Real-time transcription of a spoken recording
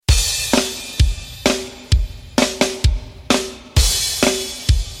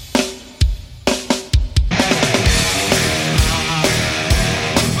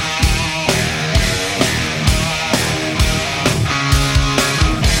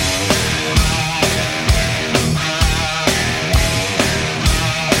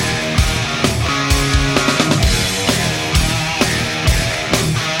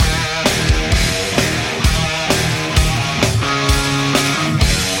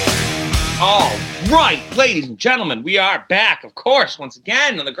All right, ladies and gentlemen, we are back, of course, once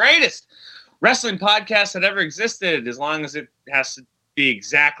again on the greatest wrestling podcast that ever existed, as long as it has to be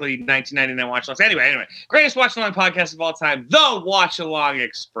exactly 1999 watch alongs. Anyway, greatest watch along podcast of all time, the Watch Along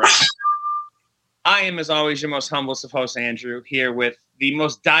Express. I am, as always, your most humblest of hosts, Andrew, here with the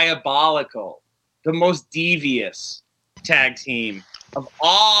most diabolical, the most devious tag team of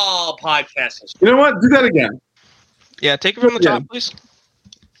all podcasts. You know what? Do that again. Yeah, take it from the top, please.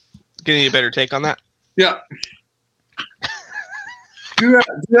 Give me a better take on that. Yeah. do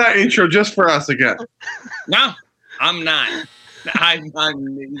that intro just for us again. No, I'm not. I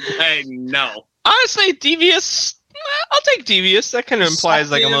no. Honestly, devious. I'll take devious. That kind of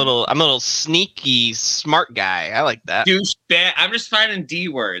implies like I'm a little sneaky, smart guy. I like that. Douchebag. I'm just finding D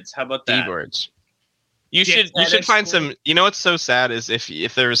words. How about that? D words. You should find some. You know what's so sad is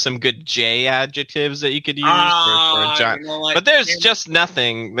if there was some good J adjectives that you could use for John. But there's just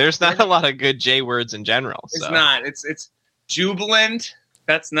nothing. There's not a lot of good J words in general. So. It's not. It's jubilant.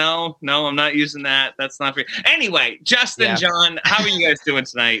 That's no. I'm not using that. That's not for you. Anyway, Justin, John, how are you guys doing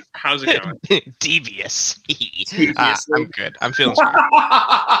tonight? How's it going? Devious. I'm good. I'm feeling strong.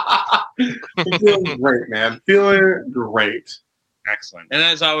 I'm feeling great, man. Feeling great. Excellent. And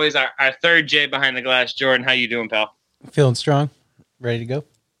as always, our third J behind the glass, Jordan, how you doing, pal? Feeling strong. Ready to go.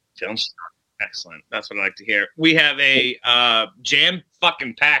 Feeling strong. Excellent. That's what I like to hear. We have a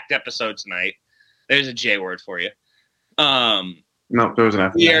jam-fucking-packed episode tonight. There's a J word for you. No, there was an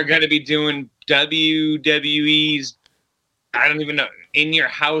F. We are going to be doing WWE's, I don't even know, In Your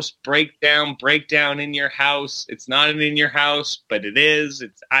House breakdown in your house. It's not an In Your House, but it is.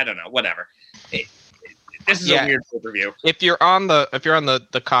 It's, I don't know, whatever. This is a weird pay-per-view. If you're on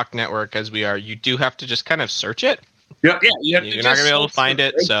the Cock Network, as we are, you do have to just kind of search it. Yeah, you have you're not going to be able to find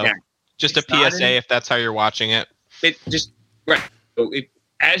it. So just a PSA if that's how you're watching it. It just right. So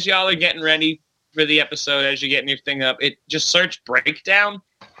as y'all are getting ready for the episode, as you're getting your thing up, it just search breakdown,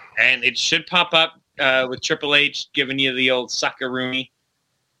 and it should pop up with Triple H giving you the old sucker-rooney.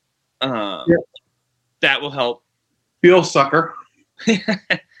 That will help. Feel sucker.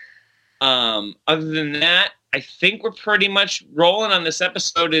 Other than that, I think we're pretty much rolling on this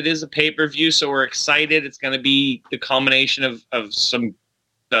episode. It is a pay-per-view, so we're excited. It's going to be the culmination of some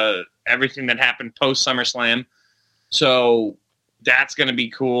everything that happened post SummerSlam. So that's going to be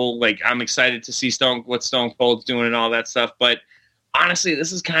cool. Like, I'm excited to see what Stone Cold's doing and all that stuff. But honestly,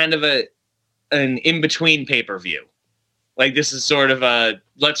 this is kind of an in-between pay-per-view. Like, this is sort of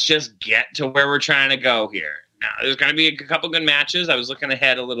let's just get to where we're trying to go here. Now, there's going to be a couple good matches. I was looking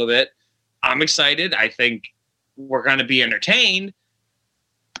ahead a little bit. I'm excited. I think we're going to be entertained.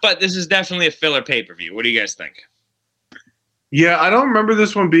 But this is definitely a filler pay-per-view. What do you guys think? Yeah, I don't remember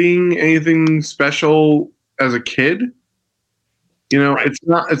this one being anything special as a kid. You know, right.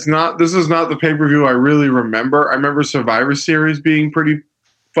 It's not. This is not the pay-per-view I really remember. I remember Survivor Series being pretty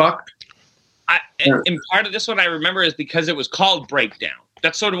fucked. And part of this one I remember is because it was called Breakdown.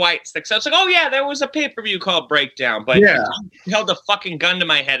 That's sort of why it sticks out. It's like, oh, yeah, there was a pay-per-view called Breakdown. But if you held a fucking gun to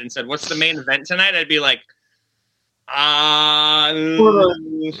my head and said, what's the main event tonight? I'd be like,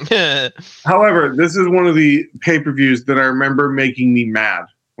 However, this is one of the pay-per-views that I remember making me mad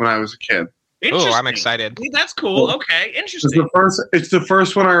when I was a kid. Oh, I'm excited. That's cool. Okay, interesting. It's the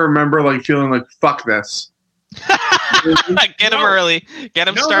first one I remember like feeling like, fuck this. Get him early. Get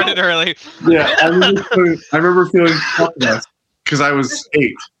him started early. Yeah, I remember feeling fuck this. Because I was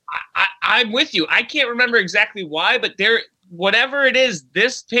 8. I'm with you. I can't remember exactly why, but whatever it is,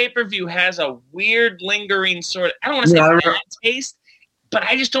 this pay-per-view has a weird, lingering sort of, I don't want to say bad taste, but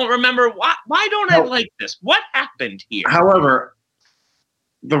I just don't remember why don't I like this? What happened here? However,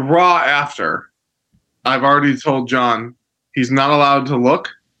 the Raw after, I've already told John he's not allowed to look.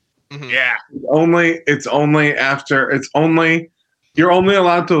 Mm-hmm. Yeah. You're only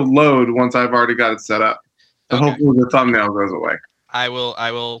allowed to load once I've already got it set up. So hopefully the thumbnail goes away. I will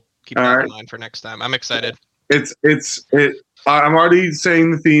keep that in mind for next time. I'm excited. I'm already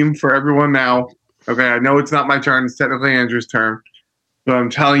saying the theme for everyone now. Okay, I know it's not my turn. It's technically Andrew's turn. But I'm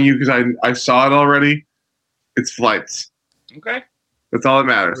telling you because I saw it already. It's flights. Okay. That's all that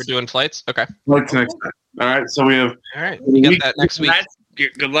matters. We're doing flights? Okay. Flights next time. All right, so we have... All right, you got that next week.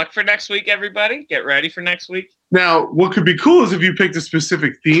 Good luck for next week, everybody. Get ready for next week. Now, what could be cool is if you picked a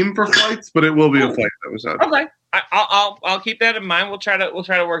specific theme for flights, but it will be a flight episode. Okay, I'll keep that in mind. We'll try to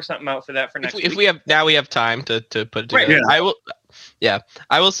work something out for that for next week. If we have time to put it together. Right,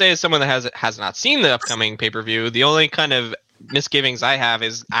 I will say as someone that has not seen the upcoming pay-per-view, the only kind of misgivings I have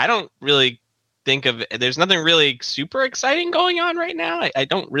is I don't really think of there's nothing really super exciting going on right now. I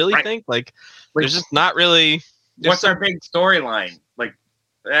don't really think there's just not really. What's our big storyline? Like,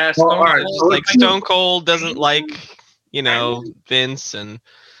 Stone all right, Cold, so Like Stone Cold doesn't like, Vince, and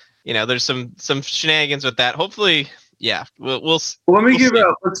there's some shenanigans with that. Hopefully, yeah, we'll Well, let me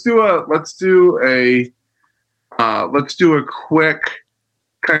we'll see. let's do a quick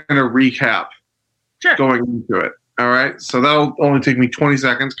kind of recap Sure. going into it. All right, so that'll only take me 20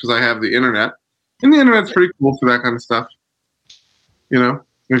 seconds because I have the internet, and the internet's pretty cool for that kind of stuff.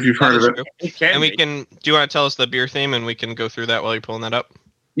 If you've heard of it. True. It can And we be. can. Do you want to tell us the beer theme, and we can go through that while you're pulling that up?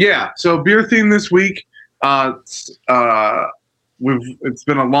 Yeah. So beer theme this week. It's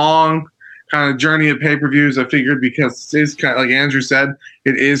been a long kind of journey of pay-per-views. I figured because it is kind of, like Andrew said,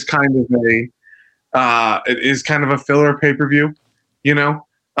 it is kind of a filler pay-per-view.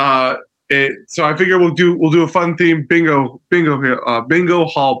 So I figure we'll do a fun theme bingo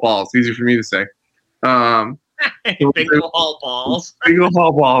hall balls. Easy for me to say. Bingo hall balls. Bingo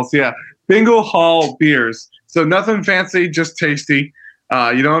hall balls, yeah. Bingo hall beers. So nothing fancy, just tasty.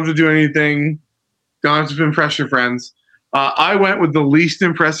 You don't have to do anything. Don't have to impress your friends. I went with the least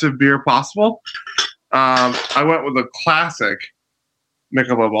impressive beer possible. I went with a classic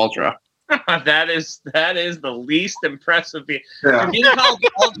Michelob Ultra. that is the least impressive beer. Yeah. For being called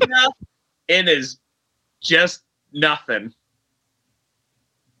Ultra, it is just nothing.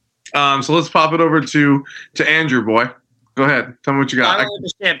 So let's pop it over to Andrew, boy. Go ahead. Tell me what you got. I don't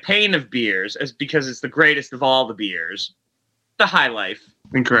understand pain of beers as because it's the greatest of all the beers. The High Life.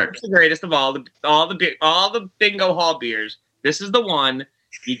 Incorrect. It's the greatest of all the bingo hall beers. This is the one.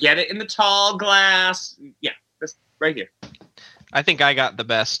 You get it in the tall glass. Yeah, this right here. I think I got the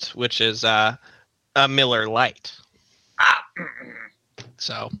best, which is a Miller Lite.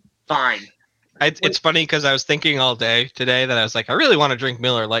 So Fine. it's funny because I was thinking all day today that I was like, I really want to drink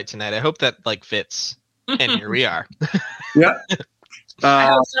Miller Lite tonight. I hope that fits. And here we are. Yeah.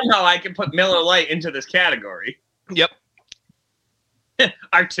 Somehow I can put Miller Lite into this category. Yep.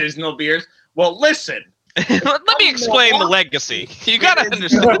 Artisanal beers. Well, listen. Let me explain the legacy. You gotta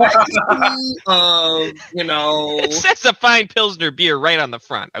understand. It says a fine Pilsner beer right on the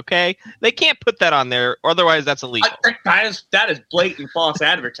front. Okay, they can't put that on there, otherwise that's illegal. That is blatant false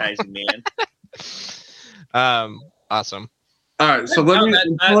advertising, man. Awesome. All right, so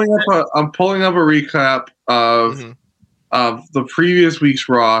I'm pulling up a recap of the previous week's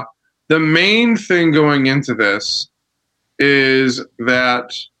Raw. The main thing going into this is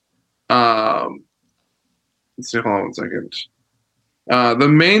that let's see, hold on 1 second. The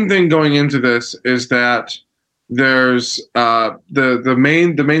main thing going into this is that there's the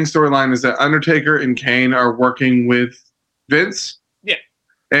main storyline is that Undertaker and Kane are working with Vince. Yeah,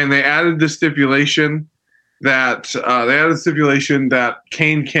 and they added the stipulation that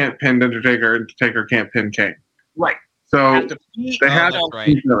Kane can't pin Undertaker and Undertaker can't pin Kane. Right. So they had right.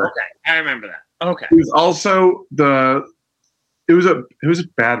 each other. Okay, I remember that. Okay. It was also it was a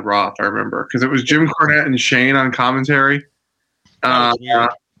bad Raw, if I remember, because it was Jim Cornette and Shane on commentary.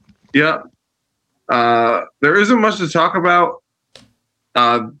 Yep. There isn't much to talk about.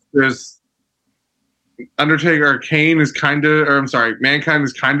 There's Mankind is kind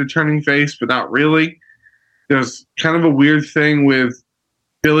of turning face, but not really. There's kind of a weird thing with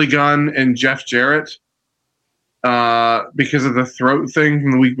Billy Gunn and Jeff Jarrett because of the throat thing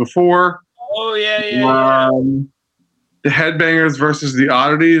from the week before. Oh, yeah. The Headbangers versus the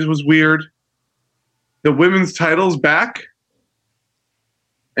Oddities was weird. The women's title's back.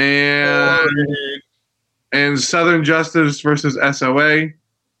 And Southern Justice versus SOA.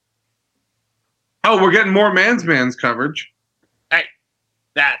 Oh, we're getting more Mans coverage. Hey,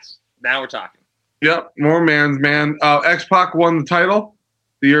 now we're talking. Yep, more Man. X-Pac won the title,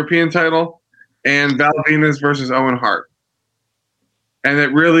 the European title, and Val Venus versus Owen Hart. And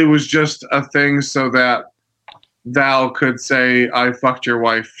it really was just a thing so that Val could say, I fucked your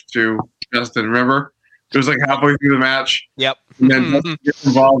wife to Justin, remember? It was like halfway through the match. Yep. And then Justin gets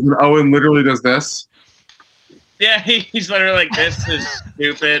involved, and Owen literally does this. Yeah, he's literally like, this is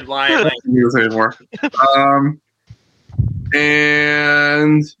stupid. Why? I don't do this anymore. Then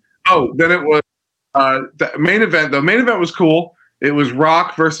it was the main event. The main event was cool. It was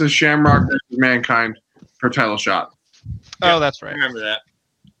Rock versus Shamrock versus Mankind for title shot. Oh, that's right. I remember that.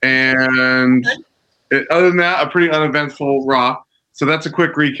 And other than that, a pretty uneventful Raw. So that's a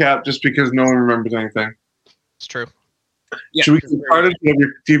quick recap, just because no one remembers anything. It's true. Yeah, Should we get started?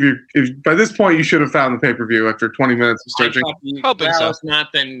 If by this point you should have found the pay-per-view after 20 minutes of searching. Hoping so. If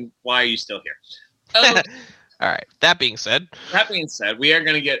not, then why are you still here? All right. That being said, we are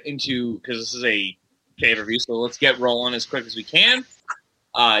going to get into, because this is a pay-per-view, so let's get rolling as quick as we can.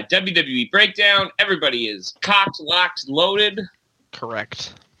 WWE Breakdown. Everybody is cocked, locked, loaded.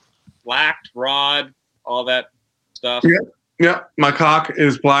 correct. Whacked, rod, all that stuff. Yeah. Yeah, my cock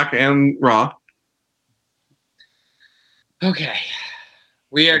is black and raw. Okay.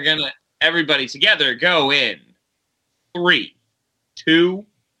 We are going to, everybody together, go in 3, 2,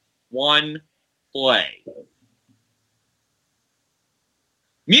 1, play.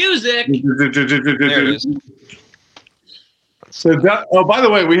 Music! There it is. So, by the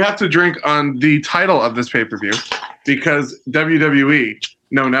way, we have to drink on the title of this pay-per-view because WWE,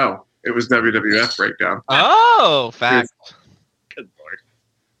 no, it was WWF Breakdown. Oh, fact. Good Lord.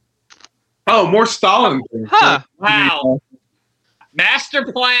 Oh, more Stalin things. Huh. Wow.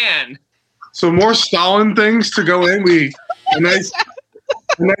 Master plan. So more Stalin things to go in. A nice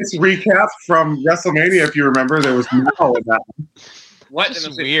recap from WrestleMania, if you remember. There was no in that. What? This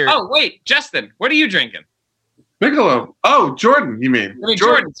is weird. Oh, wait, Justin, what are you drinking? Michelob. Oh, Jordan, you mean? I mean,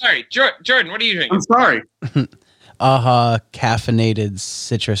 Jordan, sorry. Jordan, what are you drinking? I'm sorry. Caffeinated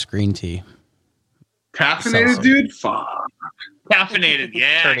citrus green tea. Caffeinated, So- dude? Fuck. Caffeinated,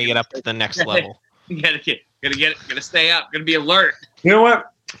 yeah. Turning it up to the next level. You gotta get it. Gotta stay up. Gotta be alert. You know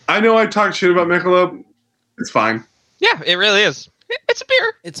what? I know I talk shit about Michelob. It's fine. Yeah, it really is. It's a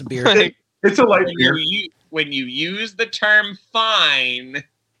beer. It's a beer. It's a light beer. When you use the term fine,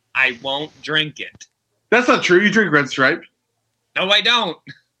 I won't drink it. That's not true. You drink Red Stripe. No, I don't.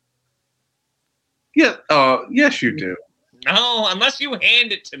 Yeah. Yes, you do. No, unless you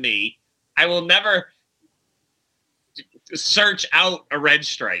hand it to me, I will never search out a Red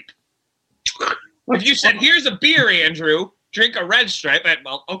Stripe. If you said, here's a beer, Andrew, drink a Red Stripe,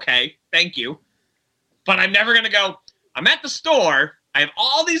 well, okay, thank you. But I'm never going to go, I'm at the store, I have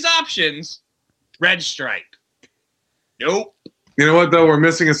all these options, Red Stripe. Nope. You know what, though? We're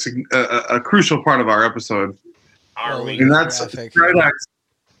missing a crucial part of our episode. Are we? And that's Graphic. Stridex.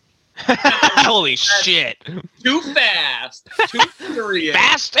 Holy shit. Too fast. Too furious.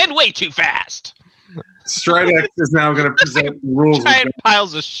 Fast and way too fast. Stridex is now going to present rules. Giant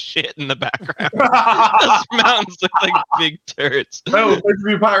piles of shit in the background. Those mountains look like big turds. Oh,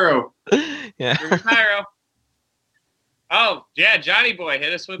 pay-per-view pyro. Yeah. Pyro. Oh, yeah, Johnny Boy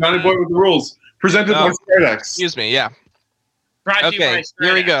hit us with Johnny Boy with the rules. Presented by Stridex. Excuse me, yeah. brought to you by Okay,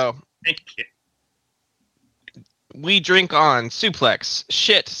 here we Stridex. go. Thank you. We drink on suplex,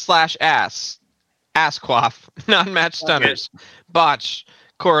 shit/ass, ass quaff, non-match stunners, botch,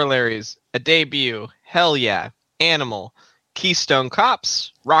 corollaries, a debut, hell yeah, animal, Keystone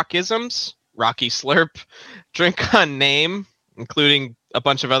Cops, rockisms, Rocky Slurp, drink on name, including a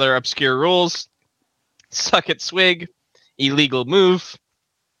bunch of other obscure rules, suck it swig, illegal move,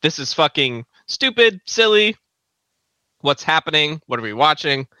 this is fucking stupid, silly, what's happening, what are we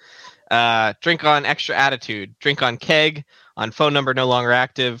watching, drink on extra attitude, drink on keg, on phone number no longer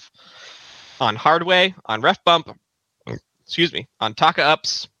active, on hardway, on ref bump, on Taka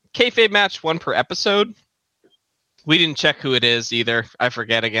ups, kayfabe match, 1 per episode. We didn't check who it is either. I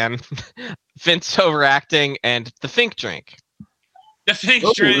forget again. Vince overacting and the Fink drink. The Fink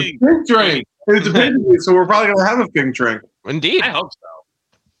Oh, drink. Fink drink. It's a pay-per-view, so we're probably going to have a Fink drink. Indeed. I hope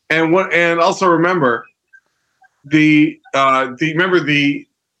so. And also remember the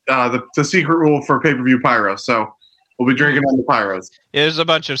secret rule for pay-per-view pyro. So we'll be drinking on the pyros. Yeah, there's a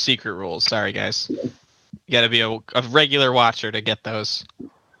bunch of secret rules. Sorry, guys. You got to be a regular watcher to get those.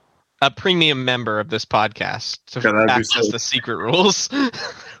 A premium member of this podcast to Yeah, that'd be access sweet. the secret rules.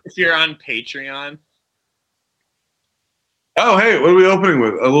 If you're on Patreon. Oh, hey, what are we opening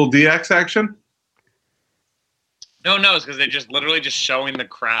with? A little DX action? No, it's because they're just literally just showing the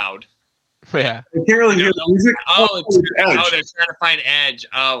crowd. Yeah. I can't really hear the music. Oh, it's Edge. they're trying to find Edge.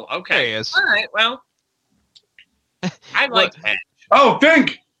 Oh, okay. There he is. All right, well. I like Edge. Oh,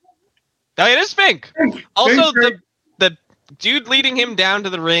 Fink! Oh, it is Fink. Fink. Also, Fink's great. the dude leading him down to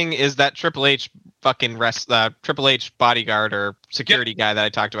the ring is that Triple H Triple H bodyguard or security guy that I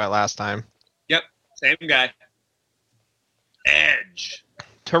talked about last time. Yep, same guy. Edge.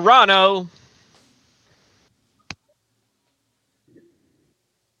 Toronto.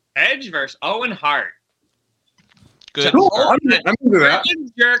 Edge versus Owen Hart. Good. Cool. I'm into that.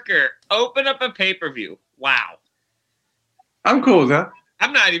 Freaking Jerker. Open up a pay-per-view. Wow. I'm cool with that.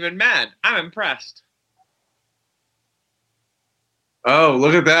 I'm not even mad. I'm impressed. Oh,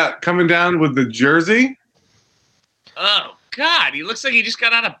 look at that. Coming down with the jersey. Oh, God. He looks like he just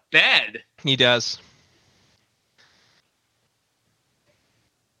got out of bed. He does.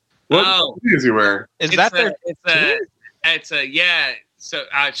 What Oh. is he wearing? Is that their It's a yeah. So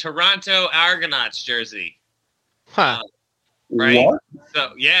Toronto Argonauts jersey. Huh. Right. What?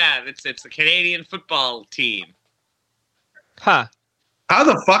 So yeah, it's the Canadian football team. Huh. How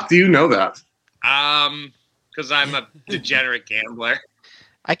the fuck do you know that? Because I'm a degenerate gambler.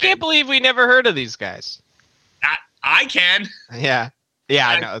 I can't believe we never heard of these guys. I can. Yeah. Yeah,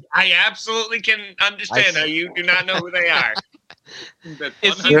 I know. I absolutely can understand how you do not know who they are.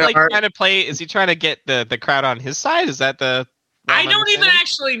 Is he trying to play? Is he trying to get the crowd on his side? Is that the? I don't even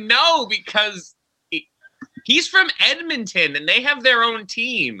actually know because he's from Edmonton and they have their own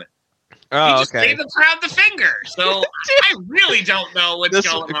team. Oh, he just gave the crowd the finger. So I really don't know what's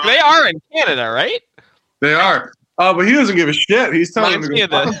going on. They are in Canada, right? They are. Oh, but he doesn't give a shit. He's telling me to go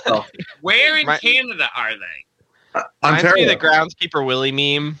fuck himself. Where in Canada are they? Reminds me of the groundskeeper Willie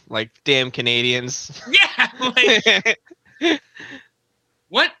meme, like damn Canadians. Yeah, like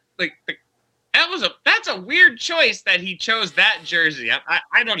what? Like that's a weird choice that he chose that jersey.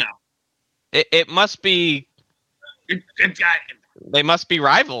 I don't know. It must be. They must be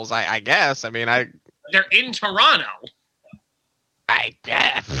rivals, I guess. I mean, they're in Toronto. I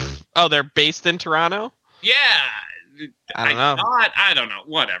guess. Oh, they're based in Toronto? Yeah. I don't know. I don't know.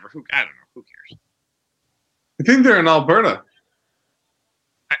 Whatever. I don't know. Who cares? I think they're in Alberta.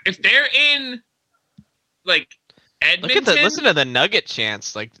 If they're in, like, Edmonton. Listen to the Nugget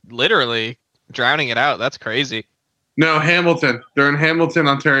chants, like literally drowning it out. That's crazy. No, Hamilton. They're in Hamilton,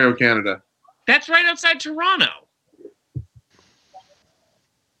 Ontario, Canada. That's right outside Toronto.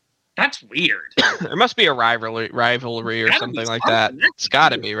 That's weird. There must be a rivalry or something like that. It's got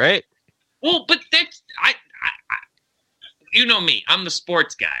to be, right? Well, but that's I you know me. I'm the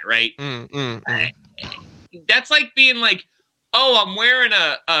sports guy, right? That's like being like, oh, I'm wearing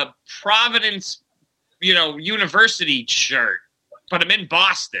a Providence, university shirt, but I'm in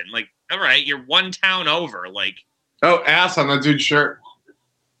Boston. Like, all right, you're one town over. Like, oh, ass on that dude's shirt.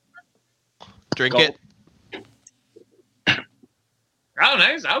 Drink it. Oh,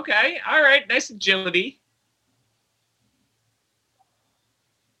 nice. Okay. All right. Nice agility.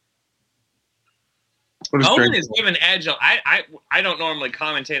 Owen is given edge. I don't normally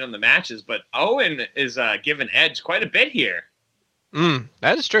commentate on the matches, but Owen is given edge quite a bit here.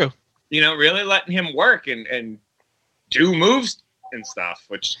 That is true. Really letting him work and do moves and stuff,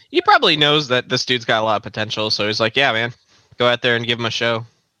 which he probably knows that this dude's got a lot of potential. So he's like, yeah, man, go out there and give him a show.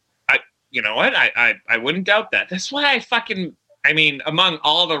 You know what? I wouldn't doubt that. That's why among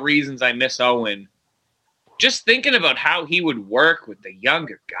all the reasons I miss Owen, just thinking about how he would work with the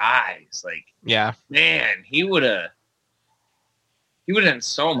younger guys, like, yeah, man, he would have done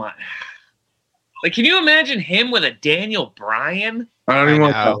so much. Like, can you imagine him with a Daniel Bryan? I don't even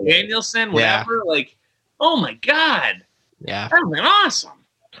want Danielson, whatever. Yeah. Like, oh my God. Yeah. That would have been awesome.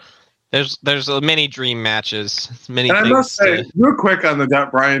 There's many dream matches. Many and things I must say, real quick on the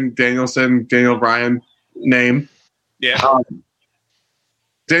Daniel Bryan name. Yeah.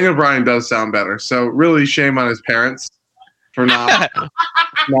 Daniel Bryan does sound better. So really shame on his parents for not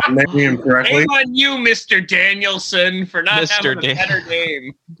naming him correctly. Shame on you, Mr. Danielson, for not having a better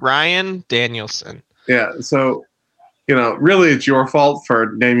name. Bryan Danielson. Yeah, so, really it's your fault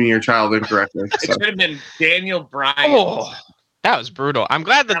for naming your child incorrectly. It should have been Daniel Bryan. Oh, that was brutal. I'm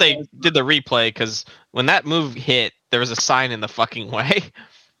glad that they did the replay, because when that move hit, there was a sign in the fucking way.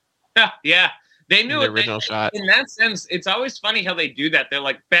 Yeah. They knew the original shot. In that sense, it's always funny how they do that. They're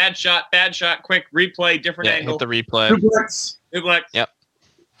like, bad shot, quick replay, different angle. Hit the replay. Suplex. Yep.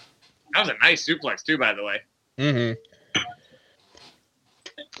 That was a nice suplex too, by the way. Mm-hmm.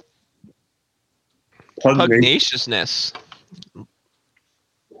 Pugnaciousness.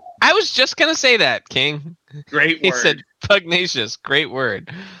 I was just gonna say that, King. Great word. He said pugnacious. Great word.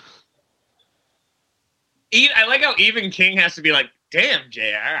 I like how even King has to be like, damn,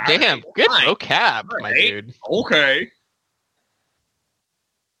 JR. Damn, good vocab, my dude. Okay.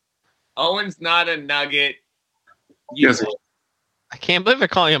 Owen's not a nugget. Yes. I can't believe they're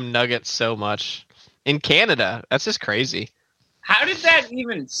calling him Nugget so much. In Canada, that's just crazy. How did that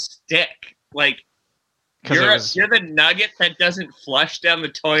even stick? Like, you're the nugget that doesn't flush down the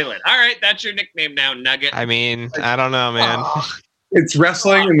toilet. All right, that's your nickname now, Nugget. I mean, I don't know, man. It's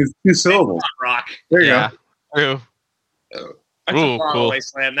wrestling and it's 2 syllables. Rock. There you go. True. That's a Broadway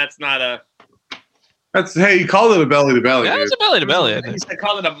slam. That's not a... Hey, you called it a belly-to-belly. Yeah, it's a belly-to-belly. I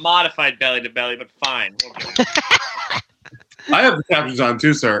called it a modified belly-to-belly, but fine. I have the captions on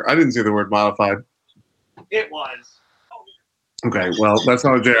too, sir. I didn't see the word modified. It was. Okay, well, that's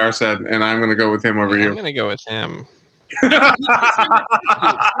not what JR said, and I'm going to go with him over you. I'm going to go with him. He said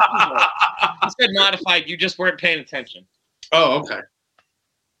modified. You just weren't paying attention. Oh, okay.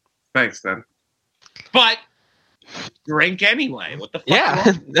 Thanks, then. But drink anyway. What the fuck?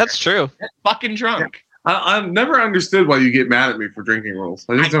 Yeah, that's true. Get fucking drunk. I've never understood why you get mad at me for drinking rules.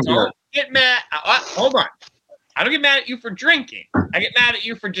 I just don't get mad. Hold on. I don't get mad at you for drinking. I get mad at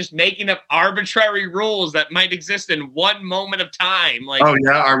you for just making up arbitrary rules that might exist in one moment of time. Like, oh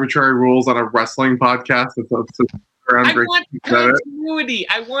yeah, arbitrary rules on a wrestling podcast. around I drinking. want Is that it? continuity.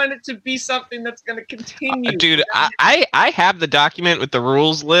 I want it to be something that's going to continue. Dude, I have the document with the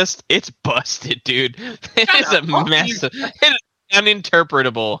rules list. It's busted, dude. It Shut is a up. Fuck mess. you. It is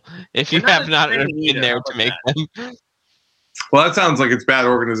uninterpretable if you We're not have not training been either. there How to about make that? them. Well, that sounds like it's bad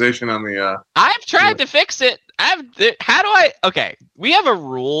organization on the. I've tried to fix it. How do I? Okay, we have a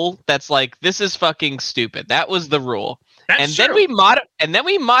rule that's like this is fucking stupid. That was the rule, That's and true. then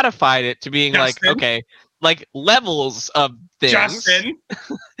we modified it to being Justin. like okay, like levels of things. Justin.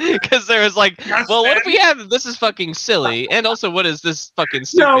 Because there was like, well, what if Justin. we have this is fucking silly, and also what is this fucking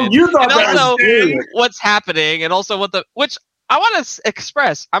stupid? No, you thought and that also was serious. what's happening, and also what the which I want to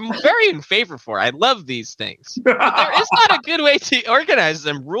express. I'm very in favor for. I love these things, but there is not a good way to organize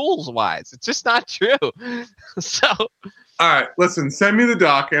them rules wise. It's just not true. So, All right, listen. Send me the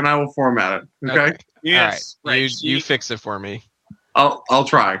doc, and I will format it. Okay, Yes. all right, you fix it for me. I'll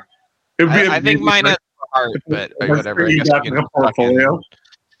try. It'd be I think mine is hard, but if I whatever. sent you back like a portfolio.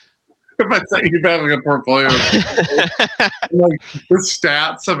 If I sent you back like a portfolio, like the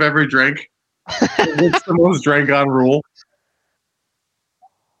stats of every drink. What's the most drank on rule?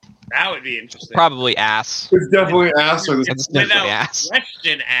 That would be interesting. Probably ass. It's definitely ass or the It's definitely Without ass.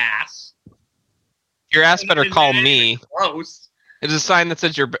 question, ass. Your ass better call me. Close. There's a sign that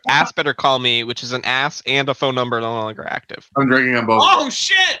says your ass better call me, which is an ass and a phone number no longer active. I'm drinking on both. Oh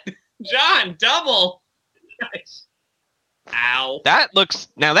shit, John, double. Nice. Ow. That looks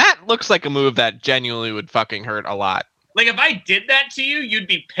like a move that genuinely would fucking hurt a lot. Like if I did that to you, you'd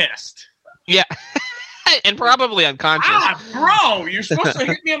be pissed. Yeah. And probably unconscious. Bro, you're supposed to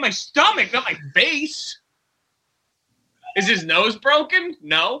hit me on my stomach, not my face. Is his nose broken?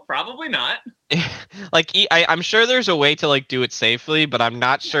 No, probably not. Like I'm sure there's a way to like do it safely, but I'm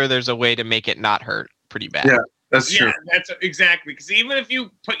not sure there's a way to make it not hurt pretty bad. Yeah. That's true. Yeah, that's exactly. Because even if you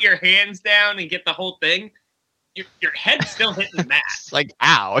put your hands down and get the whole thing, your head's still hitting the mat. It's like,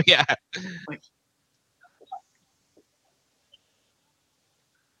 ow, yeah.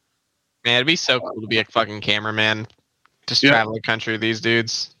 Man, it'd be so cool to be a fucking cameraman. Just travel the country with these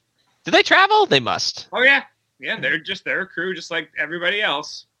dudes. Do they travel? They must. Oh yeah. Yeah, they're a crew just like everybody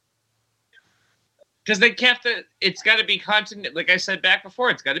else. Because they have to, it's got to be continuity. Like I said back before,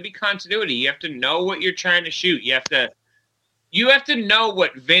 it's got to be continuity. You have to know what you're trying to shoot. You have to know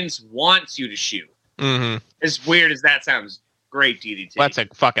what Vince wants you to shoot. Mm-hmm. As weird as that sounds, great DDT. Well, that's a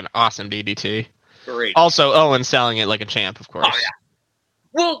fucking awesome DDT. Great. Also, Owen selling it like a champ, of course. Oh yeah.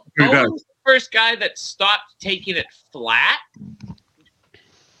 Well, Owen was the first guy that stopped taking it flat.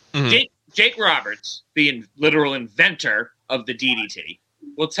 Mm-hmm. Jake Roberts, the literal inventor of the DDT,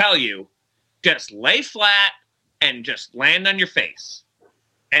 will tell you, just lay flat and just land on your face,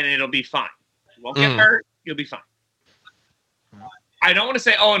 and it'll be fine. You won't get hurt. You'll be fine. I don't want to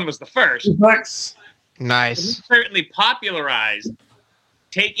say Owen was the first. Nice. He certainly popularized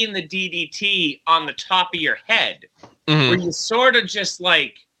taking the DDT on the top of your head, where you sort of just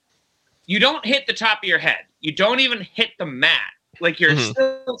like, you don't hit the top of your head. You don't even hit the mat. Like you're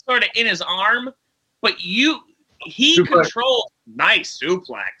still sort of in his arm, but he controls nice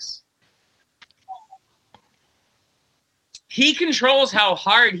suplex. He controls how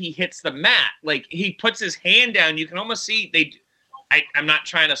hard he hits the mat. Like he puts his hand down. You can almost see I'm not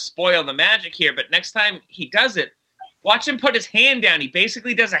trying to spoil the magic here, but next time he does it, watch him put his hand down. He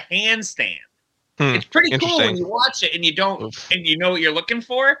basically does a handstand. It's pretty cool when you watch it and you don't and you know what you're looking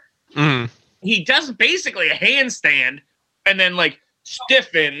for. He does basically a handstand and then like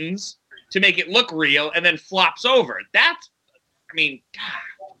stiffens to make it look real and then flops over.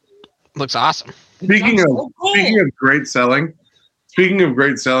 Looks awesome. Speaking of great selling,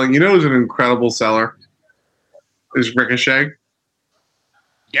 you know who's an incredible seller? Is Ricochet.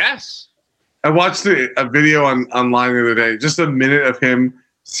 Yes. I watched a video online the other day, just a minute of him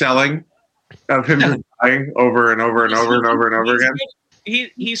selling, of him just dying over and over and over and over and over again.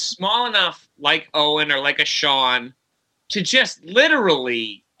 He's small enough, like Owen or like a Sean, to just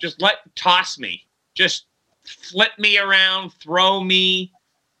literally just toss me, just flip me around, throw me.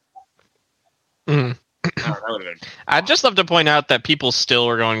 I'd just love to point out that people still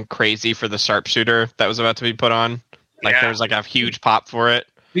were going crazy for the sharpshooter that was about to be put on. Like there's like a huge pop for it.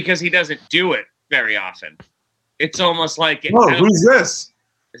 Because he doesn't do it very often. It's almost like... who's this?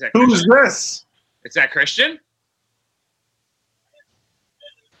 Who's this? Is that Christian?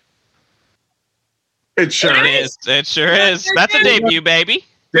 It sure is. It sure is. That's a debut, baby.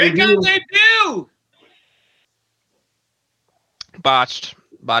 Debut! Botched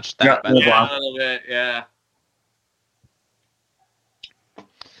that. Yeah, a little bit, yeah.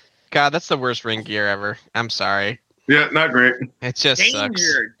 God, that's the worst ring gear ever. I'm sorry. Yeah, not great. It just sucks.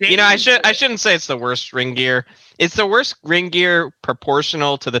 Danger. You know, I shouldn't say it's the worst ring gear. It's the worst ring gear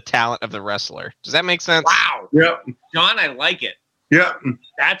proportional to the talent of the wrestler. Does that make sense? Wow. Yep. John, I like it. Yep.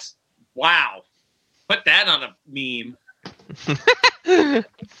 That's wow. Put that on a meme.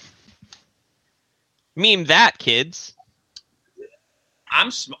 Meme that, kids.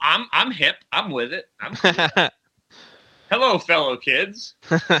 I'm hip. I'm with it. Hello, fellow kids.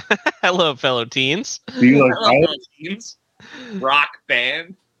 Hello, fellow teens. Do you like Hello, fellow teens. Rock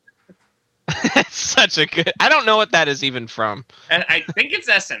band. It's such a good. I don't know what that is even from. And I think it's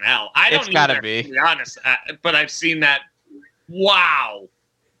SNL. I don't. It's gotta either, be. To be honest, but I've seen that. Wow.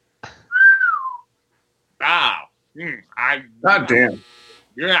 Wow. God damn.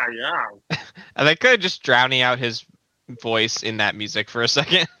 Yeah. And they could just drowning out his voice in that music for a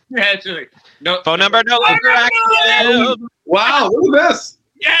second. Yeah, it's really, no Phone number no longer active. Wow, look at this.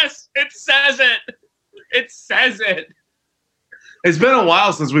 Yes, it says it. It says it. It's been a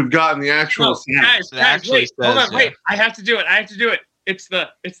while since we've gotten the actual No, sound. guys, actually wait, hold says, on, wait. I have to do it. It's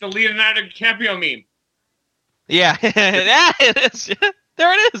the Leonardo DiCaprio meme. Yeah, yeah, it is. Yeah,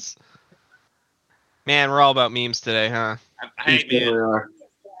 there it is. Man, we're all about memes today, huh? Hey, man,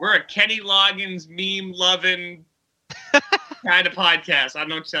 we're a Kenny Loggins meme loving kind of podcast. I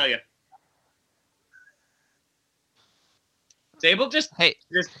don't tell you. Sable just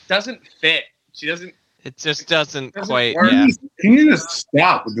doesn't fit. She doesn't. It just doesn't Doesn't quite. work. Yeah, Can you just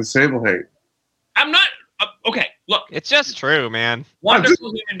stop with the Sable hate? I'm not. Okay, look. it's just true, man.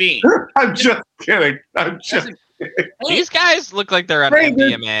 Wonderful human being. I'm just kidding. I'm just Doesn't- These guys look like they're on Very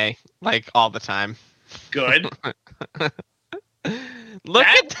good. MDMA like all the time. Good. Look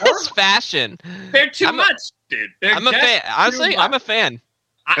That at this fashion. They're too I'm a- much, dude. They're I'm a just fan. Honestly, too I'm a much. fan.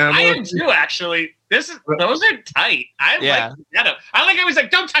 I am too, actually. Those are tight. Yeah. I like how he's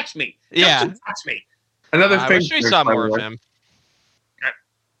like, don't touch me. Yeah. Don't touch me. another I thing. wish we saw more of him.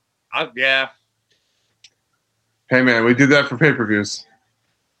 Yeah. Hey man, we did that for pay-per-views.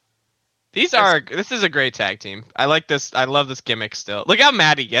 This is a great tag team. I like this. I love this gimmick still. Look how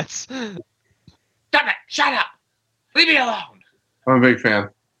mad he gets. Stop it. Shut up. Leave me alone. I'm a big fan.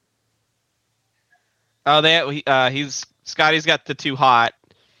 Oh, Scotty's got the too hot,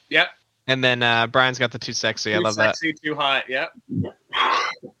 Yep. and then Brian's got the too sexy. I Too love sexy, too hot. Yep.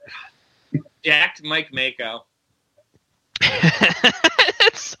 Jacked Mike Mako. that.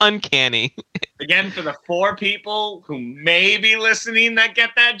 It's uncanny. Again, for the 4 people who may be listening that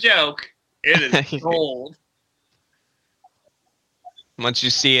get that joke, it is gold. Once you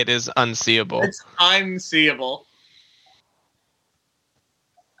see it, is unseeable. It's unseeable.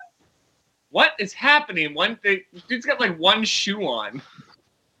 What is happening? Dude's got like one shoe on.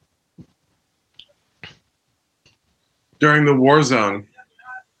 During the war zone.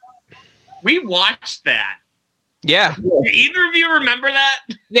 We watched that. Yeah, Do either of you remember that?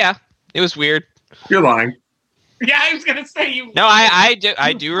 yeah. It was weird. You're lying. Yeah, I was gonna say you. No, I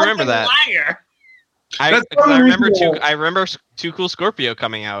do remember that. Liar. That's part of I the remember reason I remember Too Cool Scorpio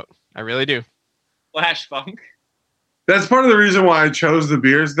coming out. I really do. Flash Funk. That's part of the reason why I chose the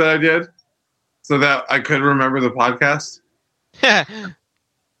beers that I did, so that I could remember the podcast.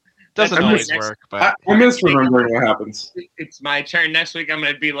 Doesn't I always miss- work, but I miss remembering what happens. It's my turn next week. I'm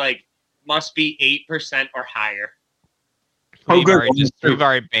gonna be like, must be 8% or higher. we've good.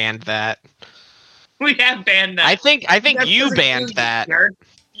 already banned that. We have banned that. I think That's you because banned that. jerk.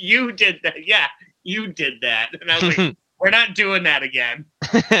 You did that. Yeah, you did that. And I was like, we're not doing that again.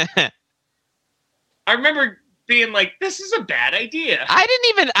 I remember being like, this is a bad idea.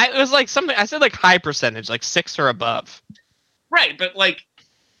 It was like something, I said like high percentage, like 6 or above. Right, but like,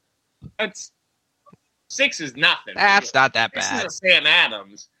 it's 6 is nothing. That's not that This bad. is a Sam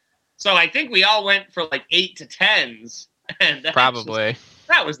Adams. So I think we all went for like 8 to 10s. And Probably.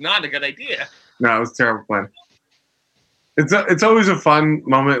 that was not a good idea. No, it was a terrible plan. It's always a fun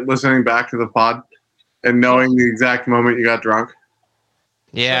moment listening back to the pod and knowing the exact moment you got drunk.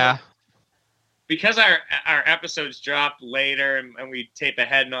 Yeah. Because our episodes drop later and we tape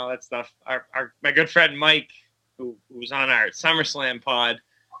ahead and all that stuff, my good friend Mike, who was on our SummerSlam pod,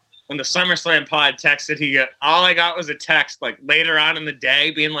 when the SummerSlam pod texted, all I got was a text like later on in the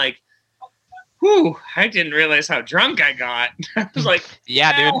day being like, whew, I didn't realize how drunk I got. I was like,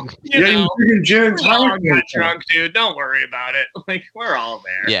 Yeah, well, dude. you know, you freaking gin and we all tonic. got drunk, dude. Don't worry about it. Like, we're all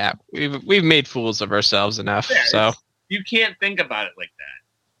there. Yeah. We've made fools of ourselves enough. Yeah, So you can't think about it like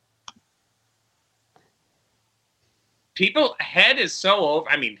that. Head is so over.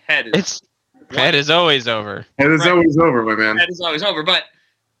 I mean, head is always over. And it's Right. always over, my man. head is always over, but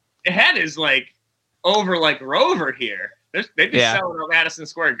head is like over like Rover here. They'd be Yeah. selling out Madison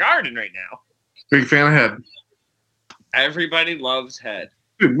Square Garden right now. Big fan of head. Everybody loves Head.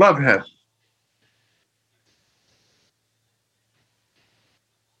 Dude, love Head.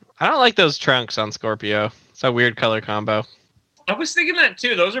 I don't like those trunks on Scorpio. It's a weird color combo. I was thinking that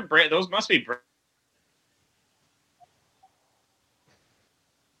too. Those are those must be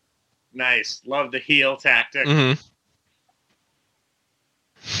nice. Love the heel tactic. Mm-hmm.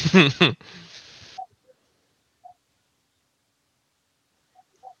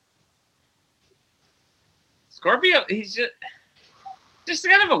 Scorpio, he's just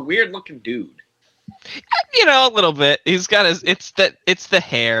kind of a weird looking dude. A little bit. He's got his. It's the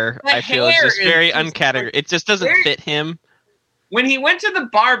hair. I feel is just very uncategorized. It just doesn't fit him. When he went to the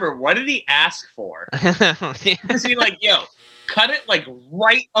barber, what did he ask for? Was he like, "Yo, cut it like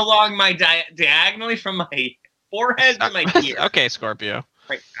right along my diagonally from my forehead to my ear"? Okay, Scorpio.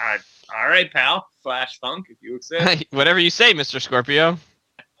 Like, all right, pal. Flash Funk, if you accept. Whatever you say, Mr. Scorpio.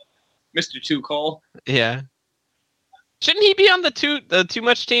 Mr. Too Cole. Yeah. Shouldn't he be on the too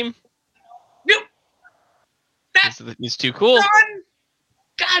much team? Nope. He's too cool.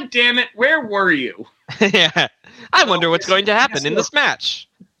 God damn it! Where were you? Yeah. I wonder what's going to happen in this match.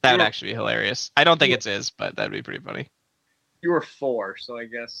 That would actually be hilarious. I don't think it's his, but that'd be pretty funny. You were 4, so I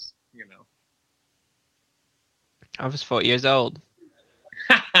guess I was 4 years old.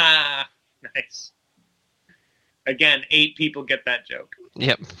 Nice. Again, 8 people get that joke.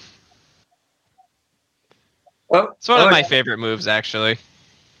 Yep. Well, It's one of my favorite moves, actually.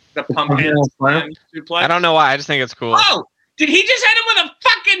 The pumpkin suplex. I don't know why. I just think it's cool. Oh, did he just hit him with a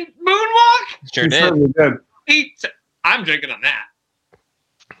fucking moonwalk? Sure he did. certainly did. I'm drinking on that.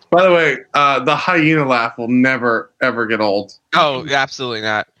 By the way, the hyena laugh will never, ever get old. Oh, absolutely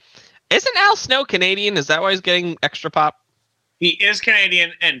not. Isn't Al Snow Canadian? Is that why he's getting extra pop? He is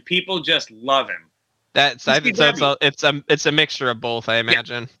Canadian, and people just love him. I think so. It's a mixture of both, I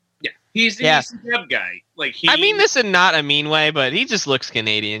imagine. Yeah, he's the ECW guy. Like I mean this in not a mean way, but he just looks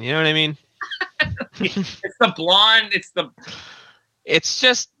Canadian. You know what I mean? It's the blonde. It's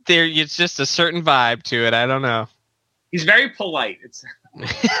just there. It's just a certain vibe to it. I don't know. He's very polite.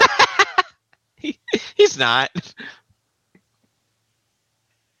 He's not.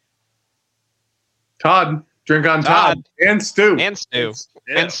 Todd, drink on Todd. And Stu. And Stu.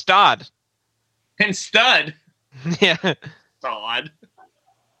 And Stod. And Stud. Yeah. Todd.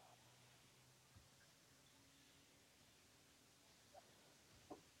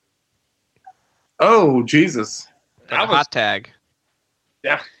 Oh, Jesus. That was hot tag.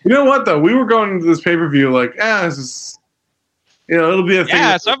 Yeah. You know what, though? We were going into this pay-per-view like, this is, it'll be a thing.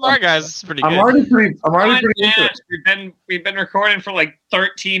 Yeah, so far, guys, this is pretty good. I'm already pretty into it. We've been recording for like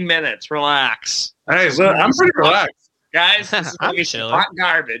 13 minutes. Relax. Hey, look, I'm pretty relaxed. Guys, this is I'm gonna be chilling. hot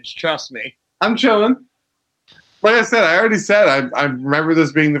garbage. Trust me. I'm chilling. Like I said, I already said, I remember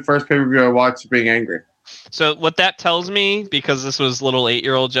this being the first pay-per-view I watched being angry. So what that tells me, because this was little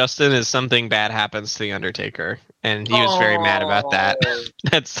 8-year-old Justin, is something bad happens to the Undertaker, and he was very mad about that.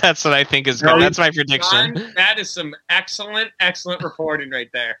 That's what I think is good. That's my prediction. John, that is some excellent reporting right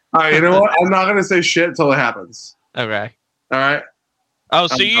there. All right, you know what? I'm not gonna say shit until it happens. Okay. All right. Oh,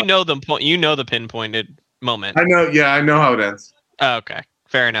 so you know the pinpointed moment. I know. Yeah, I know how it ends. Oh, okay.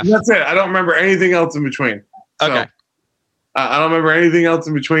 Fair enough. That's it. I don't remember anything else in between. So, Okay. I don't remember anything else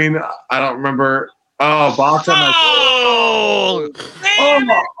in between. I don't remember. Oh, box on my. Oh,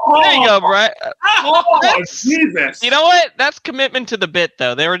 there you go, Brett. Oh, Jesus! You know what? That's commitment to the bit,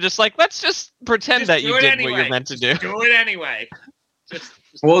 though. They were just like, let's just pretend that you did what you're meant to do. Do it anyway.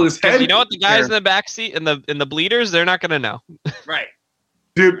 Well, his head. You know what? The guys in the back seat and the bleeders, they're not gonna know. Right,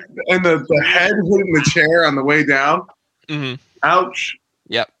 dude, and the head hitting the chair on the way down. Mm-hmm. Ouch!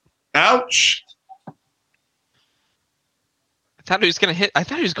 Yep. Ouch! I thought he was gonna hit. I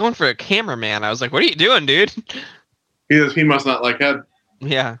thought he was going for a cameraman. I was like, "What are you doing, dude?" He must not like head.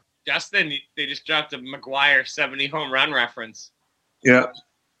 Yeah. Justin, they just dropped a McGuire 70 home run reference. Yeah.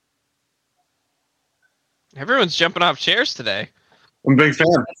 Everyone's jumping off chairs today. I'm a big fan.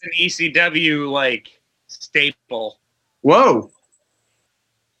 That's an ECW staple. Whoa.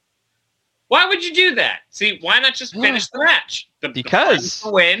 Why would you do that? See, why not just finish the match? Because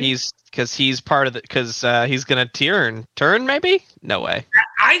the win. he's part of the he's gonna turn maybe? No way.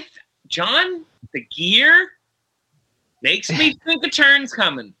 John, the gear makes me think the turn's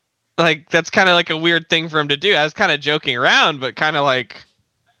coming. Like that's kind of like a weird thing for him to do. I was kind of joking around, but kind of like,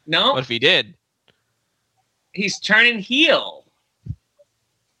 no. What if he did? He's turning heel.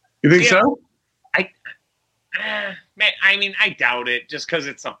 You think so? Man, I mean, I doubt it. Just because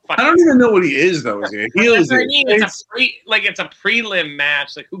it's a fucking. I don't even know what he is though. Is he? Heel is I mean, it's a prelim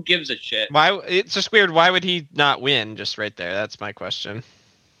match. Like, who gives a shit? Why? It's just weird. Why would he not win? Just right there. That's my question.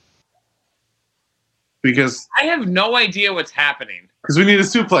 because I have no idea what's happening. we need a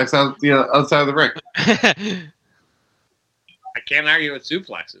suplex outside of the ring. I can't argue with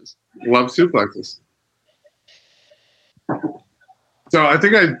suplexes. Love suplexes. So I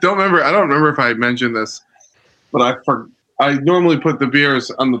think I don't remember if I mentioned this, but I normally put the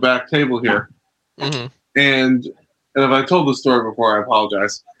beers on the back table here, and if I told the story before, I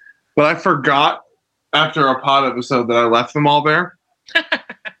apologize. But I forgot after a pod episode that I left them all there.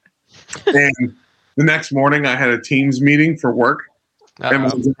 And the next morning, I had a Teams meeting for work, and my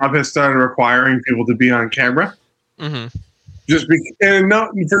job has started requiring people to be on camera. For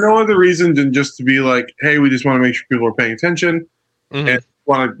no other reason than just to be like, hey, we just want to make sure people are paying attention, and we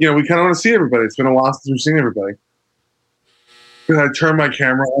kind of want to see everybody. It's been a while since we've seen everybody. And I turned my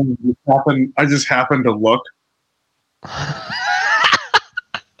camera on, and I just happened to look.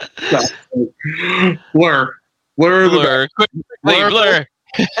 Blur.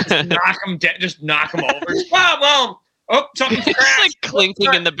 Just knock him over. Well, something's crashed. Like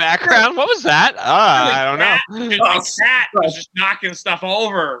clinking in the background. What was that? I don't know. Cat was just knocking stuff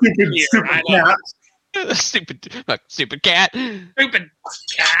over. Stupid cat. Stupid cat. Stupid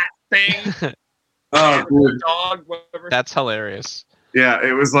cat thing. Oh, dude. Dog, whatever. That's hilarious. Yeah,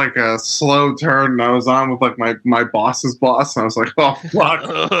 it was like a slow turn, and I was on with like my boss's boss, and I was like, "Oh fuck!"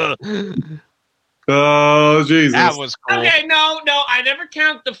 Oh Jesus! That was cool. Okay, no, I never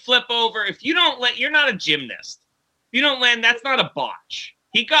count the flip over. If you don't you're not a gymnast. If you don't land, that's not a botch.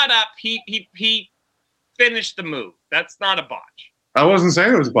 He got up. He finished the move. That's not a botch. I wasn't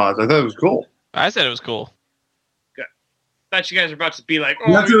saying it was a botch. I thought it was cool. I said it was cool. Good. I thought you guys were about to be like,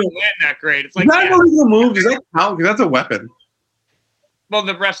 "Oh, you didn't land that great." It's like that a legal move? Does that count? Because that's a weapon. Well,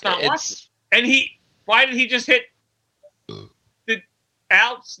 the ref's not watching. And why did he just hit? Did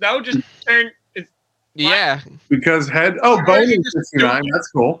Al Snow just turn? Yeah. Because head. Oh, bone is 69. That's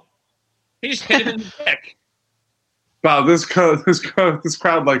cool. He just hit him in the dick. Wow, this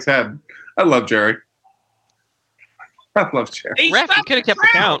crowd likes head. I love Jerry. I love Jerry. Ref, you could have kept the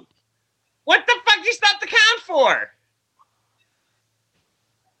count. What the fuck did he stop the count for?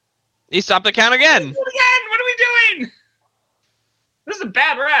 He stopped the count again. What are we doing? This is a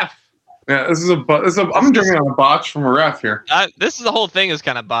bad ref. Yeah, I'm drinking on a botch from a ref here. The whole thing is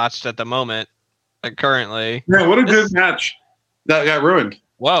kind of botched at the moment, currently. Yeah, what a good match. That got ruined.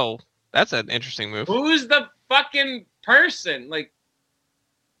 Whoa, that's an interesting move. Who's the fucking person? Like,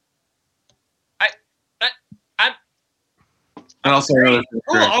 And also another thing.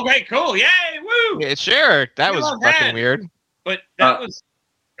 Cool. Okay, cool. Yay, woo! Yeah, sure. That was fucking weird. But that was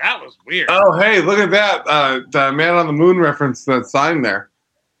weird. Oh, hey, look at that. The Man on the Moon reference that sign there.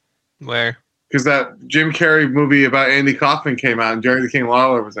 Where? Because that Jim Carrey movie about Andy Kaufman came out and Jerry the King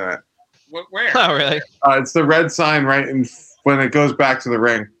Lawler was in it. Where? Oh, really? It's the red sign right when it goes back to the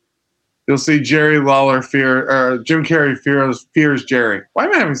ring. You'll see Jerry Lawler Jim Carrey fears Jerry. Why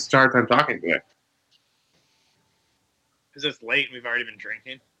am I having such a hard time talking today? Because it's late and we've already been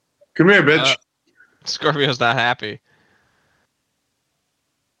drinking. Come here, bitch. Scorpio's not happy.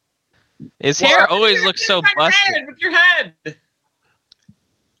 His hair always looks so busted. With your head.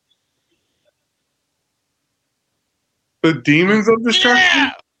 The Demons of Destruction?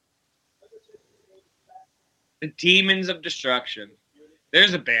 Yeah! The Demons of Destruction.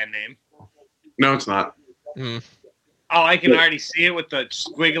 There's a band name. No, it's not. Mm. Oh, I can already see it with the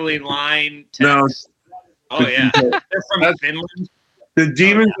squiggly line text. No. Oh, yeah. They're from Finland. The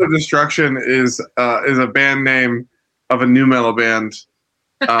Demons of Destruction is a band name of a new metal band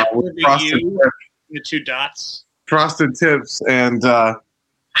with the two dots. Frosted Tips and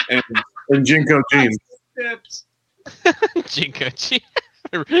Jinko jeans. Tips. Jinko jeans.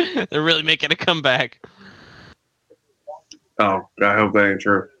 They're really making a comeback. Oh, I hope that ain't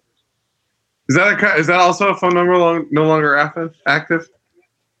true. Is that also a phone number no longer active? Let's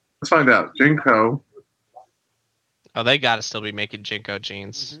find out. Jinko. Oh, they got to still be making Jinko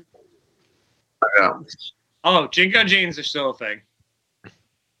jeans. Yeah. Oh, Jinko jeans are still a thing.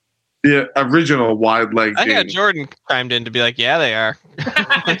 The original wide leg I jeans. got Jordan chimed in to be like, yeah, they are.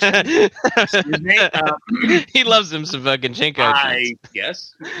 He loves them some fucking Jinko jeans.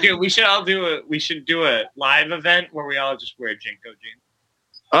 Yes. Dude, we should do a live event where we all just wear Jinko jeans.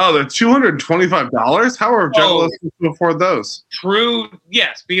 Oh, they're $225? How are juggalos to afford those? True,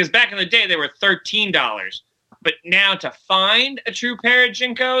 yes, because back in the day they were $13. But now to find a true pair of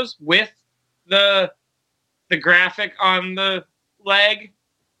Jinkos with the graphic on the leg,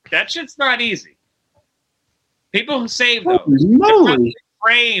 that shit's not easy. People who save those. They're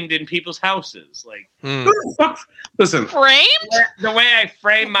framed in people's houses. Like, listen, framed? The way I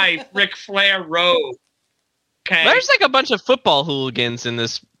frame my Ric Flair robe. Okay. There's like a bunch of football hooligans in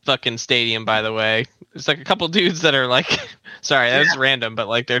this fucking stadium, by the way. There's like a couple dudes that are like, sorry, that's random, but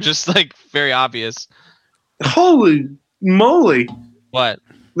like they're just like very obvious. Holy moly! What?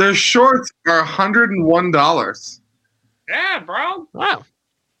 Their shorts are $101. Yeah, bro. Wow.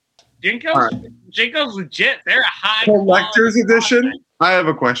 Jinko's legit. They're a high Collector's quality edition. product. I have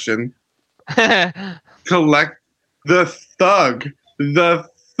a question. Collect the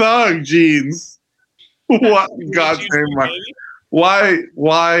thug jeans. What in God's name? Why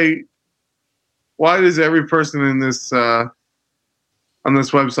does every person in this on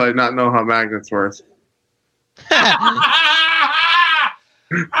this website not know how magnets work?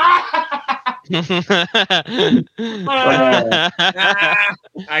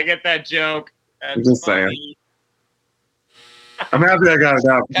 I get that joke. That's I'm just funny. saying. I'm happy I got it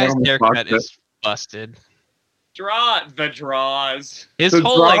out. Guy's haircut is busted. The draws. His The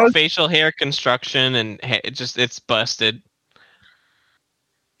whole draws? like facial hair construction and it's busted.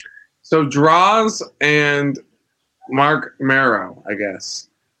 So Draws and Mark Marrow, I guess.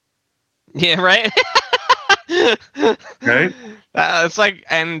 Yeah, right. Okay. It's like,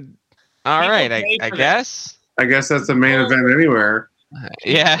 and all People right, pay I for guess. I guess that's the main event anywhere.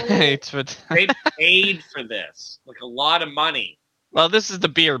 Yeah, it's what. They paid for this, like a lot of money. Well, this is the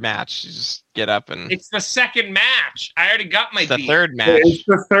beer match. You just get up and It's the second match. I already got my it's the beer. third match. It's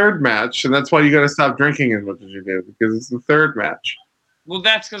the third match, and that's why you got to stop drinking as much as you do, because it's the third match. Well,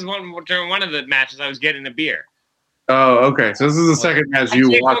 that's because during one of the matches I was getting a beer. Oh, okay. So this is the second match I you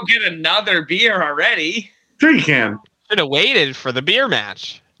can't watched. go get another beer already. Sure, you can. Should have waited for the beer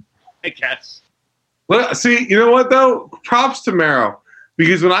match. I guess. Well, see, you know what though? Props to Marrow,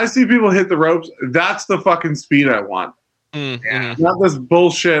 because when I see people hit the ropes, that's the fucking speed I want. Mm-hmm. Not this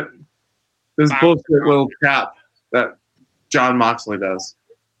bullshit, Wow. little cap that John Moxley does.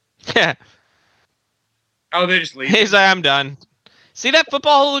 Yeah. Oh, they're just leaving. He's like, I'm done. See that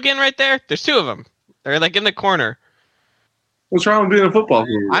football hooligan right there? There's two of them. They're like in the corner. What's wrong with being a football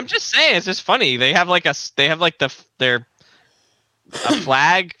player? I'm just saying, it's just funny. They have like their a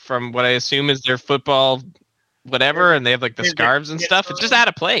flag from what I assume is their football, whatever, and they have like the scarves and stuff. It's just out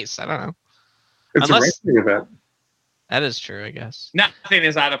of place. I don't know. It's a wrestling event. That is true, I guess. Nothing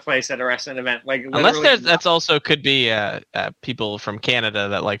is out of place at a wrestling event. Like Unless literally that's also could be people from Canada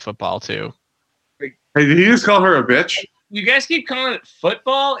that like football too. Hey, did he just call her a bitch? You guys keep calling it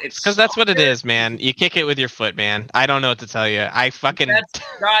football. It's Because that's what it soccer. is, man. You kick it with your foot, man. I don't know what to tell you. I fucking. That's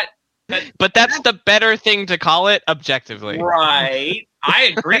not But that's the better thing to call it objectively. right.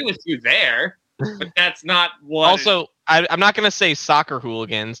 I agree with you there, but that's not what. Also, I'm not going to say soccer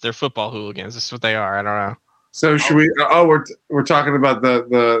hooligans. They're football hooligans. That's what they are. I don't know. So should we? Oh, we're talking about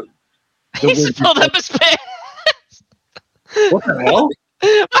the He just pulled up his pants. what the hell?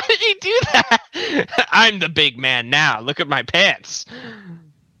 Why did he do that? I'm the big man now. Look at my pants.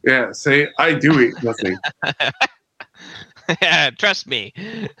 Yeah, see, I do eat pussy. Yeah, trust me.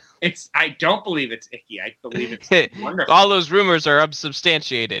 I don't believe it's icky. I believe it's wonderful. All those rumors are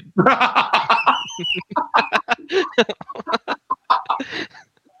unsubstantiated.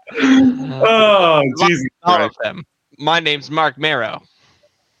 Oh, Jesus All Christ. of them. My name's Mark Marrow.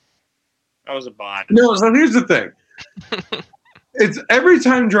 That was a bot. No, so here's the thing. It's every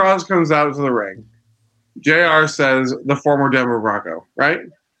time Draws comes out to the ring, JR says the former Denver Bronco, right?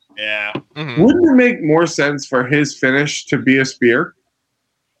 Yeah. Mhm. Wouldn't it make more sense for his finish to be a spear?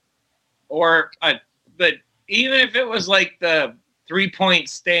 But even if it was like the 3-point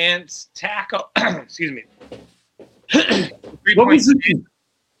stance tackle, excuse me. What 3-point was it? stance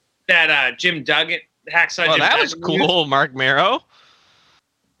that Jim Duggan, Hacksaw Oh, Jim that was Duggan used. cool, Mark Marrow.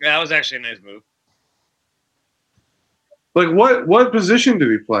 Yeah, that was actually a nice move. Like what position did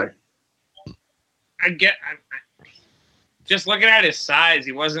he play? Just looking at his size,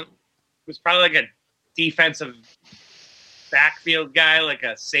 he was probably like a defensive backfield guy, like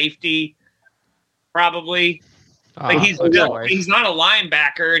a safety, probably. Like he's not a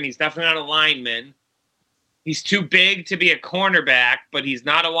linebacker, and he's definitely not a lineman. He's too big to be a cornerback, but he's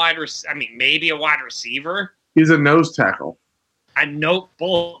not a wide receiver. I mean, maybe a wide receiver. He's a nose tackle. I know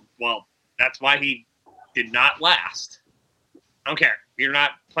bull. Well, that's why he did not last. I don't care. You're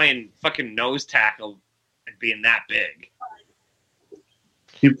not playing fucking nose tackle and being that big.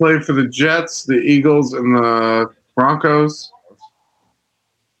 He played for the Jets, the Eagles, and the Broncos.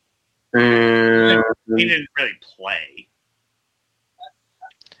 And He didn't really play.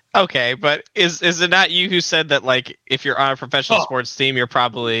 Okay, but is it not you who said that, like, if you're on a professional sports team, you're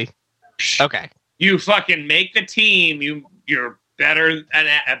probably okay? You fucking make the team. You're a better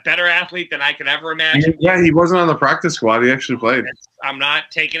athlete than I could ever imagine. yeah, he wasn't on the practice squad. He actually played. I'm not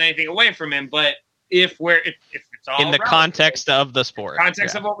taking anything away from him, but if the It's all in the relevant. Context of the sport.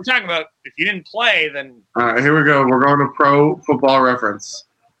 Context of what we're talking about. If you didn't play, then All right, here we go. We're going to Pro Football Reference.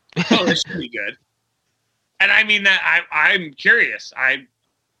 oh, this should be good. And I mean that I'm curious. I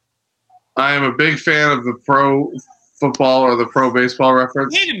am a big fan of the Pro Football or the Pro Baseball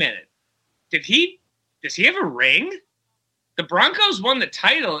Reference. Wait a minute. Does he have a ring? The Broncos won the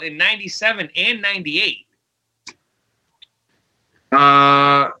title in 97 and 98.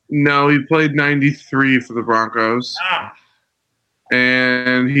 No, he played 93 for the Broncos. Ah.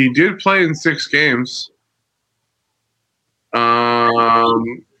 And he did play in 6 games. Fuck,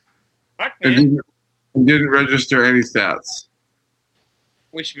 And man. he didn't register any stats.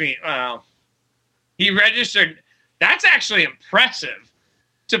 Which means, he registered. That's actually impressive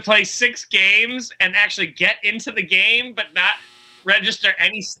to play 6 games and actually get into the game, but not register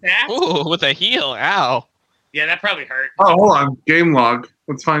any stats. Ooh, with a heel. Ow. Yeah, that probably hurt. Oh, hold on. Game log.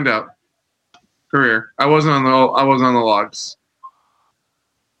 Let's find out. Career. I wasn't on the logs.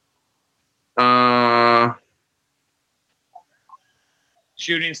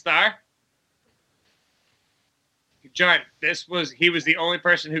 Shooting star. John, he was the only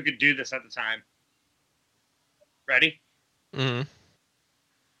person who could do this at the time. Ready? Mm.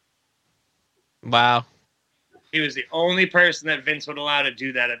 Wow. He was the only person that Vince would allow to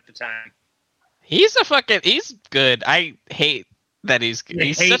do that at the time. He's good. I hate that he's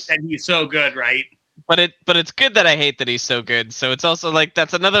that he's so good, right? But it's good that I hate that he's so good. So it's also like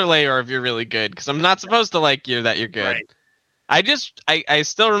that's another layer of you're really good because I'm not supposed to like you that you're good. Right. I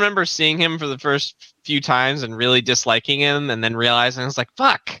still remember seeing him for the first few times and really disliking him and then realizing I was like,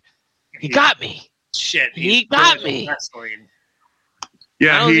 fuck, he got me. Shit, He got me. Wrestling.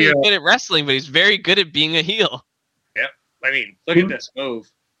 Yeah, Not only is he good at wrestling, but he's very good at being a heel. Yep. I mean, look at this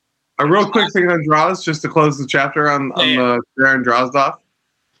move. a real quick thing on Droz, just to close the chapter on the Darren Drozdov.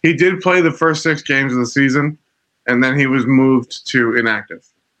 He did play the first 6 games of the season, and then he was moved to inactive.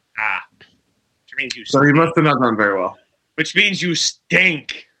 Ah. Which means you So stink. he must have not done very well. Which means you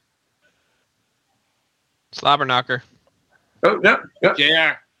stink. Slobber knocker. Oh, yep.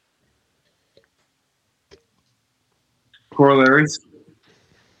 JR. Corollaries.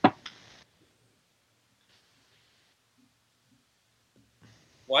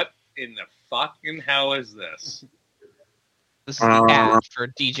 What in the fucking hell is this? This is the ad for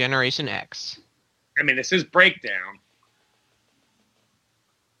D-Generation X. I mean, this is breakdown.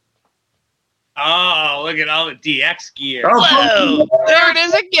 Oh, look at all the DX gear. Oh, Whoa! There it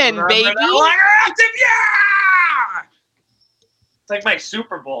is again, baby! Active, yeah! It's like my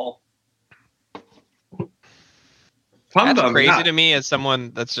Super Bowl. That's crazy to me as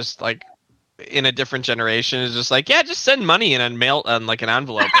someone that's just like in a different generation is just like, yeah, just send money in a mail on like an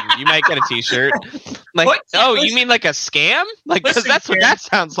envelope and you might get a t-shirt. Like, you mean like a scam? Like, because that's what that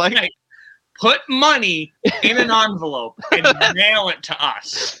sounds like. Right. Put money in an envelope and mail it to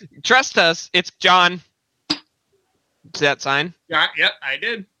us. Trust us, it's John. See that sign? Yeah, yep, I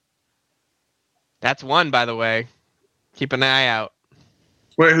did. That's one, by the way. Keep an eye out.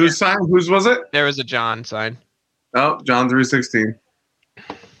 Wait, whose sign? Whose was it? There was a John sign. Oh, John 316.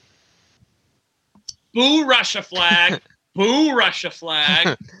 Boo Russia flag. Boo Russia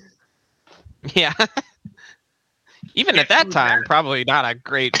flag. Yeah. Even at that time, probably not a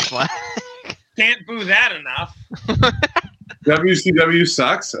great flag. Can't boo that enough. WCW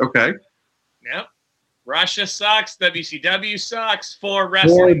sucks. Okay. Yep. Russia sucks. WCW sucks.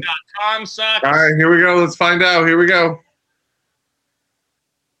 4wrestling.com sucks. All right, here we go. Let's find out. Here we go.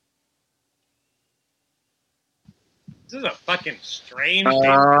 This is a fucking strange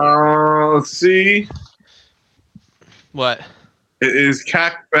Let's see. What? It is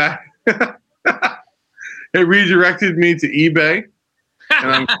CAC back. It redirected me to eBay,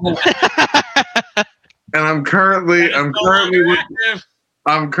 and I'm currently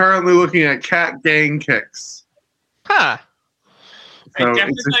looking at Cat Gang Kicks. Huh. I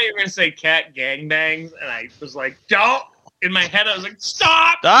definitely thought you were going to say cat gangbangs, and I was like, don't. In my head, I was like,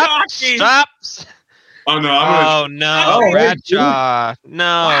 stop talking. Stop. Oh, no. Oh, no. Oh, Bradshaw. No.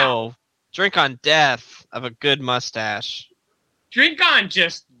 Wow. Drink on death of a good mustache. Drink on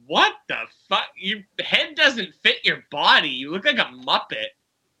just, what the fuck? Your head doesn't fit your body. You look like a Muppet.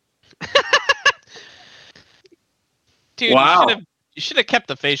 Dude, wow. You should have kept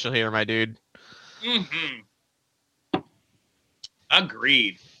the facial hair, my dude. Mm-hmm.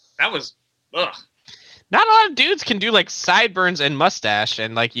 Agreed. That was, ugh. Not a lot of dudes can do, like, sideburns and mustache,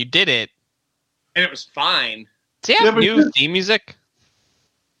 and, like, you did it. And it was fine. Does he have new theme music?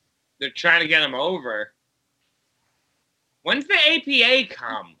 They're trying to get him over. When's the APA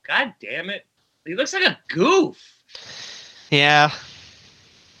come? God damn it. He looks like a goof. Yeah.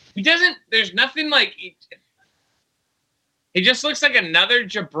 He doesn't, there's nothing like, He just looks like another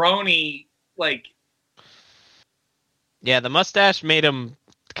jabroni. Like, Yeah, the mustache made him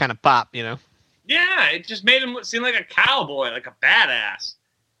kind of pop, you know. yeah, it just made him seem like a cowboy, like a badass.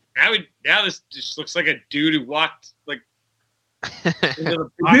 Now this just looks like a dude who walked like. Into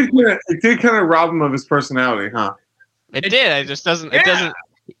the It did kind of rob him of his personality, huh? It did. It just doesn't. It doesn't.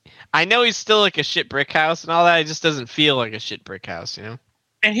 I know he's still like a shit brick house and all that. It just doesn't feel like a shit brick house, you know.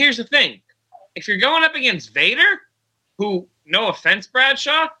 And here's the thing: if you're going up against Vader, who, no offense,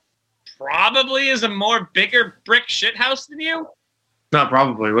 Bradshaw, probably is a more bigger brick shit house than you. Not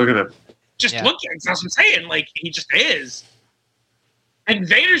probably. Look at it. Just look at it. That's what I'm saying. Like, he just is. And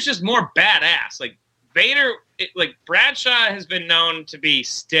Vader's just more badass. Like, Vader, like, Bradshaw has been known to be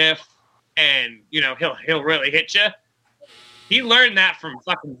stiff and, you know, he'll really hit you. He learned that from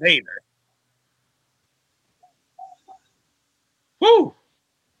fucking Vader. Woo!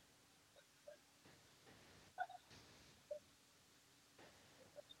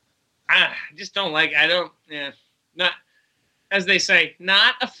 I just don't like, not, as they say,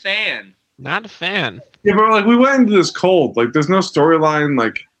 not a fan. Not a fan. Yeah, but like we went into this cold. Like, there's no storyline.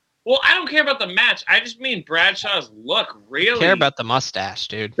 Like, well, I don't care about the match. I just mean Bradshaw's look. Really, I care about the mustache,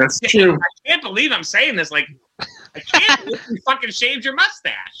 dude. That's true. I can't believe I'm saying this. Like, I can't believe you fucking shaved your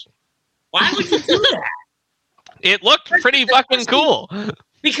mustache. Why would you do that? It looked pretty fucking cool.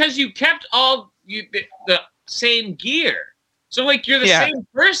 Because you kept all the same gear. So, like, you're the same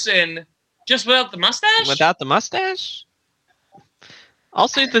person, just without the mustache? Without the mustache?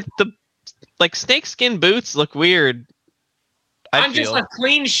 Also, the like, snakeskin boots look weird. I'm just a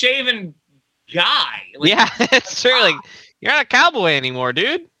clean-shaven guy. Like, yeah, it's true. Like, you're not a cowboy anymore,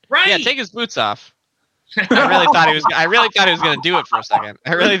 dude. Right. Yeah, take his boots off. I really thought he was going to do it for a second.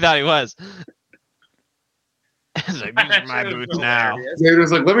 I really thought he was. It's like, these are my boots now.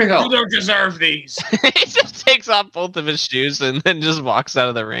 Vader's like, let me help. You don't deserve these. He just takes off both of his shoes and then just walks out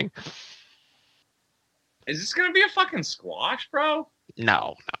of the ring. Is this going to be a fucking squash, bro?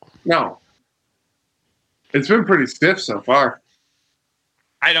 No. It's been pretty stiff so far.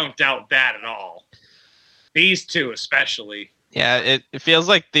 I don't doubt that at all. These two especially. Yeah, it feels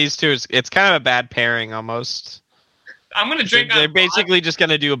like these two, it's kind of a bad pairing almost. I'm going to drink They're basically just going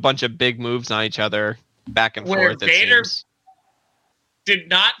to do a bunch of big moves on each other back and where forth. Vader did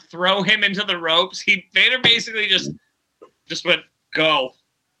not throw him into the ropes. Vader basically just went, go.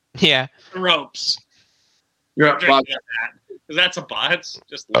 Yeah. The ropes. Yeah, Because that's a bot. It's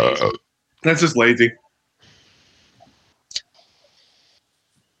just lazy. That's just lazy.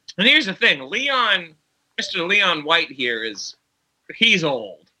 And here's the thing. Mr. Leon White here he's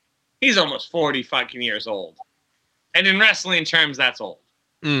old. He's almost 40 fucking years old. And in wrestling terms, that's old.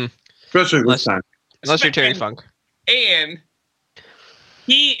 Especially this time. Unless you're Terry Funk. And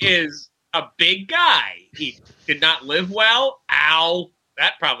he is a big guy. He did not live well. Ow.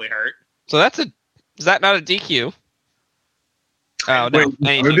 That probably hurt. So is that not a DQ? Oh, no.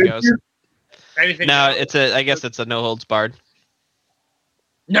 Wait, Anything goes. Anything No, goes. I guess it's a no holds barred.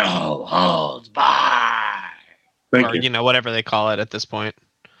 No holds barred. Thank Or, you. Whatever they call it at this point.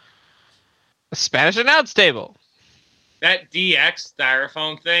 A Spanish announce table. That DX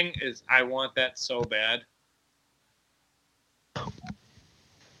styrofoam thing I want that so bad.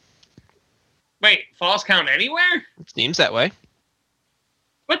 Wait, falls count anywhere? Seems that way.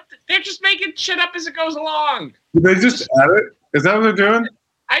 But they're just making shit up as it goes along. Did they just add it? Is that what they're doing?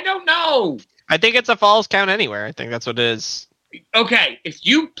 I don't know. I think it's a falls count anywhere. I think that's what it is. Okay, if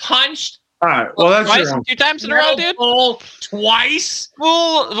you punched All right. Well, that's Twice, your own. 2 times in a row, dude. Bull twice,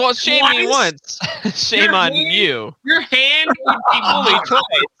 Well, shame me Twice? once. Shame Your on hand- you. your hand would be Only mush. twice.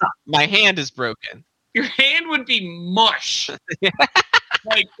 My hand is broken. Your hand would be mush.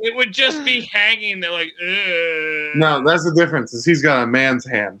 Like, it would just be hanging there like, ugh. No, that's the difference. Is he's got a man's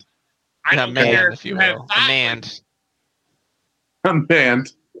hand. I A don't man, care if you have will. A that. man. A man.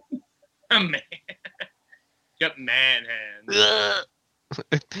 A man. Yep, man hands.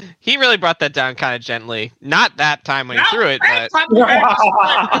 He really brought that down kind of gently. Not that time when he threw it, that's but probably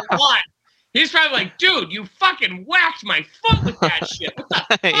what? He's probably like, dude, you fucking whacked my foot with that shit. What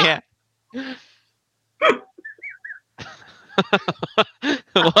the fuck? yeah.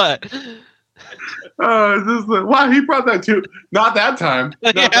 What? Wow, he brought that too. Not that time.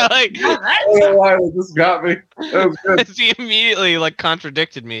 Not Yeah, that, like Yeah, I don't know why it just got me. That was good. he immediately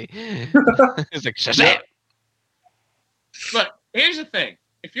contradicted me. He's like, Shazam! Look, here's the thing.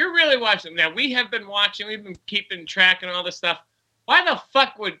 If you're really watching, now we've been keeping track and all this stuff. Why the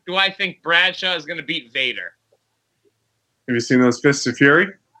fuck do I think Bradshaw is going to beat Vader? Have you seen those Fists of Fury?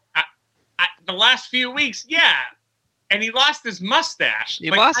 The last few weeks, yeah. And he lost his mustache.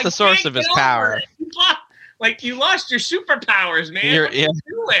 He lost the source can't of his get over power. it. He lost, Like, you lost your superpowers, man. What are you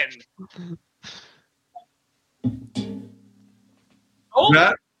doing? Oh,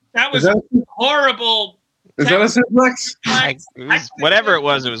 that was horrible. Is that a suplex? Whatever it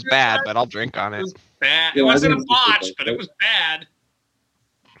was bad, but I'll drink on it. It was bad. It wasn't a botch, but it was bad.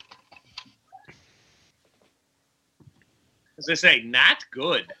 As I say, not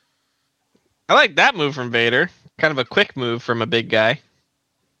good. I like that move from Vader. Kind of a quick move from a big guy.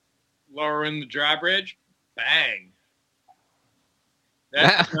 Lowering the drawbridge. Bang.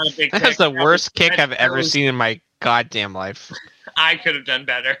 That's not a big kick. That's the worst kick I've ever seen in my goddamn life. I could have done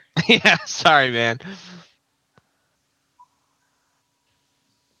better. Yeah, sorry, man.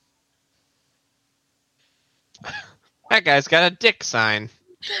 That guy's got a dick sign.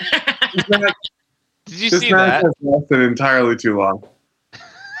 Did you see that? This match has lasted entirely too long.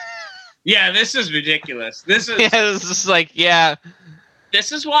 Yeah, this is ridiculous. This is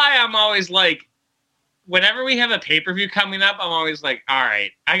This is why I'm always like, whenever we have a pay-per-view coming up, I'm always like, all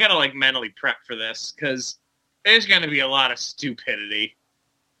right, I gotta like mentally prep for this because there's gonna be a lot of stupidity.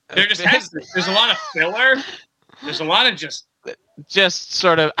 There's a lot of filler. There's a lot of just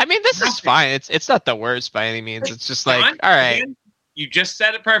sort of. I mean, this is fine. It's not the worst by any means. It's just like, all right. You just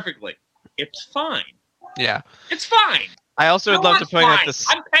said it perfectly. It's fine. Yeah, it's fine. I also would love to point out this.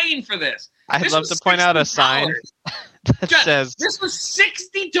 I'm paying for this. I'd love to point out a sign that says this was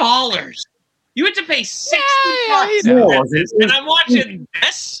 $60. You had to pay $60 and I'm watching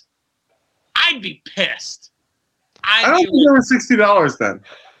this. I'd be pissed. I don't think it was $60 then.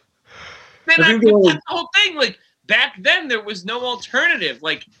 That's the whole thing. Like back then, there was no alternative.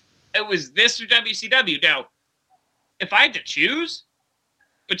 Like it was this or WCW. Now, if I had to choose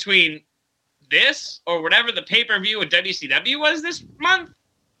between this or whatever the pay-per-view at WCW was this month,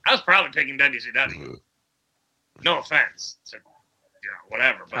 I was probably picking WCW. No offense to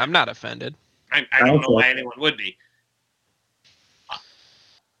whatever. But I'm not offended. I don't know why anyone would be.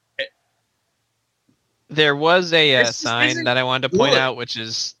 There was a sign that I wanted to point out, which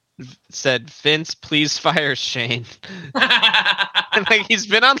said, "Vince, please fire Shane." And, like, he's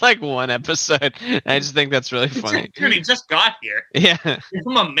been on like one episode. I just think that's really funny. Dude, he just got here. Yeah, give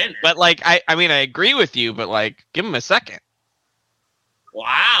him a minute. But like, I mean, I agree with you, but like, give him a second.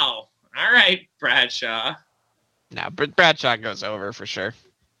 Wow. All right, Bradshaw. No, Bradshaw goes over for sure.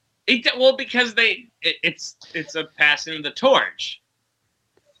 Well, because it's a passing of the torch,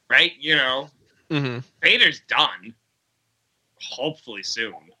 right? You know, Vader's done. Hopefully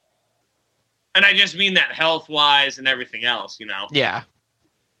soon. And I just mean that health-wise and everything else, you know. Yeah.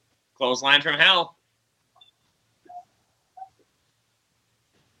 Clothesline from hell.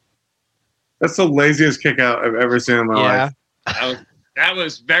 That's the laziest kick out I've ever seen in my life. That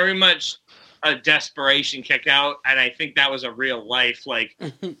was very much a desperation kick out, and I think that was a real life, like,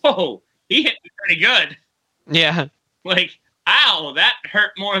 oh, he hit me pretty good. Yeah. Like, ow, that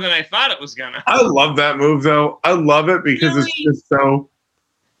hurt more than I thought it was gonna. I love that move though. I love it because it's just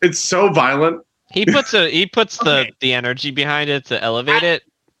it's so violent. He puts the energy behind it to elevate it.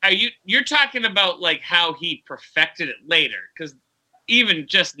 You're talking about like how he perfected it later, because even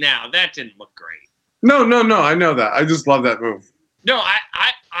just now that didn't look great. No, I know that. I just love that move. No,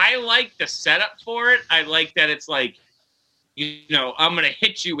 I like the setup for it. I like that it's like, you know, I'm gonna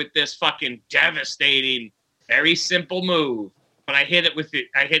hit you with this fucking devastating, very simple move, but I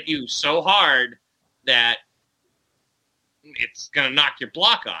hit you so hard that it's gonna knock your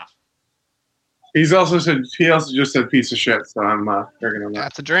block off. He also just said piece of shit, so I'm drinking on that.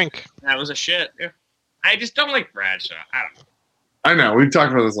 That's a drink. That was a shit. Yeah. I just don't like Bradshaw. I don't know. I know, we've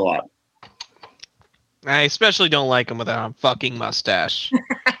talked about this a lot. I especially don't like him without a fucking mustache.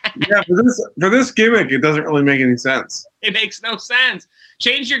 Yeah, for this gimmick, it doesn't really make any sense. It makes no sense.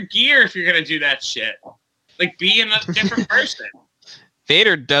 Change your gear if you're gonna do that shit. Like, be a different person.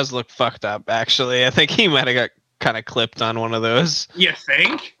 Vader does look fucked up, actually. I think he might have got kind of clipped on one of those. You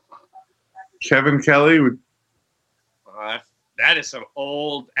think? Kevin Kelly would. That is some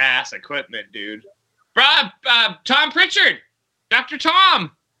old ass equipment, dude. Tom Pritchard, Dr.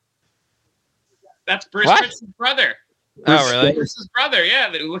 Tom. That's Bruce Pritchard's brother. Oh, really? Bruce's brother, yeah.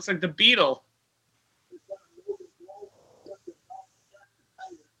 That looks like the Beetle.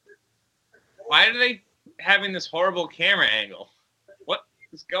 Why are they having this horrible camera angle? What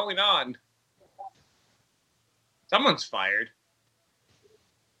is going on? Someone's fired.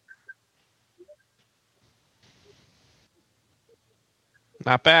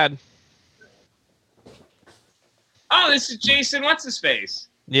 Not bad. Oh, this is Jason. What's his face?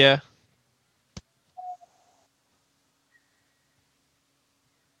 Yeah.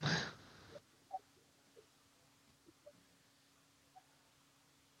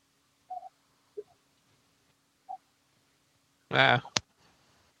 Wow.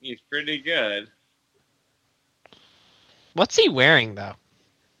 He's pretty good. What's he wearing though?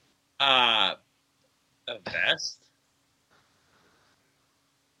 A vest.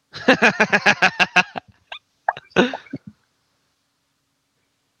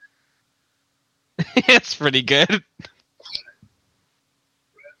 It's pretty good.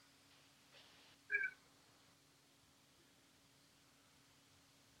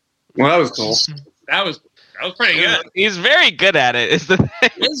 Well, that was cool. That was pretty good. He's very good at it. Is the thing.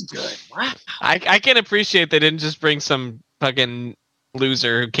 It is good. Wow. I can appreciate they didn't just bring some fucking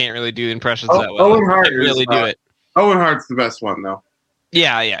loser who can't really do impressions that well. Owen Hart They really is, do it. Owen Hart's the best one, though.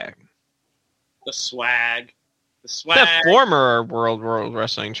 Yeah. The swag. The former world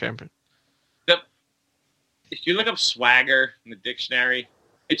wrestling champion. If you look up swagger in the dictionary,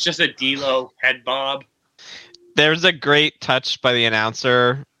 it's just a D-Lo head bob. There's a great touch by the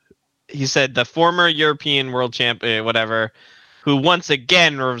announcer. He said the former European world champion, whatever, who once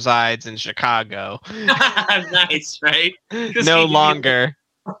again resides in Chicago. Nice, right? No longer.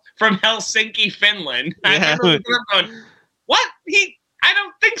 From Helsinki, Finland. Yeah. I remember going, what? I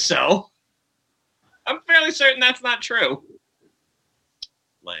don't think so. I'm fairly certain that's not true.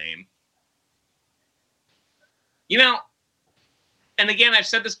 Lame. You know, and again, I've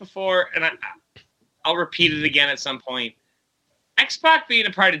said this before, and I'll repeat it again at some point. X-Pac being a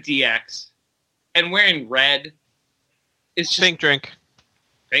part of DX and wearing red is just... Think, drink.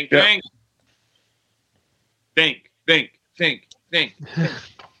 Think.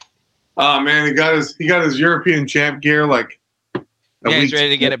 Oh man, he got his European champ gear like. He's ready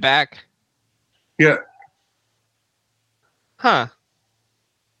to get it back. Yeah. Huh.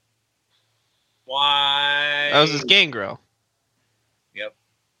 Why? That was his gangrel. Yep.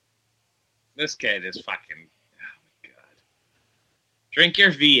 This kid is fucking... Oh, my God. Drink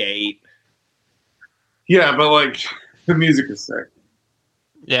your V8. Yeah, but like, the music is sick.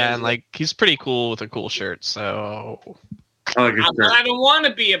 Yeah, and like, he's pretty cool with a cool shirt, so... I like his shirt. I don't want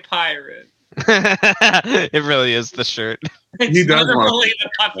to be a pirate. It really is the shirt. It's He does want literally the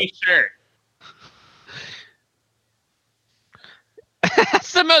puffy shirt.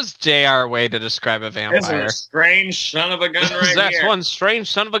 That's the most JR way to describe a This vampire. is a strange son of a gun right That's here. one strange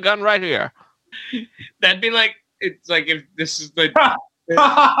son of a gun right here. That'd be like, it's like if this is the...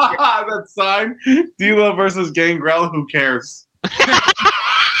 That sign, D-Lo versus Gangrel. Who cares?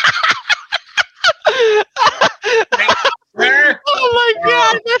 Sir, Oh my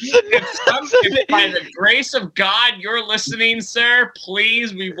god, if by the grace of God you're listening, sir,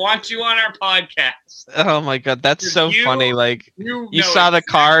 please, we want you on our podcast. Oh my god, that's so You- funny. Like, You you know saw the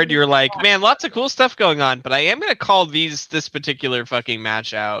exactly card, you're what like, I'm man, lots of cool stuff going on, but I am gonna call this particular fucking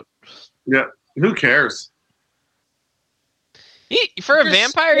match out. Yeah. Who cares? For a Just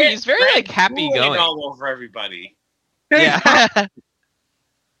vampire, spit he's very red like happy Kool-Aid going. all over everybody. Hey, Yeah.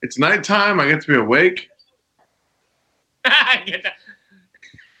 it's nighttime. I get to be awake. I get that.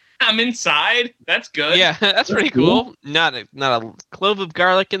 I'm inside. That's good. Yeah, that's pretty cool. Not a clove of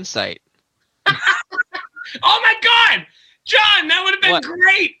garlic in sight. Oh my God, John, that would have been What?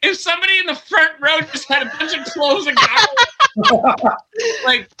 great if somebody in the front row just had a bunch of clothes and garlic.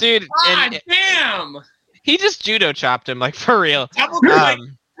 Like, Dude, God and damn. he just judo chopped him, like, for real. Double like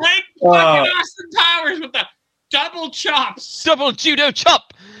fucking Uh, Austin Powers with the double chops. Double judo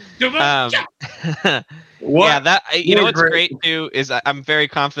chop! Double chop. What? Yeah, that you know What what's great- great too is I'm very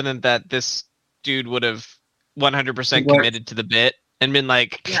confident that this dude would have 100% What? committed to the bit and been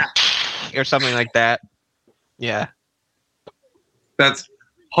like, Yeah. or something like that. Yeah. That's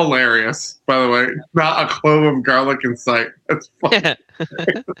hilarious, by the way. Not a clove of garlic in sight. That's fun.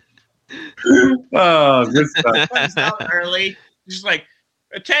 Oh, good stuff. Comes out early. Just like,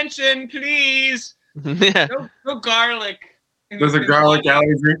 attention, please. Yeah. No garlic. There's a garlic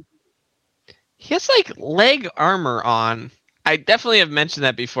allergy. He has like leg armor on. I definitely have mentioned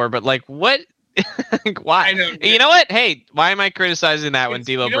that before, but like, what? Like, why? I know. You know what? Hey, why am I criticizing that when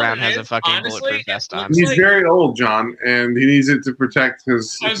It's- D'Lo you know Brown what it has a is? fucking Honestly, bulletproof vest it on? looks He's like- very old, John, and he needs it to protect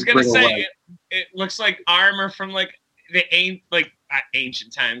his. I was his gonna brittle say leg. it looks like armor from like the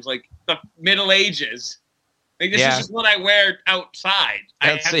ancient times, like the Middle Ages. Like this Yeah. is just what I wear outside. I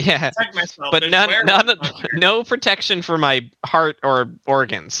That's- have to yeah. protect myself. But There's none, wearables on here. no protection for my heart or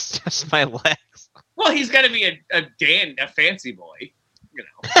organs, just my legs. Well, he's got to be a fancy boy, you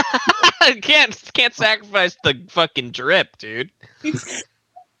know. can't sacrifice the fucking drip, dude.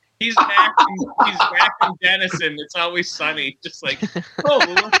 He's whacking Denison. It's always sunny. Just like, oh,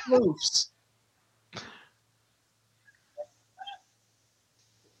 let's moves.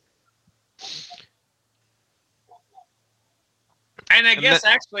 And I guess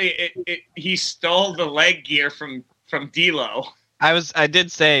actually he stole the leg gear from from D'Lo. I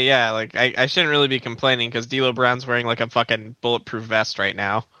did say, yeah, like I shouldn't really be complaining because D'Lo Brown's wearing like a fucking bulletproof vest right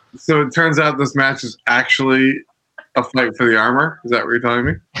now. So it turns out this match is actually a fight for the armor. Is that what you're telling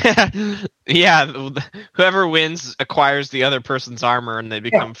me? Yeah, whoever wins acquires the other person's armor and they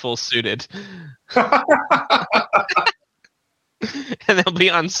become full suited. And they'll be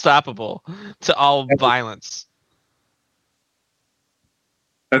unstoppable to all violence.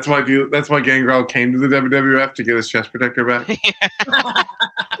 That's why Gangrel came to the WWF to get his chest protector back.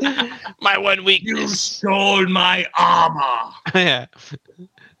 My one You weakness. stole my armor. Yeah.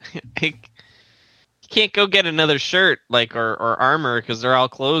 You can't go get another shirt or armor because they're all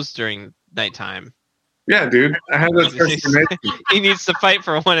closed during nighttime. Yeah, dude. I had that transformation. He needs to fight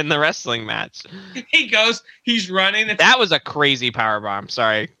for one in the wrestling match. He's running. That was a crazy powerbomb.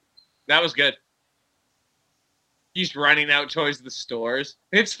 Sorry. That was good. He's running out towards the stores.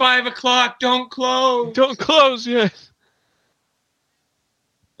 It's 5 o'clock. Don't close. Don't close yet.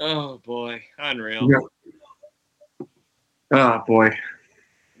 Oh, boy. Unreal. Yeah. Oh, boy.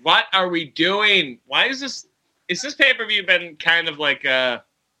 What are we doing? Why is this pay-per-view been kind of like It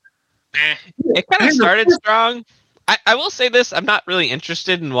kind of started strong. I will say this. I'm not really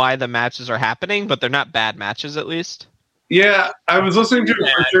interested in why the matches are happening, but they're not bad matches at least. Yeah, I was listening to a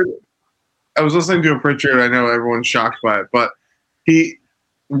Pritchard. I know everyone's shocked by it, but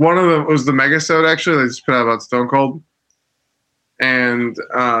one of them was the Megasode actually. They just put out about Stone Cold, and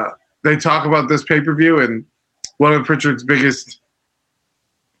they talk about this pay-per-view, and one of Pritchard's biggest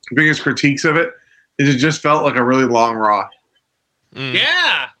critiques of it is it just felt like a really long Raw. Mm.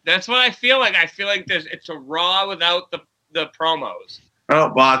 Yeah, that's what I feel like. I feel like it's a Raw without the promos. Oh,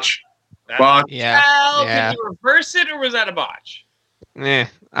 botch. Yeah. Well, Yeah. Can you reverse it, or was that a botch?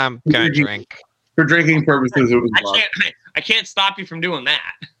 I'm gonna drink. For drinking purposes, it was botch. I can't stop you from doing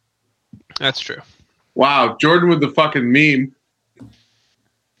that. That's true. Wow, Jordan with the fucking meme.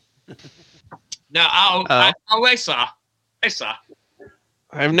 No, I saw. I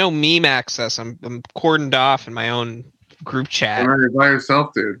have no meme access. I'm cordoned off in my own group chat. You're by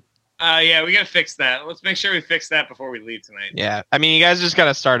yourself, dude. Yeah, we gotta fix that. Let's make sure we fix that before we leave tonight. Yeah, I mean, you guys just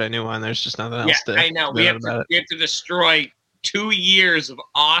gotta start a new one. There's just nothing else to. I know. We have to destroy 2 years of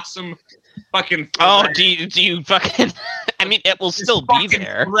awesome fucking. Oh, do you fucking? I mean, it will still be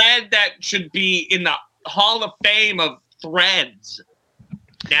there. Thread that should be in the Hall of Fame of threads.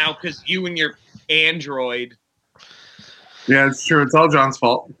 Now, because you and your Android. Yeah, it's true. It's all John's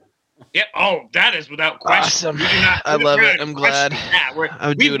fault. Yep. Oh, that is without question. Awesome. I love it. I'm glad. I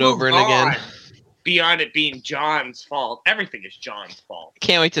would do it over and again. Beyond it being John's fault, everything is John's fault.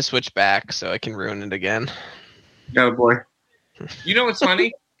 Can't wait to switch back so I can ruin it again. Got a boy. You know what's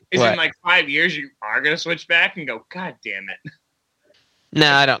funny? Is What? in like 5 years you are gonna switch back and go, God damn it.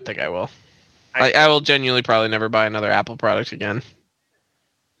 No, I don't think I will. I will genuinely probably never buy another Apple product again.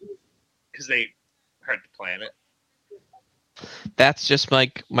 Because they hurt the planet. That's just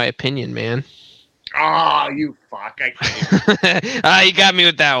like my opinion, man. Oh, you fuck! I can't. You got me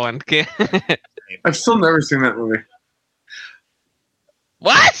with that one. I've still never seen that movie.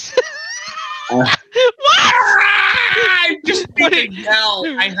 What? What? I just need to yell.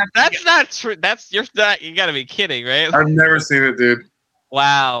 That's not true. You're not. You gotta be kidding, right? I've never seen it, dude.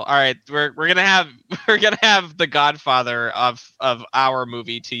 Wow. All right, we're gonna have the Godfather of our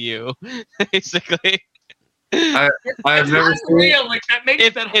movie to you, basically. I have never seen it. Real. Like that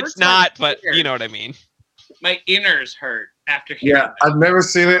makes that hurt It's not, my but ears. you know what I mean. My inners hurt after hearing Yeah, I've never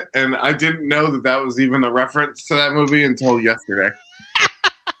seen it, and I didn't know that was even a reference to that movie until yesterday.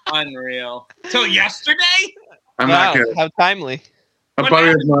 that. Unreal. Till yesterday? I'm Wow, not kidding. how timely. A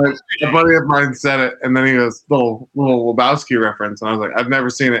buddy of mine said it, and then he goes, little Lebowski reference, and I was like, I've never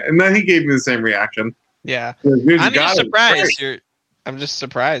seen it. And then he gave me the same reaction. Yeah. He goes, "Dude, you I'm got just it." surprised. I'm just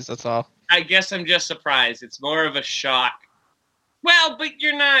surprised. That's all. I guess I'm just surprised. It's more of a shock. Well, but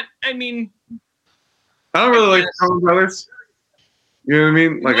you're not. I mean, I don't really like Coen Brothers. You know what I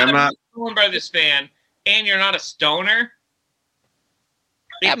mean? Like, you're I'm not. a Coen Brothers fan, and you're not a stoner.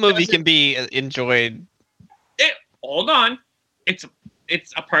 That movie can be enjoyed. Hold on. It's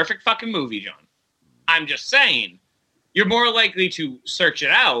a perfect fucking movie, John. I'm just saying, you're more likely to search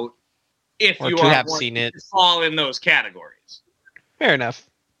it out if Or you to are have one seen it. to fall in those categories. Fair enough.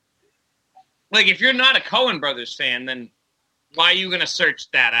 Like, if you're not a Coen Brothers fan, then why are you going to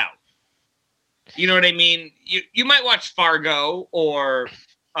search that out? You know what I mean? You might watch Fargo or,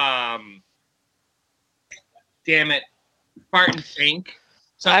 damn it, Fart and Think.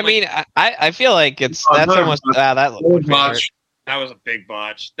 I mean, I feel like that's almost that looks Botch. That was a big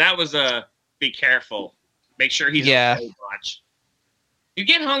botch. That was a be careful. Make sure he's Yeah. a big botch. You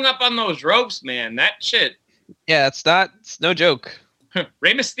get hung up on those ropes, man. That shit. Yeah, it's no joke.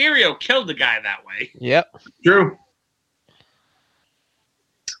 Rey Mysterio killed the guy that way. Yep. True.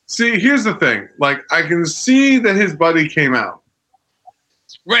 See, here's the thing. Like, I can see that his buddy came out.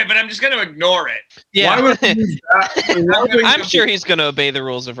 Right, but I'm just going to ignore it. Yeah. Why would I use that? I'm sure he's going to obey the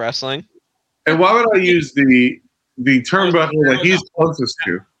rules of wrestling. And why would I use the turnbuckle that he's closest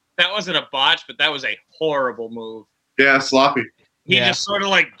to? That wasn't a botch, but that was a horrible move. Yeah, sloppy. He just sort of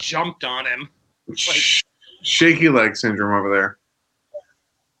like jumped on him. Like, shaky leg syndrome over there.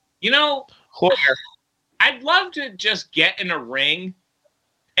 You know, I'd love to just get in a ring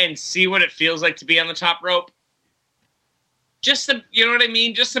and see what it feels like to be on the top rope. Just to, you know what I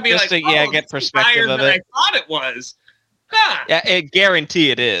mean? Just to be just like, to, get perspective of it. I thought it was. Huh. Yeah, I guarantee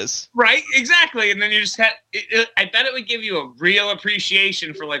it is. Right, exactly. And then you just had, I bet it would give you a real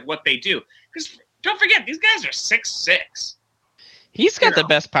appreciation for like what they do. Because don't forget, these guys are 6'6". He's got the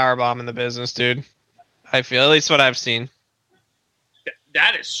best powerbomb in the business, dude. I feel, at least what I've seen.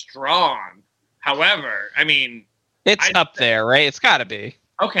 That is strong. However, I mean... It's up there, right? It's got to be.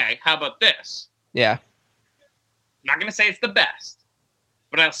 Okay, how about this? Yeah. I'm not going to say it's the best,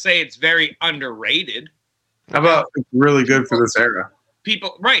 but I'll say it's very underrated. How about it's really good for this era?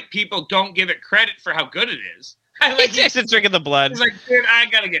 People don't give it credit for how good it is. He's just drinking the blood. He's like, dude, I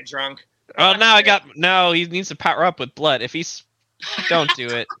got to get drunk. Oh, no, he needs to power up with blood. If he's... Don't do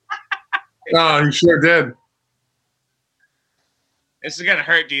it. Oh, he sure did. This is going to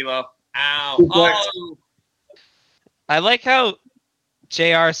hurt, D-Lo. Ow. Oh. I like how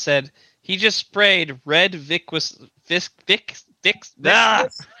JR said he just sprayed red viscous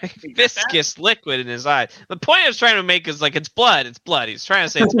liquid in his eye. The point I was trying to make is like, it's blood. It's blood. He's trying to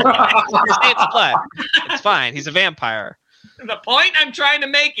say it's blood. It's blood. It's fine. He's a vampire. The point I'm trying to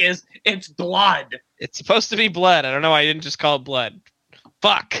make is it's blood. It's supposed to be blood. I don't know why I didn't just call it blood.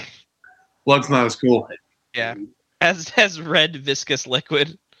 Fuck. Blood's not as cool. Yeah. As red viscous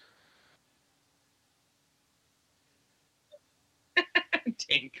liquid.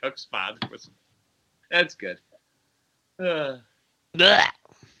 Dane Cook's father was... That's good.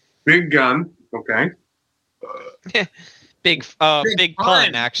 Big gun. Okay. Big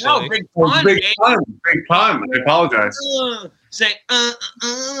pun, actually. No, big pun. Big pun. Big pun. I apologize. Say,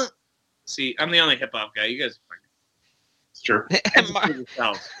 See, I'm the only hip hop guy. You guys are It's true.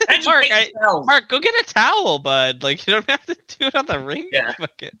 Mark, go get a towel, bud. Like, you don't have to do it on the ring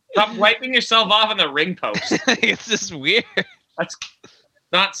bucket. Stop wiping yourself off on the ring post. It's just weird. That's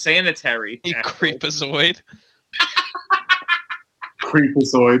not sanitary. You creepazoid.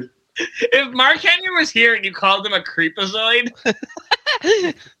 Creepazoid. If Mark Henry was here and you called him a creepazoid,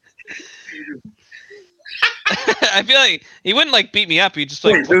 I feel like he wouldn't like beat me up. He'd just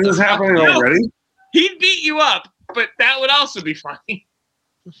like. Wait, this is happening already? He'd beat you up, but that would also be funny.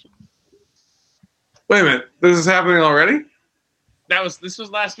 Wait a minute, this is happening already? This was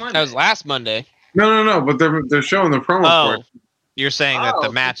last Monday. That was last Monday. No, but they're showing the promo for it. You're saying that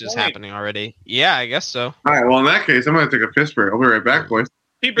the match is happening already? Yeah, I guess so. All right, well in that case, I'm gonna take a piss break. I'll be right back, boys.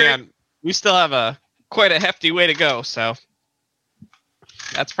 Yeah, we still have quite a hefty way to go, so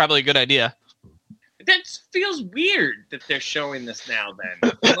that's probably a good idea. That feels weird that they're showing this now.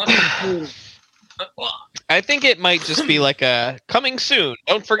 Then, I think it might just be like a coming soon.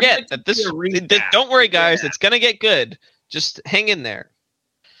 Don't forget that this. Don't worry, guys. It's gonna get good. Just hang in there.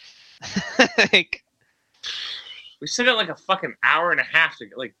 Like, we still got like a fucking hour and a half to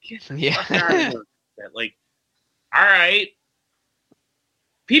like. Get the fuck out of here. Like, all right.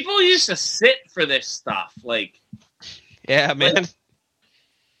 People used to sit for this stuff. Like, yeah, man.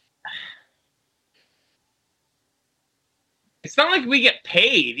 It's not like we get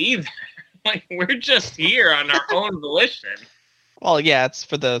paid either. Like, we're just here on our own volition. Well, yeah, it's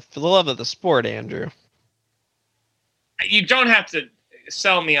for the love of the sport, Andrew. You don't have to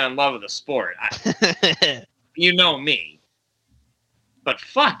sell me on love of the sport. You know me. But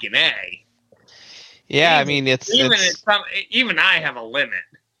fucking A. Yeah, I mean, even I have a limit.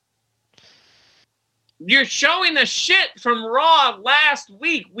 You're showing the shit from Raw last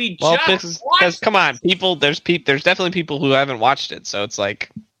week. Because come on, people. There's definitely people who haven't watched it, so it's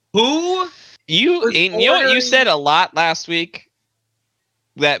like, who you know what you said a lot last week.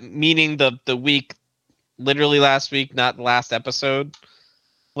 That meaning the week, literally last week, not the last episode.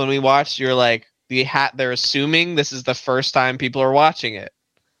 When we watched, you're like, they're assuming this is the first time people are watching it.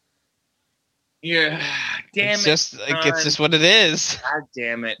 Yeah, damn it. It's just what it is. God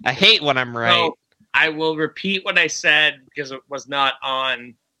damn it. I hate when I'm right. So, I will repeat what I said because it was not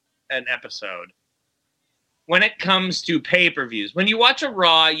on an episode. When it comes to pay-per-views, when you watch a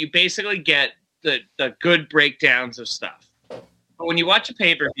Raw, you basically get the good breakdowns of stuff. But when you watch a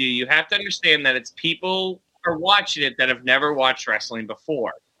pay-per-view, you have to understand that it's people are watching it that have never watched wrestling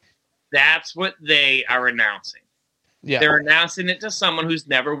before. That's what they are announcing. Yeah. They're announcing it to someone who's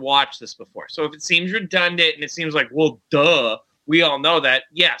never watched this before. So if it seems redundant and it seems like, well, duh, we all know that.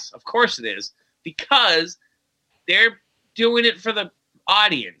 Yes, of course it is. Because they're doing it for the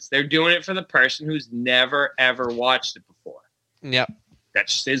audience. They're doing it for the person who's never, ever watched it before. Yep. That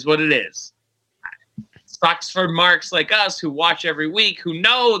just is what it is. It sucks for marks like us who watch every week, who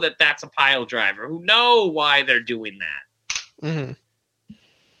know that that's a pile driver, who know why they're doing that. Mm-hmm.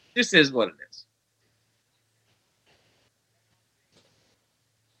 This is what it is.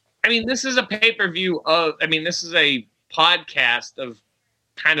 I mean, this is a pay-per-view of... I mean, this is a podcast of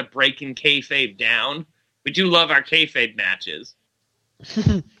kind of breaking kayfabe down. We do love our kayfabe matches.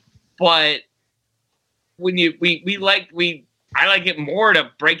 But when I like it more to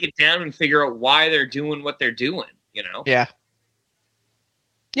break it down and figure out why they're doing what they're doing, you know? Yeah.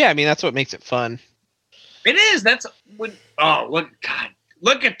 Yeah, I mean, that's what makes it fun. It is. That's when... Oh, look, God.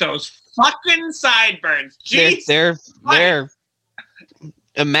 Look at those fucking sideburns. Jeez. They're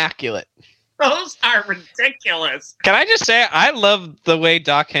immaculate. Those are ridiculous. Can I just say, I love the way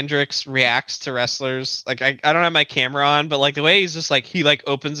Doc Hendricks reacts to wrestlers. Like, I don't have my camera on, but like the way he's just like, he like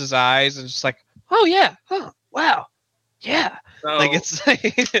opens his eyes and just like, oh yeah, oh wow, yeah. So, like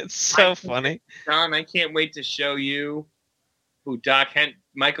it's so funny. John, I can't wait to show you who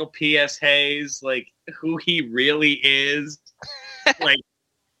Michael P.S. Hayes, like who he really is. Like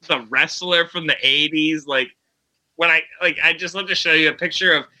the wrestler from the 80s. Like when I just love to show you a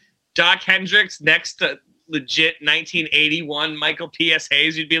picture of Doc Hendricks next to legit 1981 Michael P.S.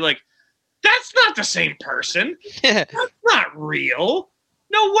 Hayes, you'd be like, that's not the same person. That's not real.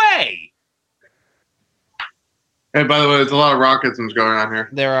 No way. Hey, by the way, there's a lot of rockisms going on here.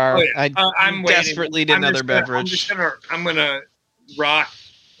 There are. Oh, yeah. I'm desperately need another beverage. I'm gonna rock,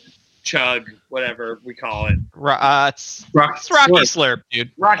 chug, whatever we call it. It's Rocky Slurp,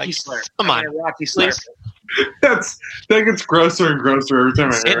 dude. Rocky Slurp. Come on. Rocky Slurp. That gets grosser and grosser every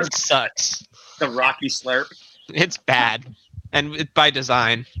time I hear it. It sucks. The Rocky Slurp. It's bad, and by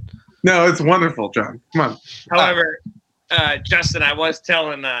design. No, it's wonderful, John. Come on. However, Justin, I was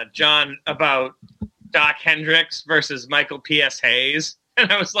telling John about Doc Hendricks versus Michael P.S. Hayes,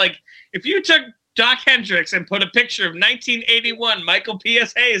 and I was like, if you took Doc Hendricks and put a picture of 1981 Michael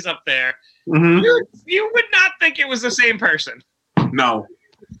P.S. Hayes up there, you would not think it was the same person. No.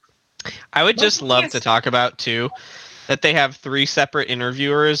 I would just love to talk about, too, that they have 3 separate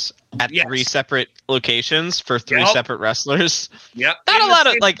interviewers at 3 separate locations for 3 separate wrestlers. Yep. Not a lot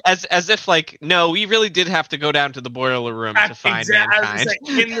of, like, as if, like, no, we really did have to go down to the boiler room to find Mankind.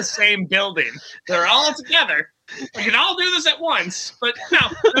 In the same building. They're all together. We can all do this at once, but no.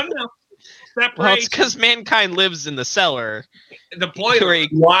 Separation. Well, it's because Mankind lives in the cellar. The boiler.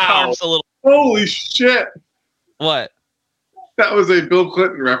 Carves a little... Holy shit. What? That was a Bill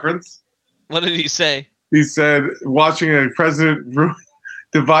Clinton reference. What did he say? He said, watching a president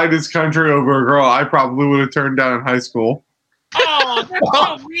divide his country over a girl I probably would have turned down in high school. Oh, that's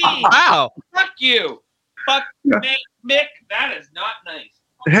so mean. Wow. Fuck you. Fuck Mick. That is not nice.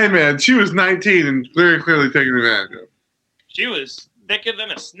 Hey, man, she was 19 and very clearly taking advantage of. She was thicker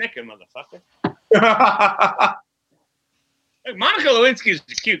than a snicker, motherfucker. Hey, Monica Lewinsky is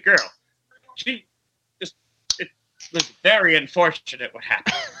a cute girl. It was very unfortunate what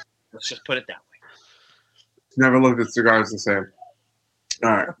happened. Let's just put it that way. Never looked at cigars the same. All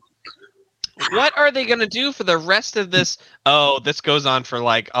right. What are they going to do for the rest of this? Oh, this goes on for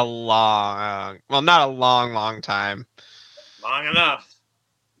like a long... well, not a long time. Long enough.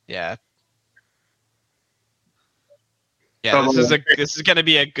 Yeah. Yeah, this is going to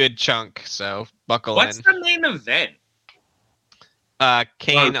be a good chunk, so buckle in. What's the main event?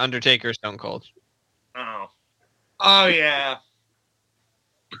 Kane, Undertaker, Stone Cold. Oh, yeah.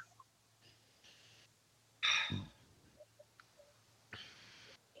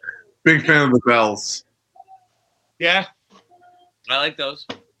 Big fan of the bells. Yeah. I like those.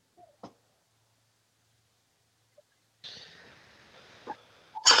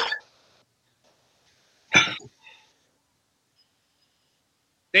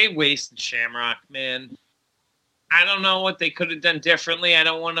 They wasted Shamrock, man. I don't know what they could have done differently. I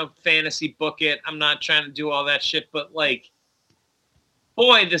don't want to fantasy book it. I'm not trying to do all that shit, but like,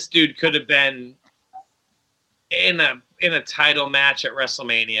 boy, this dude could have been in a title match at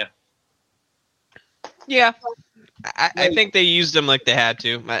WrestleMania. Yeah, I think they used him like they had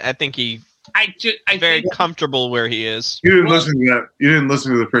to. I think he's very comfortable where he is. You didn't listen to that. You didn't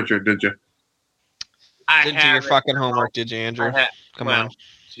listen to the Pritchard, did you? Didn't do your fucking homework, did you, Andrew? Come on.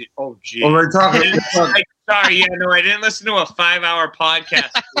 Oh, gee. Well, they're talking. Sorry, yeah, no, I didn't listen to a 5-hour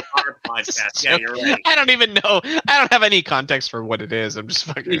podcast. Our podcast. Yeah, you're right. I don't even know. I don't have any context for what it is. I'm just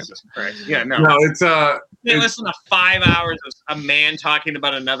fucking. Jesus Christ. Yeah, no. No, it's They listen to 5 hours of a man talking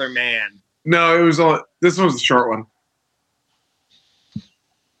about another man. No, it was all. This was the short one.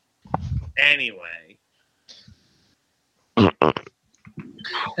 Anyway.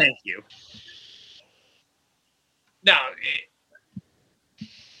 Thank you. No,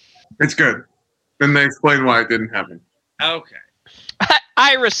 It's good. Then they explain why it didn't happen. okay.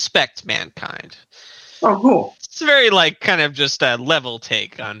 I respect Mankind. Oh, cool. It's very like kind of just a level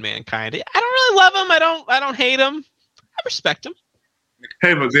take on Mankind. I don't really love him. I don't hate him. I respect him.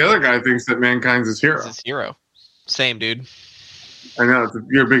 Hey, but the other guy thinks that Mankind's his hero. He's his hero. Same dude. I know.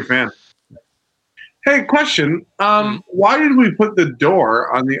 You're a big fan. Hey, question. Why did we put the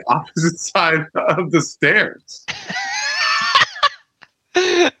door on the opposite side of the stairs?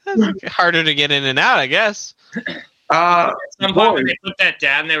 Harder to get in and out, I guess. At some point when they put that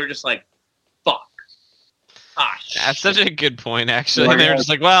down, they were just like, fuck. Ah, That's such a good point, actually. Like, They were just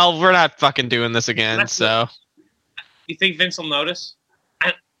like, well, we're not fucking doing this again, so. You think Vince will notice?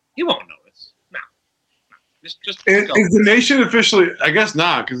 He won't notice. No. Just Is go. the Nation officially? I guess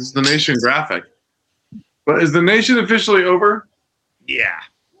not, because it's the Nation graphic. But is the Nation officially over? Yeah.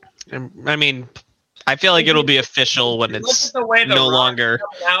 I mean, I feel like it'll be official when Look it's at the way the no Rock longer.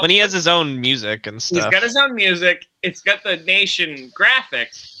 coming out. When he has his own music and He's stuff. got his own music. It's got the Nation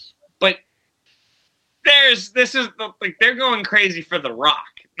graphics, but they're going crazy for the Rock,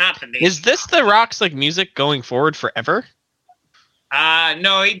 not the Nation. Is this the Rock's like music going forward forever?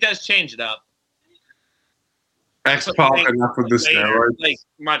 No, he does change it up. X-Pop enough with the steroids. Like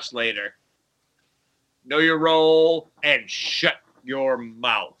much later. Know your role and shut your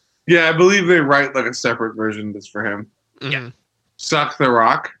mouth. Yeah, I believe they write like a separate version just for him. Mm-hmm. Suck the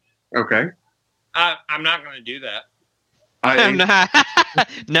Rock. Okay. I'm not going to do that. I'm not.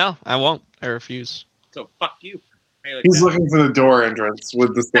 No, I won't. I refuse. So fuck you. Hey, like He's that. looking for the door entrance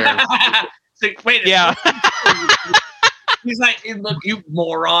with the stairs. It's like, wait. Yeah. He's like, hey, look, you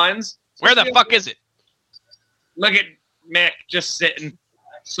morons. Where the fuck is it? Look at Mick just sitting.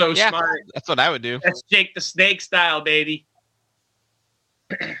 So Yeah, smart. that's what I would do. That's Jake the Snake style, baby.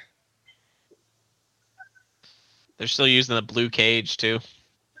 They're still using the blue cage too.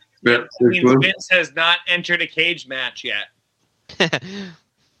 Yeah, That means Vince has not entered a cage match yet.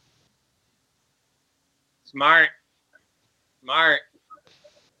 Smart.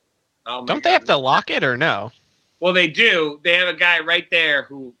 Oh my Don't they God. have to lock it or no? Well, they do. They have a guy right there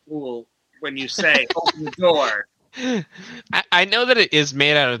who will, when you say open the door. I know that it is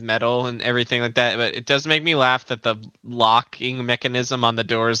made out of metal and everything like that, but it does make me laugh that the locking mechanism on the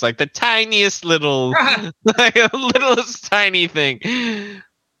door is like the tiniest little, like littlest tiny thing.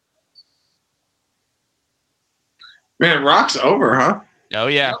 Man, Rock's over, huh? Oh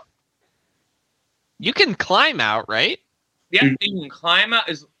yeah. You can climb out, right? Yeah, you can climb out.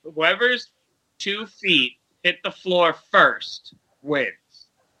 As whoever's 2 feet hit the floor first wins.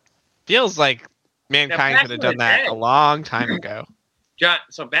 Feels like Mankind back could have in done the that day. a long time ago. John,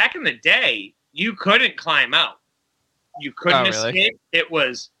 so back in the day, you couldn't climb out. You couldn't Oh, really? escape. It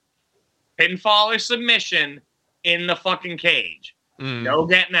was pinfall or submission in the fucking cage. Mm. No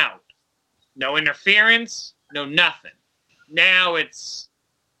getting out. No interference. No nothing. Now it's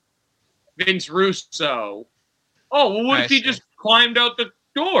Vince Russo. Oh, well, what I if he see. just climbed out the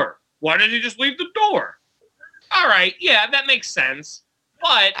door? Why did he just leave the door? All right, yeah, that makes sense.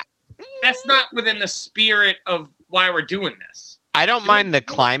 But that's not within the spirit of why we're doing this. I don't mind the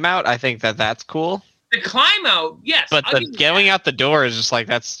climb out. I think that that's cool. The climb out, yes. But I'll the give you going that. out the door is just like,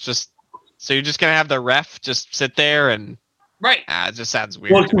 that's just, so you're just going to have the ref just sit there and Right. it just sounds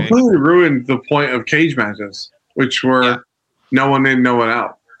weird Well, it to me. completely ruined the point of cage matches, which were Yeah. no one in, no one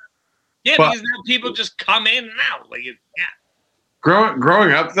out. Yeah, But- because now people just come in and out. Like, yeah.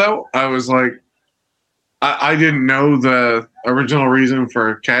 Growing up, though, I was like, I didn't know the original reason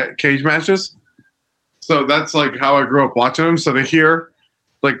for cage matches. So that's like how I grew up watching them. So to hear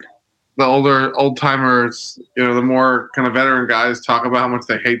like the old timers, the more kind of veteran guys talk about how much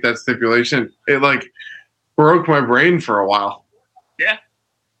they hate that stipulation, it like broke my brain for a while. Yeah.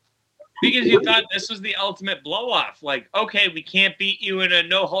 Because you thought this was the ultimate blow off. Like, okay, we can't beat you in a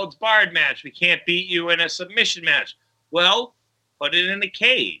no holds barred match. We can't beat you in a submission match. Well, put it in a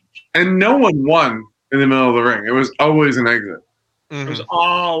cage. And no one won in the middle of the ring. It was always an exit. It was Mhm.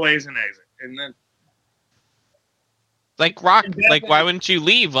 always an exit. And then Like Rock, like why wouldn't you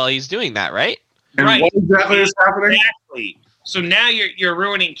leave while he's doing that, right? And Right. what exactly is happening? exactly. So now you're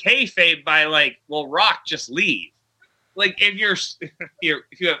ruining kayfabe by like, well, Rock, just leave. Like if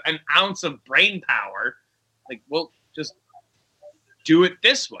you have an ounce of brain power, Like, we'll just do it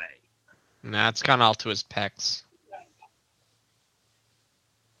this way. Nah, it's gone all to his pecs.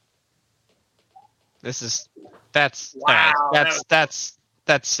 That's Wow, that's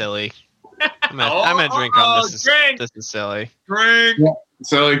silly. I'm gonna drink on this. This is silly. Drink. Yeah,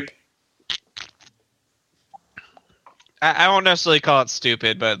 silly. I won't necessarily call it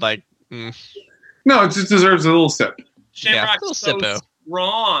stupid, but like, No, it just deserves a little sip. Shamrock's so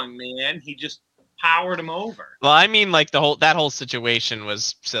strong, man. He just powered him over. Well, I mean, like that whole situation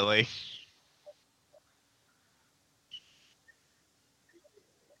was silly.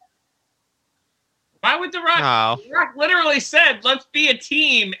 Why would The Rock? Oh. The Rock literally said, "Let's be a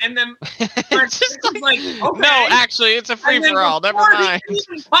team," and then Just like, okay. No, actually, it's a free for all. Never mind. He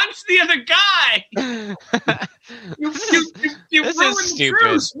even punched the other guy. You This ruined is the stupid.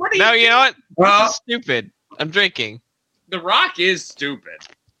 truce. What are you No, you know what? Well- This is stupid. I'm drinking. The Rock is stupid.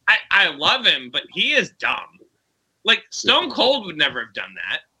 I love him, but he is dumb. Like, Stone Cold would never have done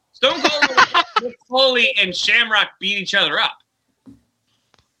that. Stone Cold would have Mick Foley and Shamrock beat each other up.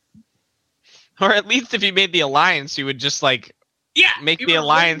 Or at least if you made the alliance, you would just like make the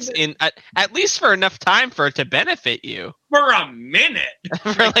alliance in at least for enough time for it to benefit you. For a minute.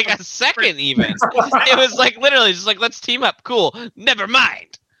 For like a second even. It was like literally just like, let's team up. Cool. Never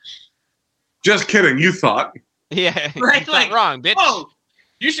mind. Just kidding. You thought. Yeah. Right, You're like, not wrong, bitch. Oh,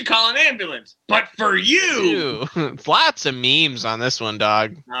 you should call an ambulance. But for you. Lots of memes on this one,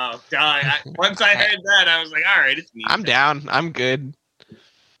 dog. Oh, God. Once I heard that, I was like, all right, it's me. I'm down. I'm good.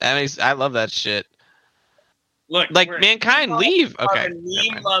 I love that shit. Look, like Mankind, leave. Okay.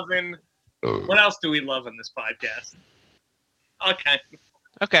 Meme loving. What else do we love on this podcast?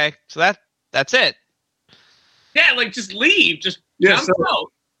 Okay. So that's it. Yeah, like just leave. Just Yeah, jump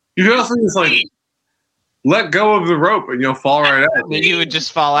out. You can also just like let go of the rope and you'll fall right out. Then you would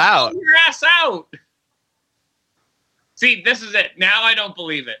just fall out. Your ass out. See, this is it. Now I don't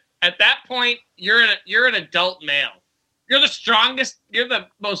believe it. At that point, you're an adult male. You're the strongest. You're the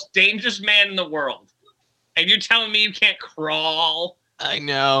most dangerous man in the world, and you're telling me you can't crawl? I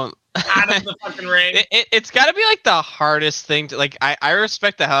know. Out of the fucking ring. It's got to be like the hardest thing to like. I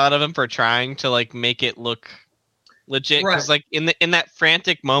respect the hell out of him for trying to like make it look legit, because like in that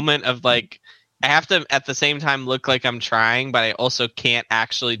frantic moment of like, I have to at the same time look like I'm trying, but I also can't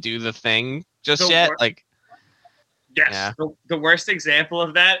actually do the thing just yet. Like. Yes. Yeah. The worst example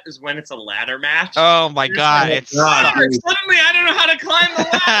of that is when it's a ladder match. Oh my god! It's suddenly I don't know how to climb the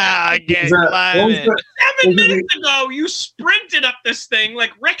ladder. I can't climb it. 7 minutes ago, you sprinted up this thing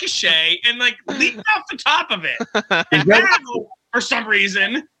like Ricochet and like leaped off the top of it. And now, for some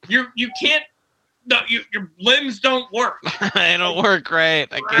reason, you can't. No, your limbs don't work. They don't work right.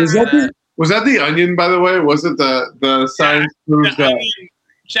 I can't. Was that the Onion, by the way? Was it the science proves that?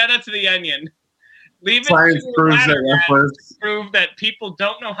 Shout out to the Onion. Leave it Science to proves that reference. Prove that people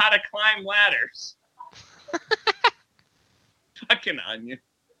don't know how to climb ladders. Fucking Onion.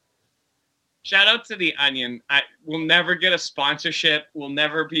 Shout out to the Onion. We'll never get a sponsorship. We'll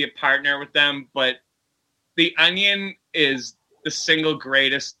never be a partner with them. But the Onion is the single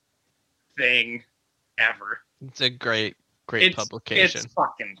greatest thing ever. It's a great publication. It's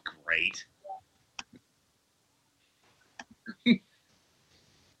fucking great.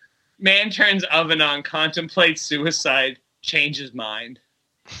 Man turns oven on, contemplates suicide, changes mind.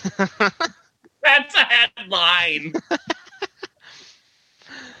 That's a headline.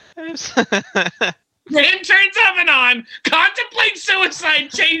 Man turns oven on, contemplates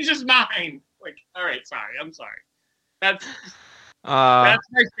suicide, changes mind. Like, all right, I'm sorry. That's my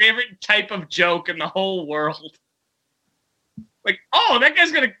favorite type of joke in the whole world. Like, oh, that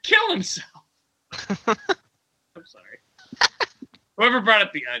guy's gonna kill himself. I'm sorry. Whoever brought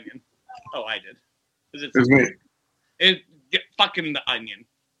up the Onion. Oh, I did. It was me. Fucking the Onion.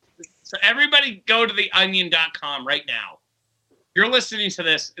 So everybody go to theonion.com right now. You're listening to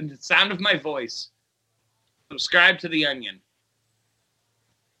this in the sound of my voice. Subscribe to The Onion.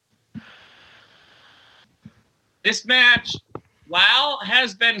 This match, while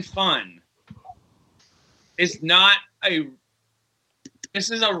has been fun, is not a...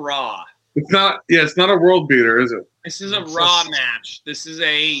 This is a Raw. It's not a world beater, is it? This is a Raw match. This is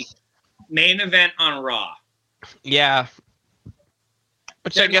a main event on Raw. Yeah.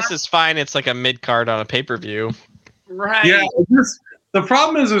 Which I guess is fine. It's like a mid-card on a pay-per-view. Right. Yeah. The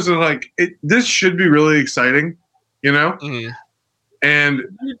problem is like, this should be really exciting, you know? Mm-hmm. And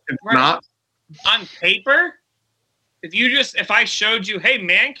it's not. On paper, if I showed you, hey,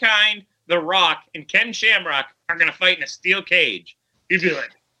 Mankind, The Rock, and Ken Shamrock are going to fight in a steel cage, you'd be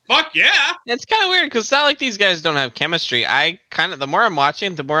like, fuck yeah. It's kind of weird because it's not like these guys don't have chemistry. The more I'm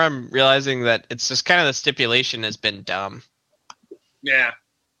watching, the more I'm realizing that it's just kind of the stipulation has been dumb. Yeah.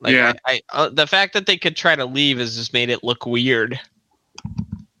 Like, Yeah. The fact that they could try to leave has just made it look weird.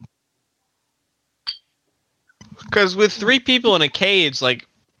 Because with 3 people in a cage, like,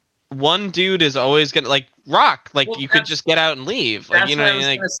 one dude is always gonna Rock. Like, you could just get out and leave. Like, That's you know, what I was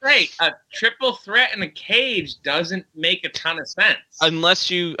gonna say. A triple threat in a cage doesn't make a ton of sense. unless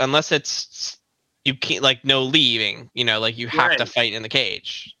it's you can't, like, no leaving. You know, like, you have to fight in the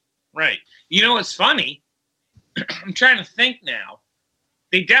cage. Right. You know what's funny? I'm trying to think now.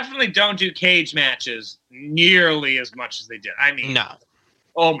 They definitely don't do cage matches nearly as much as they did. I mean, No.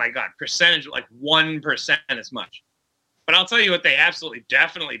 Oh my god, percentage like 1% as much. But I'll tell you what they absolutely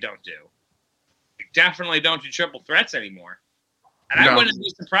definitely don't do. They definitely don't do triple threats anymore. And I wouldn't be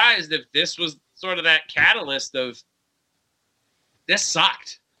surprised if this was sort of that catalyst of this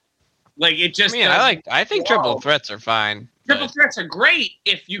sucked. Like it just I think triple threats are fine. Triple threats are great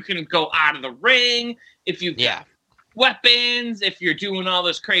if you can go out of the ring, if you weapons, if you're doing all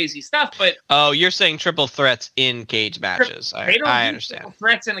this crazy stuff, but you're saying triple threats in cage matches. I understand. Triple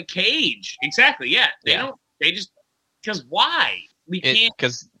threats in a cage. Exactly, yeah. They just because why?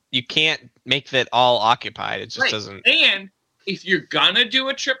 Because you can't make that all occupied. It just doesn't. And if you're gonna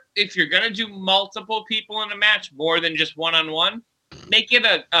do if you're gonna do multiple people in a match more than just 1-on-1, make it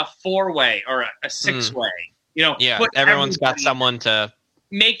a 4-way or a 6-way. You know, everyone's got someone to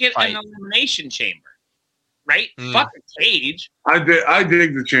make it fight. an elimination chamber. Right? Fuck a cage. I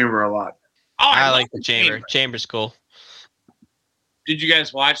dig the chamber a lot. Oh, I like the chamber. Chamber's cool. Did you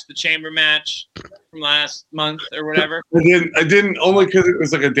guys watch the chamber match from last month or whatever? I didn't only because it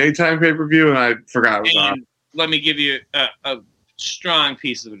was like a daytime pay-per-view and I forgot it was on. Let me give you a strong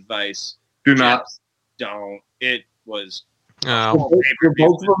piece of advice. Do not. Don't. It was. Were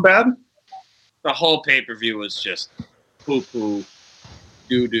both of them bad? The whole pay-per-view was just poo-poo,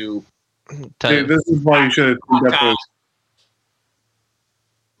 doo-doo. Dude, this is why you should definitely.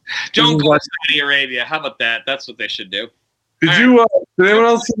 Don't go to Saudi Arabia. How about that? That's what they should do. Did anyone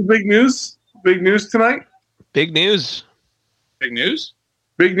else see the big news? Big news tonight? Big news. Big news?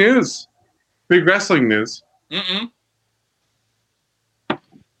 Big news. Big wrestling news.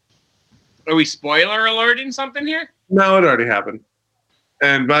 Are we spoiler alerting something here? No, it already happened.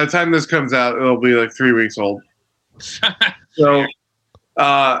 And by the time this comes out, it'll be like 3 weeks old. So,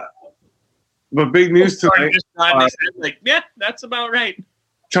 but big news tonight. Yeah, that's about right.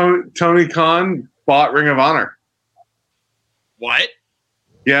 Tony Khan bought Ring of Honor. What?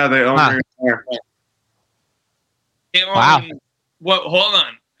 Yeah, they own Ring of Honor. Wow. What? Hold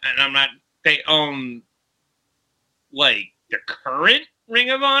on. And I'm not. They own like the current Ring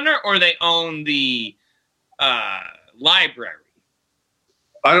of Honor, or they own the library.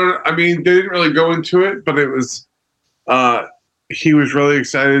 I mean, they didn't really go into it, but it was. He was really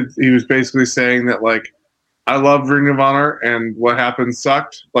excited. He was basically saying that, like, I love Ring of Honor, and what happened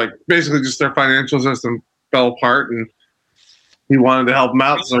sucked. Like, basically, just their financial system fell apart, and he wanted to help them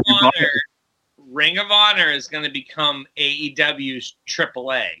out. Ring of Honor is going to become AEW's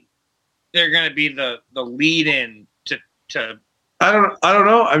AAA. They're going to be the lead-in to. I don't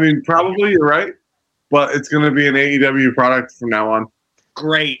know. I mean, probably you're right, but it's going to be an AEW product from now on.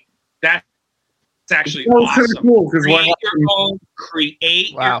 Great. That's actually awesome. Cool,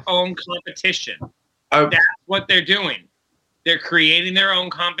 create your own competition. That's what they're doing. They're creating their own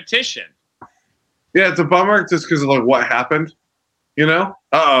competition. Yeah, it's a bummer just because of like what happened. You know?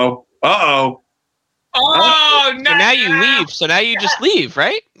 Oh, no! So now you leave. So now you just leave,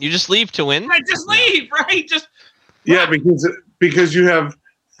 right? You just leave to win. Right, just leave, right? Because you have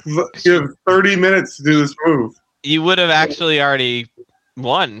 30 minutes to do this move. You would have actually already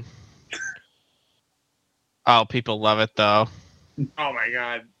won. Oh, people love it though. Oh my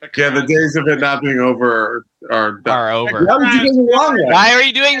god! The days of it not being over are over. Why are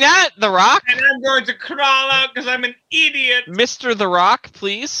you doing that, The Rock? And I'm going to crawl out because I'm an idiot. Mr. The Rock,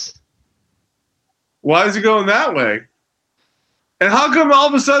 please. Why is he going that way? And how come all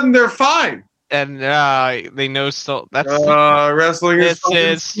of a sudden they're fine? And they know so that's wrestling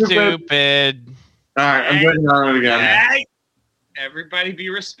is stupid. All right, I'm bringing on it again. Hey, everybody be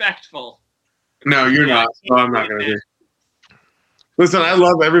respectful. No, you're not. So I'm not going to be. Listen, I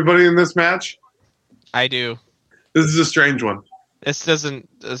love everybody in this match. I do. This is a strange one. This doesn't.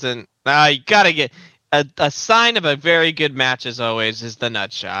 You gotta get a sign of a very good match. As always, is the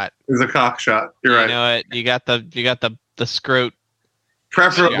nut shot. Is a cock shot. You're right. You know it. You got the scrote.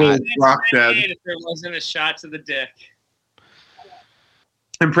 Preferably rock dead. If there wasn't a shot to the dick.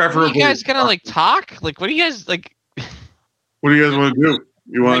 And preferably. You guys gonna like talk? Like, what do you guys like? What do you guys want to do?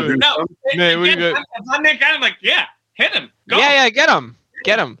 You want to do No, something? Man, what do you again, got? I'm that guy. I'm like, yeah, hit him. Go. Yeah, get him.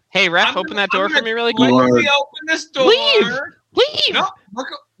 Get him. Hey, ref, I'm open gonna- that door I'm for gonna me really quick. slowly open this door. Leave. No,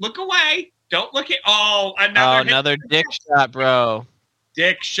 look away. Don't look at. Oh, another. Another dick shot, bro.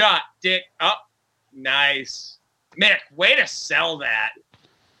 Dick shot. Dick up. Nice. Mick, way to sell that.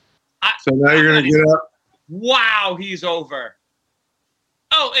 So now you're going to get up. Wow, he's over.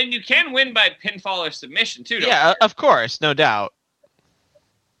 Oh, and you can win by pinfall or submission, too. Yeah, of course. No doubt.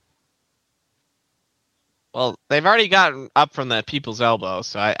 Well, they've already gotten up from the people's elbow,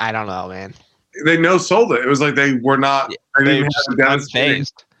 so I don't know, man. They no-sold it. It was like they were not. They They're didn't just have a devastating.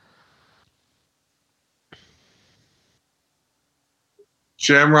 unfazed.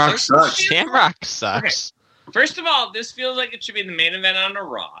 Shamrock sucks. Shamrock sucks. First of all, this feels like it should be the main event on a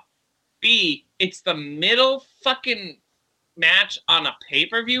Raw. B, it's the middle fucking match on a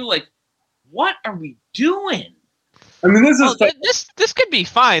pay-per-view. Like, what are we doing? I mean, this is This could be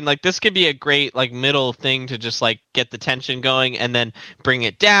fine. Like, this could be a great like middle thing to just like get the tension going and then bring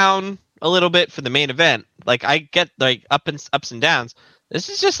it down a little bit for the main event. Like, I get like ups and downs. This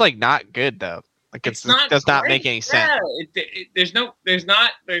is just like not good though. Like, it does not make any sense. They're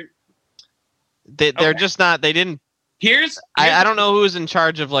just not. They didn't. I don't know who's in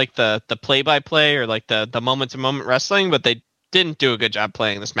charge of like the play-by-play or like the moment-to-moment wrestling, but they didn't do a good job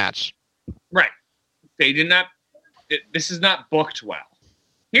playing this match. Right. They did not. This is not booked well.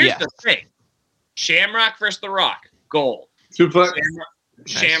 Here's the thing: Shamrock versus The Rock, gold. suplex.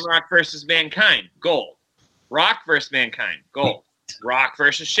 Shamrock versus Mankind, gold. Rock versus Mankind, gold. Rock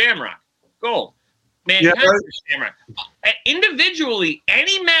versus Shamrock, gold. Mankind versus Shamrock. Individually,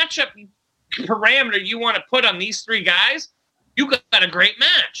 any matchup parameter you want to put on these three guys, you got a great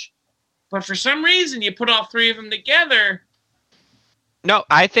match. But for some reason, you put all three of them together. No,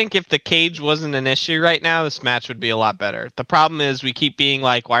 I think if the cage wasn't an issue right now, this match would be a lot better. The problem is we keep being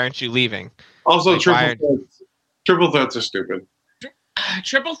like, why aren't you leaving? Also, like, triple threats are stupid.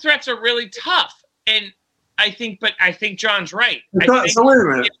 Triple threats are really tough. And I think John's right. So wait a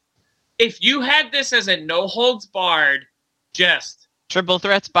minute. If you had this as a no holds barred, just triple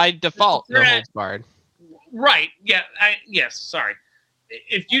threats by default, no holds barred. Right. Yeah. Yes. Sorry.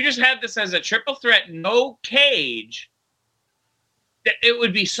 If you just had this as a triple threat, no cage, it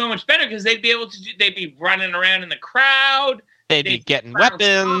would be so much better because they'd be able to. They'd be running around in the crowd. They'd be getting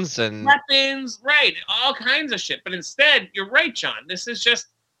weapons right? All kinds of shit. But instead, you're right, John. This is just,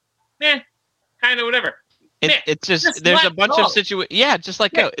 kind of whatever. It's just there's a bunch of situations. Yeah, just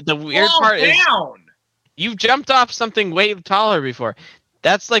like go. The weird part is you've jumped off something way taller before.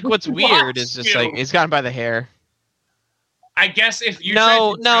 That's like what's weird is just like he's gotten by the hair. I guess if you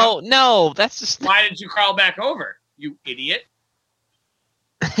no, that's just why did you crawl back over, you idiot?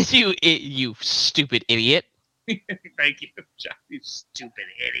 you stupid idiot. Thank you, John. You stupid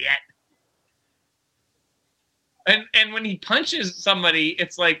idiot. And when he punches somebody,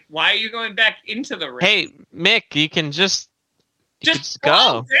 it's like, why are you going back into the ring? Hey, Mick, you can just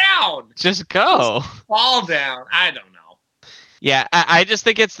fall go down. Just go. Just fall down. I don't know. Yeah, I just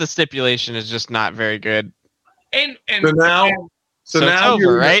think it's the stipulation is just not very good. And so now it's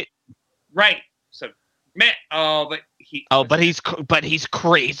over, right? Right. So, Matt. But he's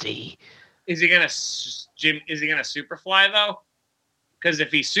crazy. Is he gonna superfly though? Because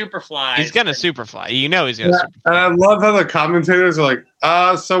if he superflies, he's gonna superfly. You know he's gonna. Superfly. And I love how the commentators are like,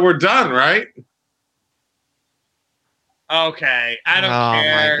 so we're done, right? Okay, I don't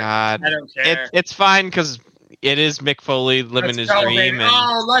care. Oh my god, I don't care. It's fine because it is Mick Foley living his dream.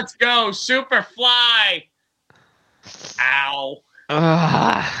 And... let's go, superfly! Ow!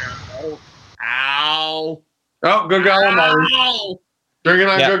 Ow! Oh, good guy, Marty.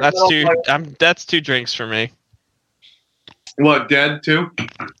 That's two drinks for me. What, dead too?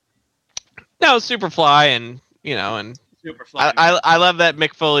 No, Superfly and Superfly. I love that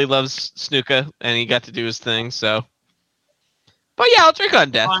Mick Foley loves snooker and he got to do his thing. So, but yeah, I'll drink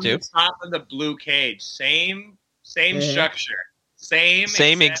on death too. The top of the blue cage, same structure,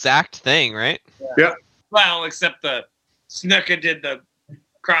 same exact thing, right? Yeah. Well, except the snooker did the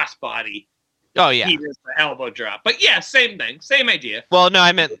crossbody. Oh yeah, he does the elbow drop. But yeah, same thing, same idea. Well, no,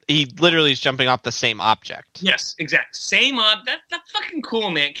 I meant he literally is jumping off the same object. Yes, exact same That's fucking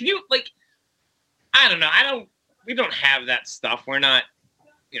cool, man. Can you I don't know. We don't have that stuff. We're not.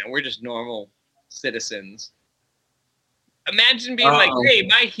 We're just normal citizens. Imagine being like, hey,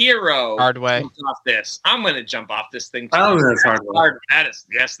 my hero hard way jumped off this. I'm gonna jump off this thing too. I don't think that's hard way. That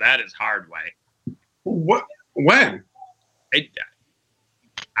is hard way. What? When?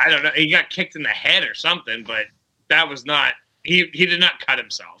 I don't know. He got kicked in the head or something, but that was not. He did not cut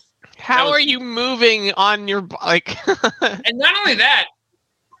himself. How are you moving on your bike? And not only that,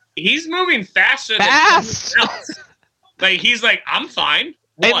 he's moving faster Fast. than else. Like he's like, I'm fine.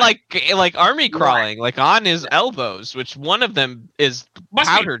 And What? like army crawling, like on his elbows, which one of them is Must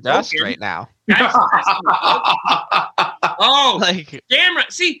be powder dust broken. right now. Oh, Like,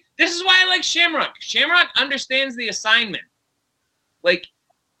 Shamrock. See, this is why I like Shamrock. Shamrock understands the assignment. Like,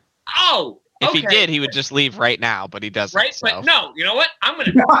 if he did, he would just leave right now, but he doesn't. Right? So. But no, you know what? I'm going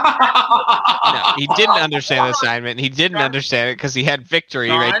to. No, he didn't understand the assignment. He didn't understand it because he had victory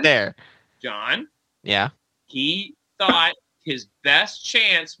right there. John, Yeah. he thought his best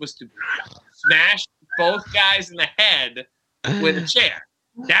chance was to smash both guys in the head with a chair.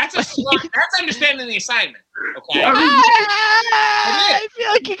 That's understanding the assignment. Okay. I feel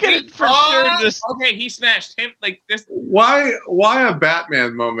like he could have for sure just. Okay, he smashed him like this. Why a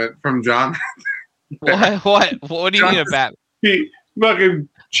Batman moment from John? What do you mean about? He fucking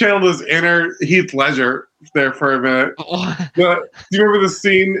channeled his inner Heath Ledger there for a minute. Do you remember the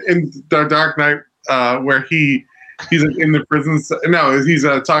scene in The Dark Knight where he's like in the prison? No, he's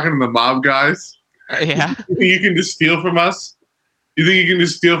talking to the mob guys. Yeah. You can just steal from us. You think you can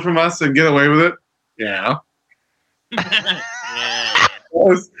just steal from us and get away with it? Yeah. That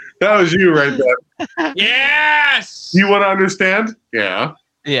was you right there. Yes. You want to understand? Yeah.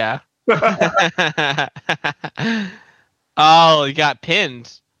 Yeah. Oh, he got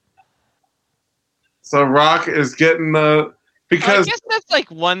pinned. So Rock is getting because I guess that's like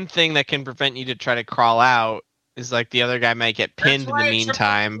one thing that can prevent you to try to crawl out is like the other guy might get pinned in the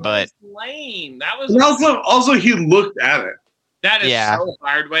meantime, but lame. That was and also he looked at it. That is so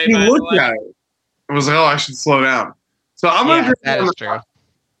hard way. He looked at it and was like, "Oh, I should slow down." So I'm gonna. That is true.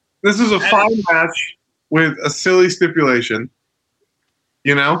 This is a fine match with a silly stipulation.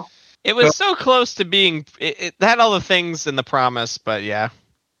 You know, it was so close to being. It had all the things in the promise, but yeah.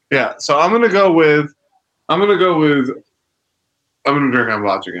 Yeah. So I'm gonna go with. I'm gonna drink on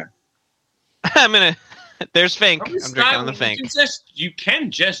Botch again. There's Fink. I'm drinking on the Fink. You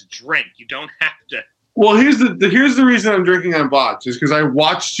can just drink. You don't have to. Well, here's the reason I'm drinking on Botch is because I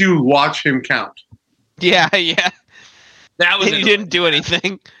watched you watch him count. Yeah. That was. And you didn't do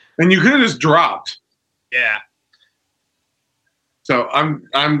anything. And you could have just dropped. Yeah. So I'm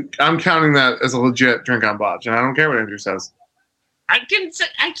counting that as a legit drink on Botch, and I don't care what Andrew says. I didn't say.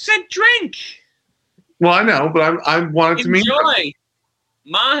 I said drink. Well, I know, but I wanted to mean enjoy.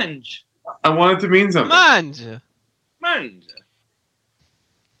 Mange. I wanted to mean something. Mange.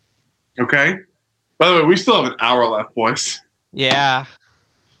 Okay. By the way, we still have an hour left, boys. Yeah.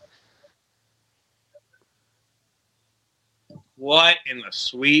 What in the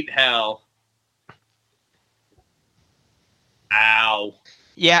sweet hell? Ow.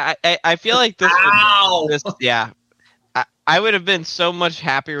 Yeah, I feel like this. Ow. Yeah. I would have been so much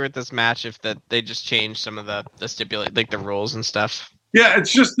happier with this match if they just changed some of the stipulate like the rules and stuff. Yeah,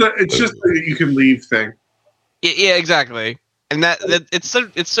 it's just the you can leave thing. Yeah, exactly. And that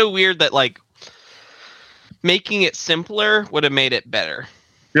it's so weird that like making it simpler would have made it better.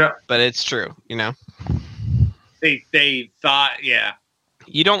 Yeah. But it's true, you know. They thought, yeah.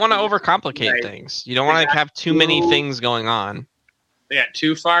 You don't want to overcomplicate things. You don't want to have too many things going on. They got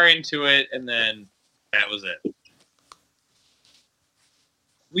too far into it, and then that was it.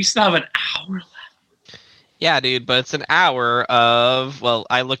 We still have an hour left. Yeah, dude, but it's an hour of, well,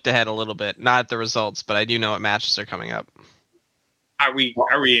 I looked ahead a little bit. Not at the results, but I do know what matches are coming up. Are we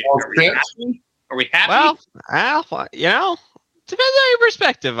happy? Are we happy? Well, you know, depends on your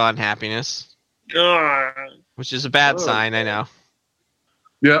perspective on happiness. Which is a bad sign, I know.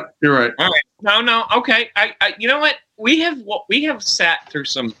 Yeah, you're right. All right. No, okay. I you know what? We have sat through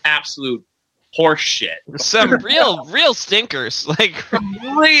some absolute horse shit. Some real stinkers. Like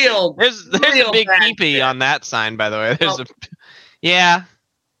there's a big pee on that sign, by the way. There's yeah.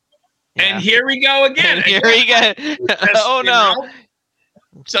 And here we go again. And here we go. Oh no.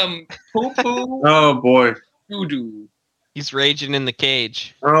 Some poo poo. Oh boy. Doo doo. He's raging in the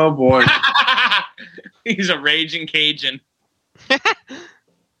cage. Oh boy. He's a raging Cajun.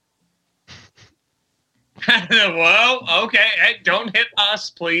 Well, okay. Hey, don't hit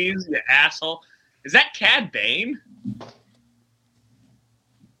us, please, you asshole. Is that Cad Bane?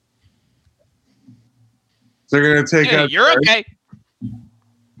 They're gonna take out. You're okay.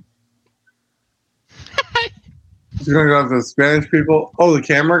 He's gonna go after the Spanish people. Oh, the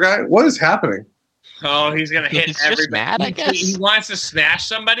camera guy. What is happening? Oh, he's gonna hit everybody. Just mad, I guess. He wants to smash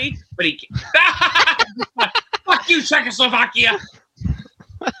somebody, but he can't. Fuck you, Czechoslovakia.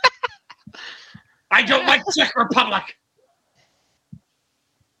 I don't like Czech Republic.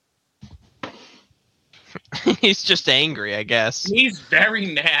 He's just angry, I guess. He's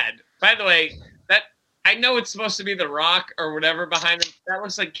very mad. By the way, I know it's supposed to be The Rock or whatever behind him. That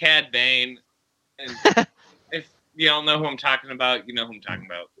looks like Cad Bane. And if y'all know who I'm talking about, you know who I'm talking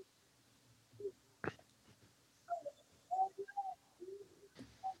about.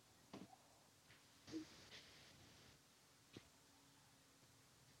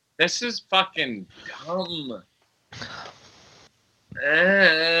 This is fucking dumb.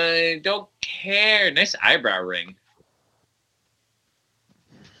 I don't care. Nice eyebrow ring.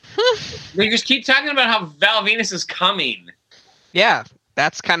 They just keep talking about how Val Venus is coming. Yeah,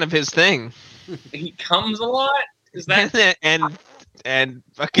 that's kind of his thing. He comes a lot? Is that and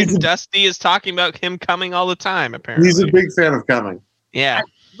fucking Dusty is talking about him coming all the time, apparently. He's a big fan of coming. Yeah.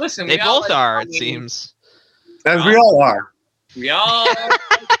 Listen, They both like are, coming. it seems. As we all are. We all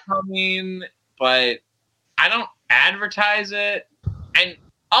like coming, but I don't advertise it. And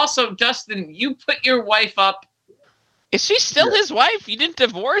also, Dustin, you put your wife up. Is she still his wife? You didn't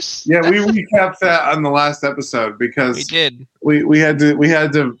divorce? Yeah, we recapped that on the last episode because We did. we had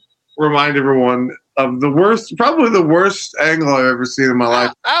to remind everyone of the worst, probably the worst angle I've ever seen in my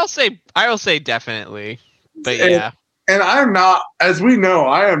life. I will say definitely. But And- yeah. And I'm not, as we know,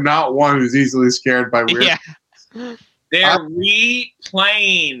 I am not one who's easily scared by weird. Yeah. They're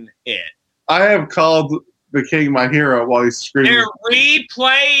replaying it. I have called the king my hero while he's screaming. They're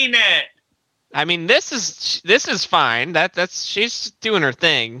replaying it. I mean, this is fine. That's she's doing her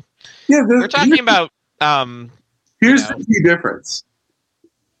thing. Yeah, We're talking about Here's you know. the key difference.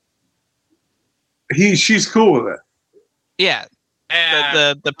 She's cool with it. Yeah.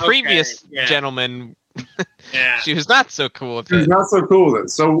 The previous yeah. gentleman, Yeah. she was not so cool with She's it. not so cool with it.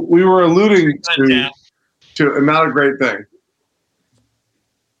 So we were alluding to not a great thing.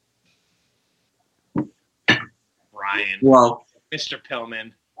 Ryan. Well, Mr.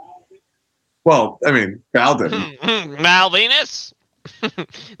 Pillman. I mean, Val didn't. Val Venus.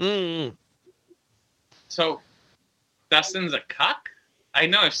 Mm. So, Dustin's a cuck? I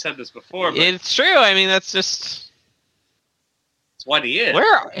know I've said this before, but It's true. I mean, that's just it's what he is.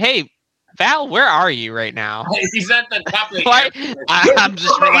 Hey, Val, where are you right now? He's at the top of the Why? airport. I'm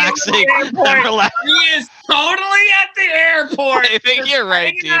just relaxing. I'm relaxing. He is totally at the airport. I think you're right,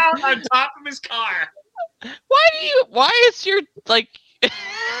 Hanging dude. out on top of his car. Why is your, like,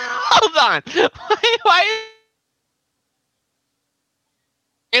 hold on. Why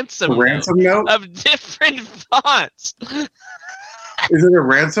ransom Note? of different fonts? Is it a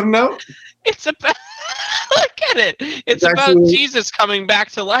ransom note? It's about, look at it. It's about actually- Jesus coming back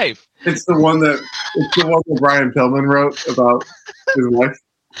to life. It's the one that Brian Pillman wrote about his wife.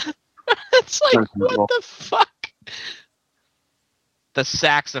 It's like, That's what cool. the fuck? The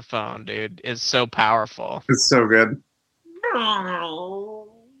saxophone, dude, is so powerful. It's so good.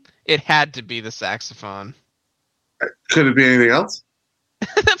 It had to be the saxophone. Could it be anything else?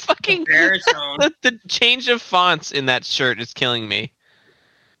 The fucking Baritone. the change of fonts in that shirt is killing me.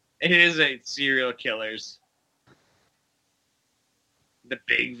 It is a serial killers. The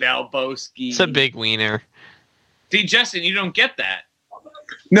big Valboski. It's a big wiener. See, Justin, you don't get that.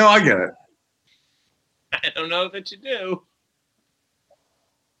 No, I get it. I don't know that you do.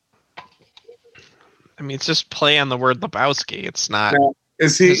 I mean, it's just play on the word Lebowski. It's not. Yeah.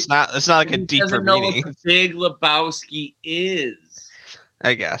 Is he? It's not like a He deeper doesn't know meaning. what the big Lebowski is.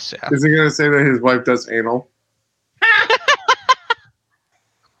 I guess. Yeah. Is he going to say that his wife does anal?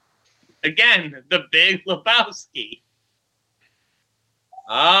 Again, the big Lebowski.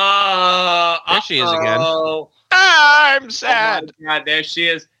 Oh, There she is again. uh-oh. I'm Oh sad. my God, there she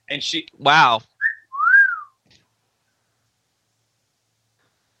is, and she. Wow.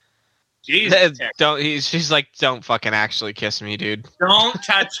 Jesus, She's like, don't fucking actually kiss me, dude. don't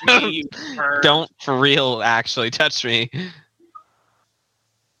touch me, you perv. Don't for real actually touch me.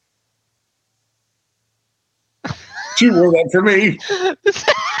 She wore that for me.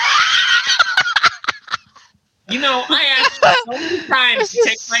 You know, I asked her so many times to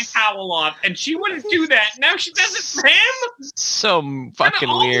take my towel off, and she wouldn't do that. Now she does it for him. So fucking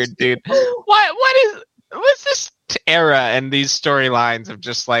all weird, these dude. people- What's this era and these storylines of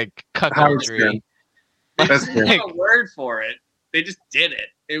just like Howard cuckoldry? Stern. That's They good. didn't have a word for it. They just did it.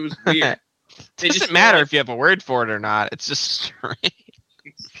 It was weird. They It doesn't just matter were if you have a word for it or not. It's just strange.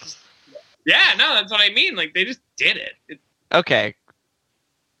 like- Yeah, no, that's what I mean. Like they just did it. Okay.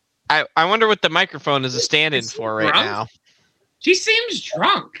 I wonder what the microphone is a stand-in Is she for right drunk? now. She seems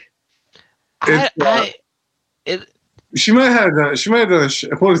drunk. She might have done. She might have done.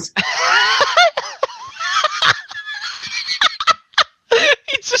 What is,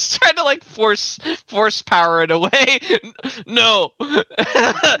 He's just trying to like force power it away. No, I'm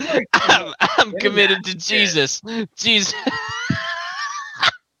committed to Jesus. Jesus.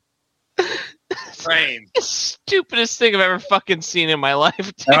 brain. The stupidest thing I've ever fucking seen in my life.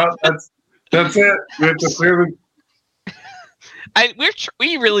 Dude. That's it. We have to clearly.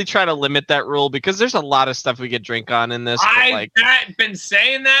 We really try to limit that rule because there's a lot of stuff we could drink on in this. I've been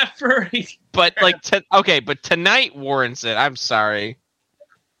saying that for. But but tonight warrants it. I'm sorry.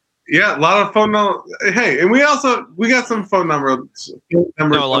 Yeah, a lot of phone numbers. Hey, and we got some phone numbers.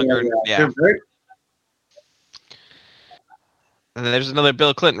 No longer, yeah. Right? And there's another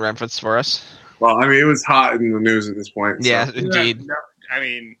Bill Clinton reference for us. Well, I mean, it was hot in the news at this point. So. Yeah, indeed. I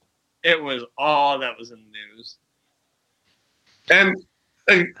mean, it was all that was in the news. And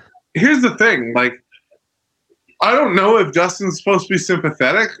here's the thing, like, I don't know if Justin's supposed to be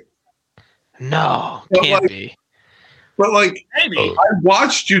sympathetic. No, but can't be. But like, maybe. I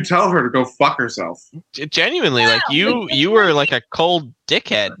watched you tell her to go fuck herself. Genuinely, like you were like a cold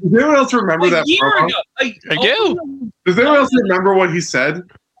dickhead. Does anyone else remember that? Year ago. I do. Does anyone else remember what he said?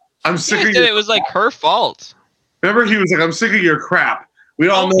 I'm sick of your. It was like her fault. Remember, he was like, "I'm sick of your crap." We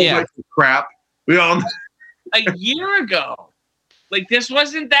all know like crap. We all know. A year ago. Like, this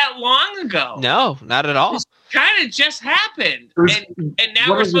wasn't that long ago. No, not at all. This kind of just happened. And now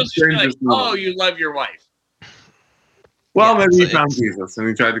we're supposed to be like, oh, you love your wife. Well, maybe he found Jesus and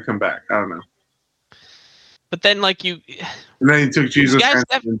he tried to come back. I don't know. But then, like, and then he took Jesus. You guys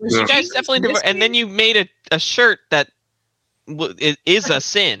definitely and then you made a shirt that is a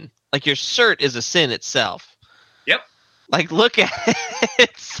sin. Like, your shirt is a sin itself. Yep. Like, look at it.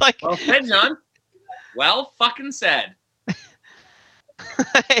 It's like... Well said, John. Well fucking said.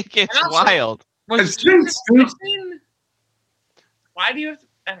 Like, it's wild. Why do you have to...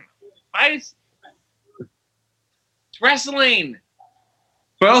 I don't know. Why is... It's wrestling.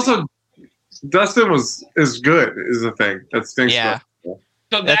 But also, Dustin is good, is the thing. That stinks. Yeah.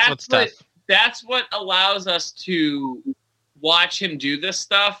 So that's what allows us to watch him do this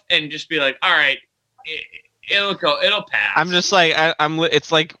stuff and just be like, all right, it'll pass. I'm just like,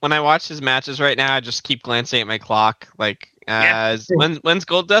 it's like when I watch his matches right now, I just keep glancing at my clock. Like, when's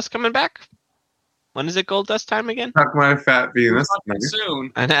Gold Dust coming back? When is it Gold Dust time again? Talk my fat Venus.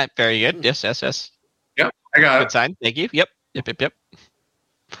 Soon. And that, very good. Yes. Yep, I got good sign. Thank you. Yep. I'm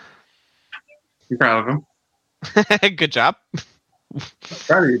proud of him. Good job.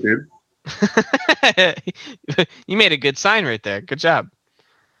 Proud of you, dude. You made a good sign right there. Good job.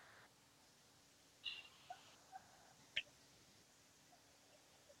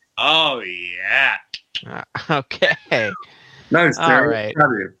 Oh, yeah. Okay. Nice, Terry. All right.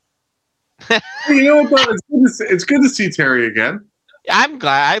 Proud of you. You know what, though? It's good to see Terry again. I'm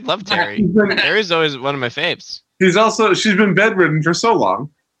glad. I love Terry. Terry's always one of my faves. She's been bedridden for so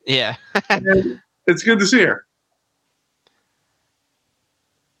long. Yeah. It's good to see her.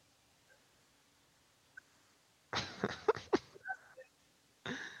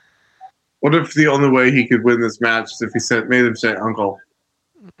 What if the only way he could win this match is if he made him say uncle?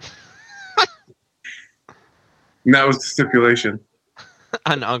 And that was the stipulation.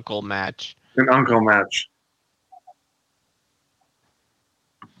 An uncle match. An uncle match.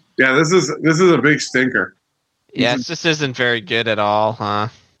 Yeah, this is a big stinker. Yeah, this isn't very good at all, huh?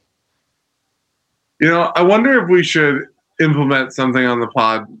 You know, I wonder if we should implement something on the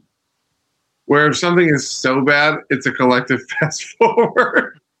pod where if something is so bad, it's a collective fast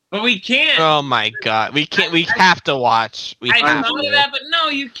forward. But we can't. Oh my god, we can't. We have to watch. I thought of that, but no,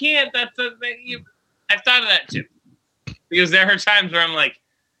 you can't. I've thought of that too, because there are times where I'm like,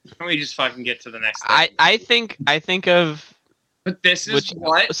 can we just fucking get to the next thing? I think of. But this is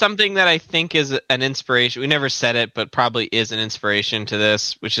something that I think is an inspiration. We never said it, but probably is an inspiration to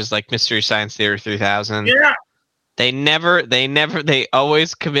this, which is like Mystery Science Theater 3000. Yeah. They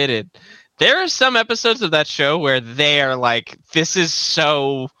always committed. There are some episodes of that show where they are like, this is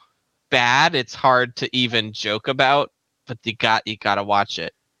so bad, it's hard to even joke about, but you gotta watch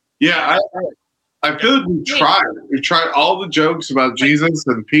it. Yeah, I feel like we tried. We tried all the jokes about Jesus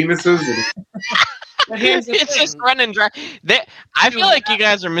and penises and it's just running dry. I feel like you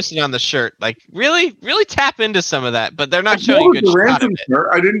guys are missing on the shirt. Like, really tap into some of that, but they're not showing a good shot of it. Shirt.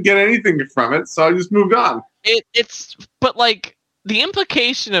 I didn't get anything from it, so I just moved on. But like the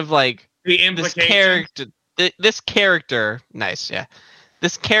implication of like this character, nice, yeah.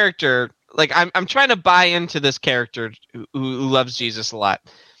 This character, like I'm trying to buy into this character who loves Jesus a lot.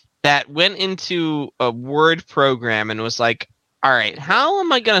 That went into a word program and was like, all right, how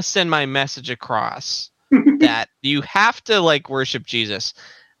am I going to send my message across that you have to like worship Jesus?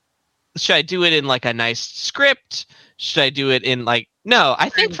 Should I do it in like a nice script? Should I do it in like, no, I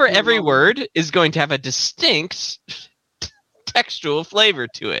think for every word is going to have a distinct textual flavor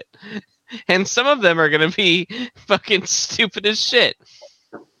to it. And some of them are going to be fucking stupid as shit.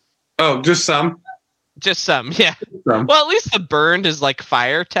 Oh, just some? Just some, yeah. Some. Well, at least the burned is like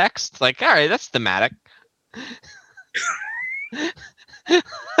fire text. Like, all right, that's thematic.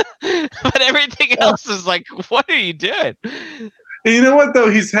 But everything else is like, what are you doing? And you know what, though?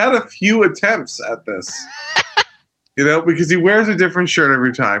 He's had a few attempts at this. Because he wears a different shirt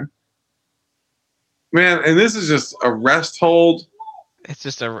every time. Man, and this is just a rest hold. It's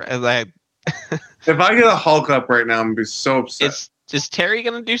just like. If I get a Hulk up right now, I'm going to be so upset. Is Terry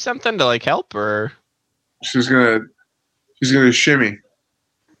going to do something to like help, or? She's gonna shimmy.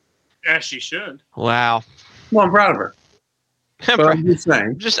 Yeah, she should. Wow. Well, I'm proud of her. But I'm just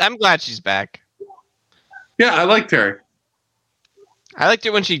saying. I'm glad she's back. Yeah, I like Terry. I liked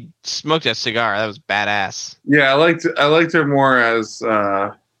it when she smoked that cigar. That was badass. Yeah, I liked her more as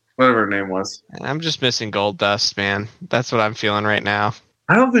whatever her name was. I'm just missing Gold Dust, man. That's what I'm feeling right now.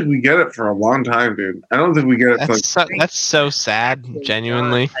 I don't think we get it for a long time, dude. I don't think we get it. That's so sad,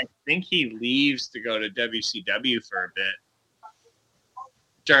 genuinely. I think he leaves to go to WCW for a bit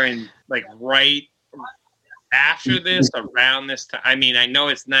during, like, right after this, around this time. I mean, I know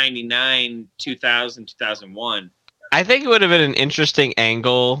it's 99, 2000, 2001. I think it would have been an interesting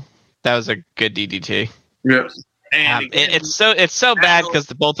angle. That was a good DDT. Yes. And again, it's so bad because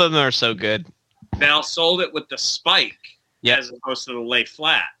both of them are so good. Val sold it with the spike. Yep. As opposed to the lay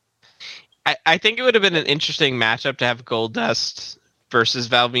flat. I think it would have been an interesting matchup to have Goldust versus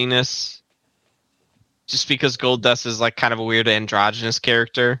Val Venus. Just because Goldust is like kind of a weird androgynous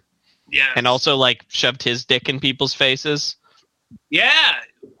character. Yeah. And also like shoved his dick in people's faces. Yeah.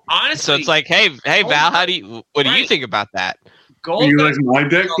 Honestly. So it's like, hey Val, what do you think about that? You like my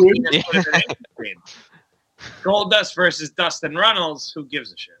dick, dude? Goldust versus Dustin Runnels, who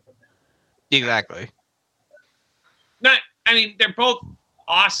gives a shit? Exactly. I mean, they're both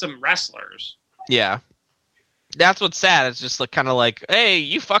awesome wrestlers. Yeah. That's what's sad. It's just like kind of like, hey,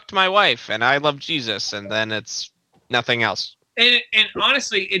 you fucked my wife, and I love Jesus, and then it's nothing else. And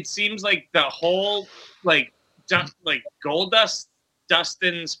honestly, it seems like the whole Goldust,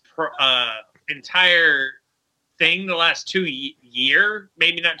 Dustin's entire thing the last 2 year,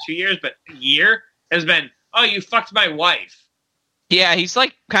 maybe not 2 years, but year has been, oh, you fucked my wife. Yeah, he's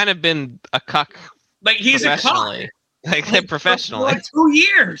like kind of been a cuck. Like he's a cuck. Like professionally. For like 2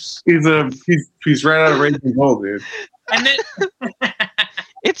 years. He's right out of Raging Bull, dude. And then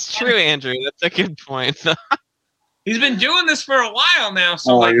it's true, Andrew. That's a good point. He's been doing this for a while now,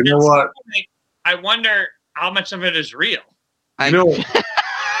 so you know what? I wonder how much of it is real. You know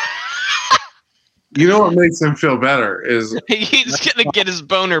what makes him feel better is he's gonna get his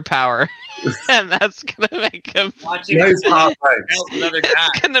boner power, and that's gonna make him nice hot legs. Another guy.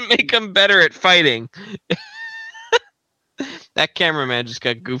 It's gonna make him better at fighting. That cameraman just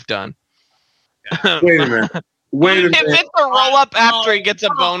got goofed on. Wait a minute. If it's a roll up after he gets a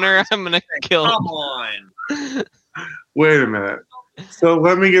boner, I'm gonna kill him. Come on. Wait a minute. So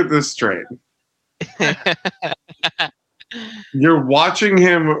let me get this straight. You're watching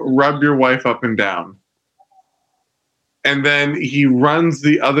him rub your wife up and down. And then he runs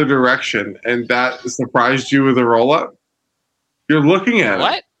the other direction, and that surprised you with a roll-up? You're looking at it.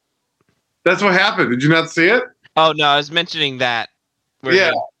 What? That's what happened. Did you not see it? Oh, no, I was mentioning that.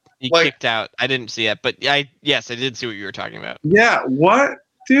 Yeah. He kicked out. I didn't see it, but yes, I did see what you were talking about. Yeah, what?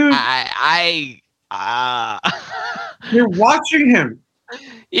 Dude. You're watching him.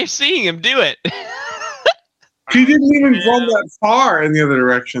 You're seeing him do it. He didn't even run that far in the other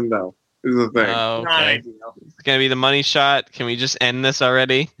direction, though, is the thing. Oh, okay. It's going to be the money shot. Can we just end this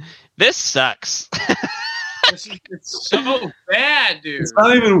already? This sucks. It's so bad, dude. It's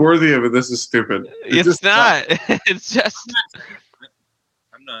not even worthy of it. This is stupid. It's not. It's just...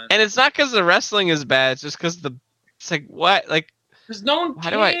 I'm not. And it's not because the wrestling is bad. It's just because it's like, what? Like, because no one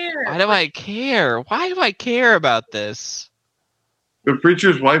cares. Why do I care? Why do I care about this? The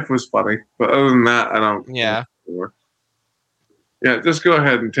preacher's wife was funny, but other than that, I don't. Yeah. Yeah, just go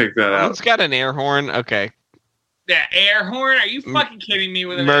ahead and take that out. It's got an air horn. Okay. Yeah, air horn? Are you fucking kidding me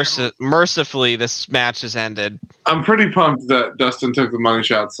with an air horn? Mercifully, this match has ended. I'm pretty pumped that Dustin took the money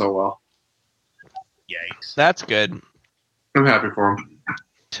shot so well. Yikes. That's good. I'm happy for him.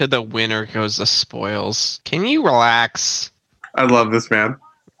 To the winner goes the spoils. Can you relax? I love this man.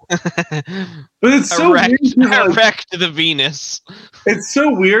 But it's so weird. Erect the Venus. It's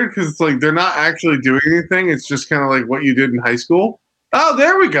so weird because it's like they're not actually doing anything. It's just kind of like what you did in high school. Oh,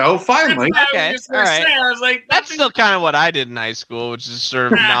 there we go. Finally. Okay. All right. I was like, that's still kind of what I did in high school, which is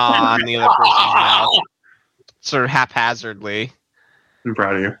sort of gnaw on the other person's mouth. Sort of haphazardly. I'm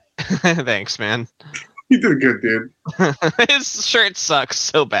proud of you. Thanks, man. You did good, dude. His shirt sucks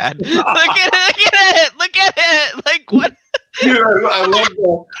so bad. Look at it. Like, what? Dude, I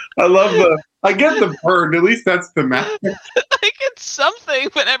love the. I get the bird. At least that's thematic. Like it's something,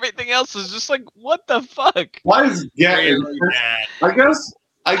 but everything else is just like, what the fuck? Why is get? Really bad.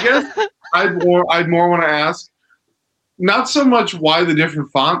 I guess I'd more want to ask, not so much why the different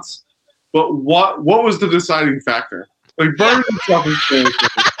fonts, but what was the deciding factor? Like bird itself is very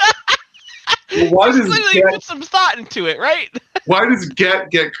well, why does Literally put some thought into it, right? why does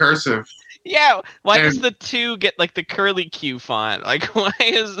get cursive? Yeah. Why does the 2 get like the curly Q font? Like, why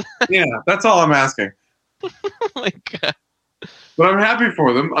is? Yeah, that's all I'm asking. Oh my God. But I'm happy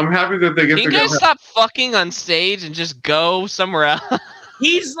for them. I'm happy that they get Can you guys stop fucking on stage and just go somewhere else?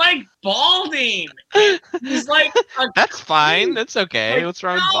 He's like balding. He's like That's fine. That's okay. like, What's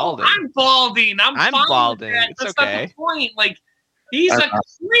wrong with no, balding? I'm balding. I'm fine with balding. that. It's That's okay. not the point. Like he's a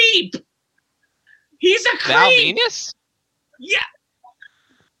creep. He's a creep. Val Venus? Yeah.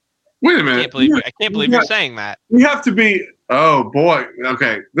 Wait a I minute. can't believe you're saying that. We have to be. Oh boy.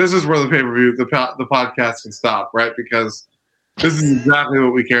 Okay, this is where the pay-per-view, the podcast can stop, right? Because this is exactly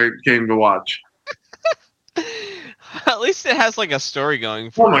what we came to watch. At least it has like a story going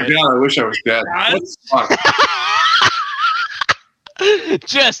for Oh my it. God! I wish I was dead. What the fuck?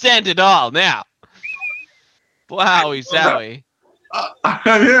 Just end it all now. Wowie zowie.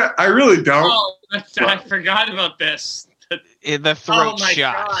 Yeah, I really don't. Oh, I forgot about this. The throat Oh my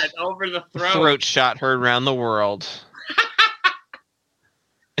shot. God! Over the throat. Throat shot heard around the world.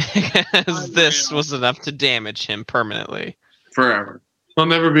 Because this was enough to damage him permanently. Forever. He'll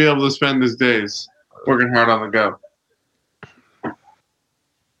never be able to spend his days working hard on the go.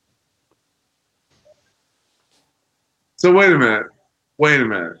 So wait a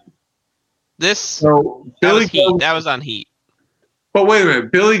minute. This So that Billy was Heat. Gunn, That was on Heat. but wait a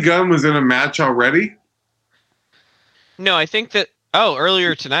minute. Billy Gunn was in a match already. No, I think that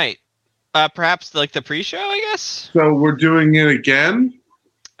earlier tonight. Perhaps like the pre-show, I guess. So we're doing it again.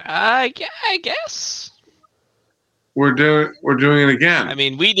 I guess. We're doing it again. I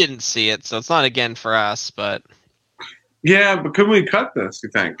mean, we didn't see it, so it's not again for us, but Yeah, but could we cut this? You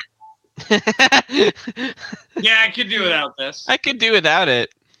think? Yeah, I could do without this. I could do without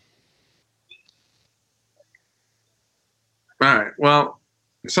it. All right. Well,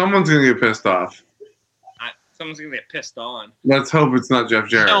 someone's gonna get pissed off. Someone's gonna get pissed on. Let's hope it's not Jeff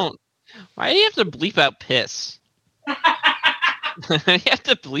Jarrett. Don't. Why do you have to bleep out piss? You have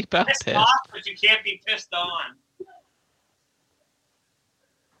to bleep out Pissed piss. off, but you can't be pissed on.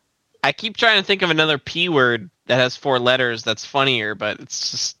 I keep trying to think of another P word that has 4 letters that's funnier, but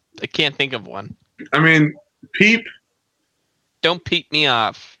it's just I can't think of one. I mean, peep. Don't peep me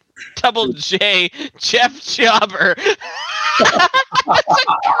off. Double J, Jeff Jobber. That's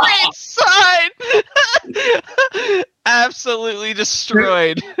a great sign. Absolutely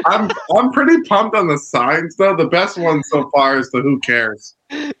destroyed. I'm pretty pumped on the signs though. The best one so far is the who cares.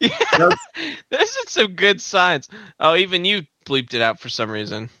 Yeah, those are some good signs. Oh, even you bleeped it out for some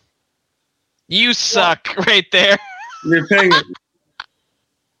reason. You suck right there. You're paying it.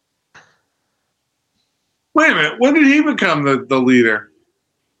 Wait a minute. When did he become the leader?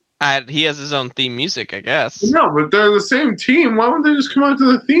 He has his own theme music, I guess. No, but they're the same team. Why wouldn't they just come out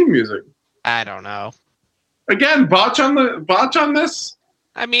to the theme music? I don't know. Again, botch on this?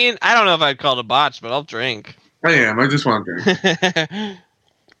 I mean, I don't know if I'd call it a botch, but I'll drink. I am. I just want to drink.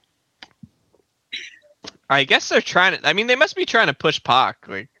 I guess they're trying to. I mean, they must be trying to push Pac,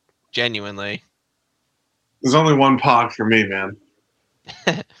 like, genuinely. There's only one Pac for me, man.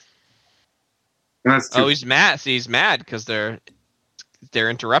 And that's two. Oh, he's mad. See, he's mad because they're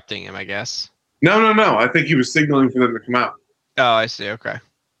interrupting him, I guess. No. I think he was signaling for them to come out. Oh, I see. Okay.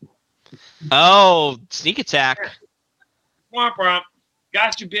 Oh, sneak attack. Womp womp.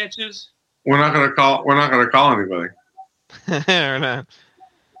 Got you, bitches. We're not gonna call anybody. Or not.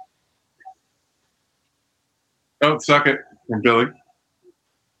 Oh, suck it from Billy.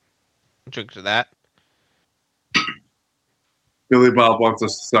 Drink to that. Billy Bob wants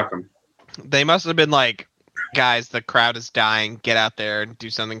us to suck him. They must have been like, guys, the crowd is dying. Get out there and do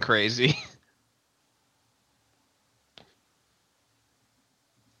something crazy.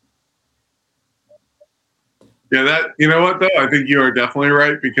 Yeah, that. You know what though? I think you are definitely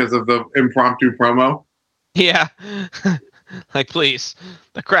right because of the impromptu promo. Yeah. Like, please,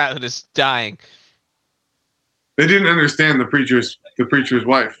 the crowd is dying. They didn't understand the preacher's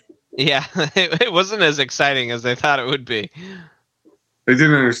wife. Yeah, it wasn't as exciting as they thought it would be. They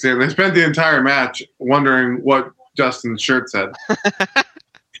didn't understand. They spent the entire match wondering what Justin's shirt said.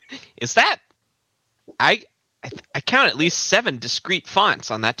 Is that? I count at least 7 discrete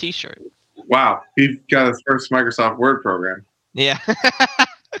fonts on that T-shirt. Wow, he got his first Microsoft Word program. Yeah.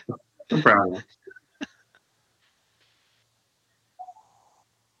 I'm proud of him.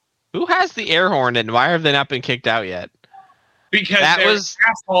 Who has the air horn, and why have they not been kicked out yet? Because That they're was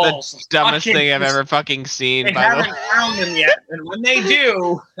assholes. The dumbest thing I've ever fucking seen. They haven't found them yet, and when they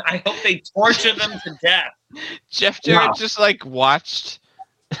do, I hope they torture them to death. Jeff Jarrett just like watched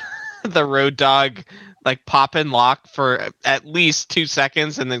the road dog like pop and lock for at least 2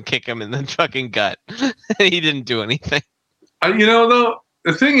 seconds and then kick him in the fucking gut. He didn't do anything. You know, though,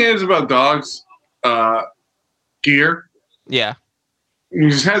 the thing is about dogs, gear. Yeah. You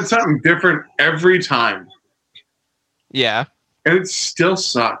just had something different every time, Yeah. and it still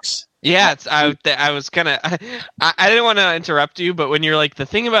sucks. Yeah, I was kind of I didn't want to interrupt you, but when you're like the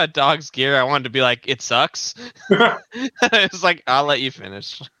thing about dogs gear, I wanted to be like it sucks. It's like I'll let you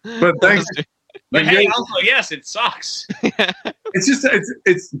finish. But thanks. But hey, also, yes, it sucks. It's just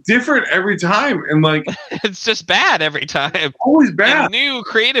it's different every time, and like It's just bad every time. always bad. In new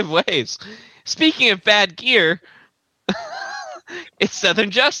creative ways. Speaking of bad gear, it's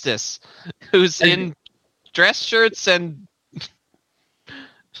Southern Justice, who's in dress shirts and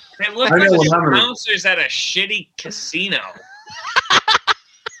They look like bouncers at a shitty casino.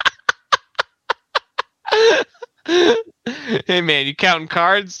 Hey man, you counting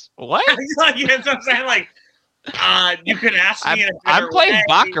cards? What? Like, you know what I'm saying? Like, you could ask me. I'm playing way.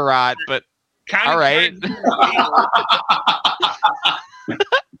 Baccarat, but all right.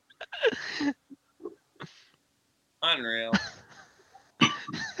 Unreal.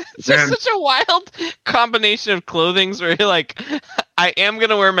 It's just such a wild combination of clothings where you're like, I am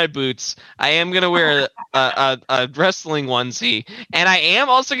gonna wear my boots, I am gonna wear a wrestling onesie, and I am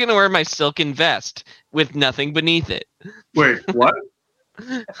also gonna wear my silken vest with nothing beneath it. Wait, what?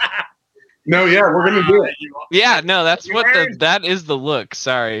 No, yeah, we're gonna do it. Yeah, no, that's that is the look.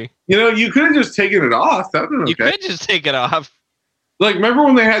 Sorry. You know, you could have just taken it off. That would okay. You could just take it off. Like, remember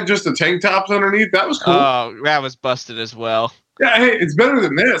when they had just the tank tops underneath? That was cool. Oh, that was busted as well. Yeah, hey, it's better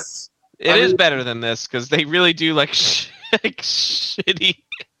than this. It is better than this because they really do like shitty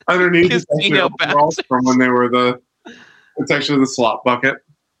underneath casino from when they were it's actually the slot bucket.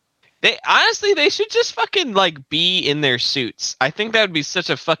 They honestly, they should just fucking like be in their suits. I think that would be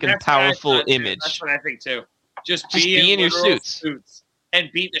such a fucking powerful image. That's what I think too. Just be in your suits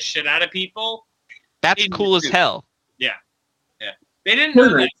and beat the shit out of people. That's cool as hell. Yeah, yeah. They didn't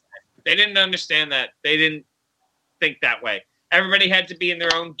know that. They didn't understand that. They didn't think that way. Everybody had to be in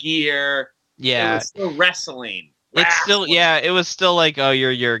their own gear. Yeah, it was still wrestling. It's still it was still like, oh,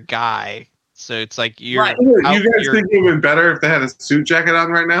 you're your guy. So it's like you're. Right. You guys think it would have been better if they had a suit jacket on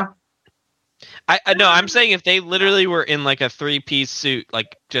right now? I no, I'm saying if they literally were in like a 3-piece suit,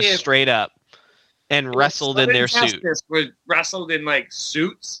 like just straight up, and wrestled in their suit. Was wrestled in like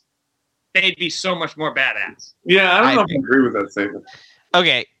suits, they'd be so much more badass. Yeah, I don't know if I agree with that statement.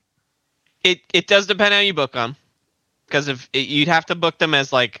 Okay, it does depend how you book them, because if you'd have to book them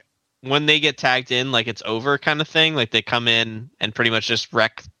as like when they get tagged in, like it's over kind of thing, like they come in and pretty much just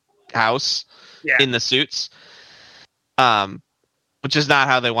wreck house in the suits. Which is not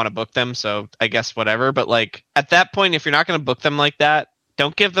how they want to book them, so I guess whatever. But like at that point, if you're not going to book them like that,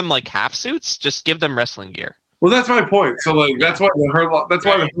 don't give them like half suits. Just give them wrestling gear. Well, that's my point. So like that's why the Hurt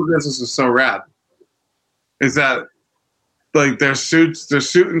business is so rad. Is that like their suit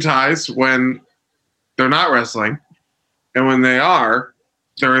and ties when they're not wrestling, and when they are,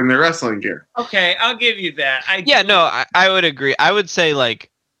 they're in their wrestling gear. Okay, I'll give you that. I would agree. I would say like.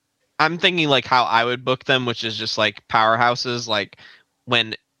 I'm thinking like how I would book them, which is just like powerhouses. Like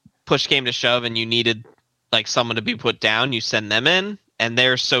when push came to shove and you needed like someone to be put down, you send them in, and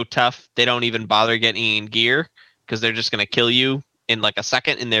they're so tough they don't even bother getting in gear because they're just gonna kill you in like a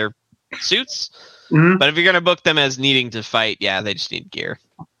second in their suits. Mm-hmm. But if you're gonna book them as needing to fight, they just need gear.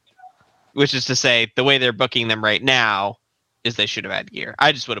 Which is to say, the way they're booking them right now is they should have had gear.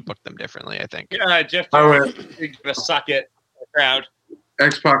 I just would have booked them differently. I think. Jeff, I give a suck it crowd.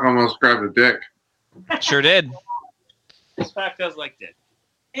 X-Pac almost grabbed a dick. Sure did. X-Pac does like dick.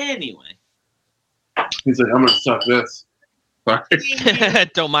 Anyway. He's like, I'm going to suck this.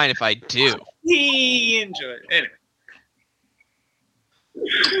 Don't mind if I do. He enjoyed it.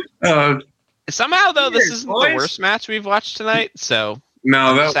 Anyway. Somehow, though, this isn't the worst match we've watched tonight, so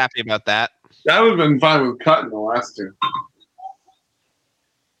I'm just happy about that. That would have been fine with cutting the last two.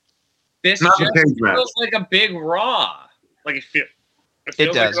 This not just feels like a big Raw. Like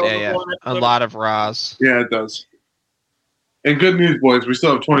it does, like a lot of Raws. Yeah, it does. And good news, boys. We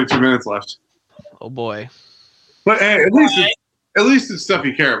still have 22 minutes left. Oh boy! But hey, at least it's stuff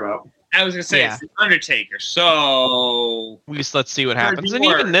you care about. I was gonna say it's the Undertaker, so let's see what happens. And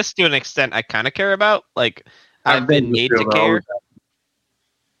even this, to an extent, I kind of care about. Like I've been made to care.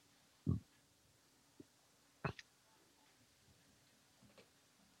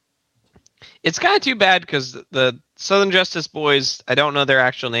 It's kind of too bad because the Southern Justice Boys, I don't know their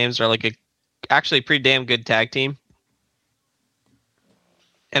actual names, are like actually pretty damn good tag team.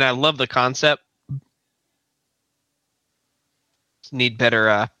 And I love the concept. Just need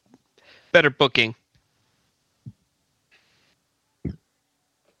better booking.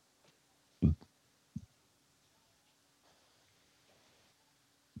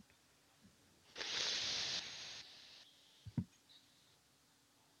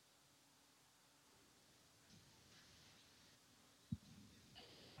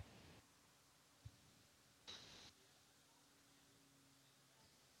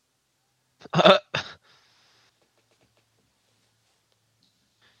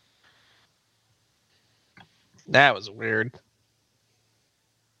 That was weird.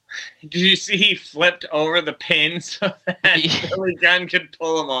 Did you see he flipped over the pin so that Billy Gunn could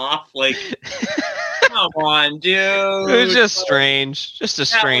pull him off? Like, come on, dude. It was just strange. Just a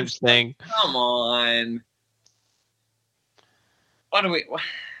strange thing. Come on. What do we...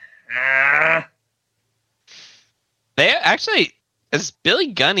 They actually... Has Billy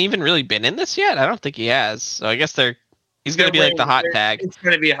Gunn even really been in this yet? I don't think he has. So I guess he's going to be like the hot tag. It's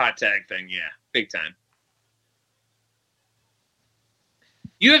going to be a hot tag thing, yeah. Big time.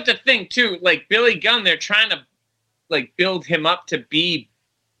 You have to think, too, like, Billy Gunn, they're trying to, like, build him up to be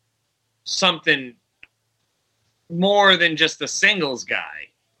something more than just a singles guy.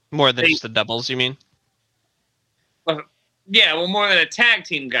 More than just the doubles, you mean? Yeah, well, more than a tag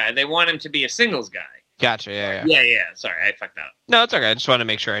team guy. They want him to be a singles guy. Gotcha, yeah. Sorry, I fucked up. No, it's okay. I just want to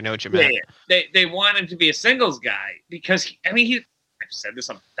make sure I know what you meant. Yeah. They want him to be a singles guy because, I've said this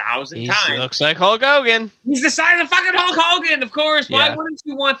 1,000 times. He looks like Hulk Hogan. He's the size of fucking Hulk Hogan, of course. Why wouldn't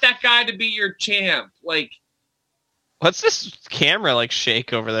you want that guy to be your champ? Like, what's this camera like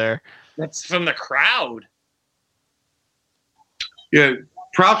shake over there? That's from the crowd. Yeah,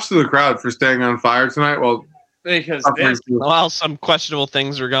 props to the crowd for staying on fire tonight. Well, because while some questionable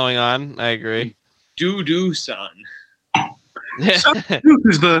things were going on, I agree. Doo-doo, son. It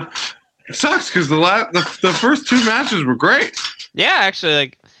sucks because the first two matches were great. Yeah,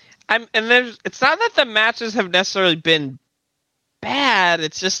 actually, it's not that the matches have necessarily been bad.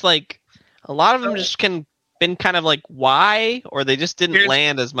 It's just like a lot of them just been kind of like why, or they just didn't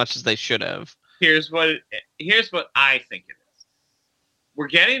land as much as they should have. Here's what I think it is. We're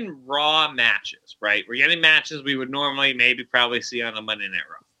getting Raw matches, right? We're getting matches we would normally probably see on a Monday Night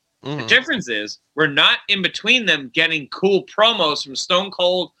Raw. Mm-hmm. The difference is we're not in between them getting cool promos from Stone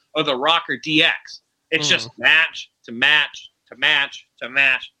Cold or The Rock or DX. It's just match to match to match to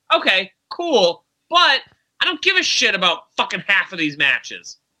match. Okay, cool. But I don't give a shit about fucking half of these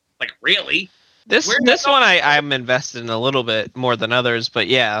matches. Like, really? This one I'm invested in a little bit more than others, but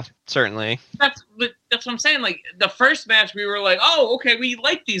yeah, certainly. That's what I'm saying. Like, the first match we were like, oh, okay, we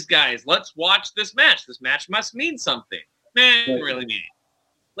like these guys. Let's watch this match. This match must mean something. Man, it didn't really mean it.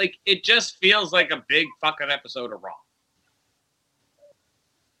 Like, it just feels like a big fucking episode of Raw.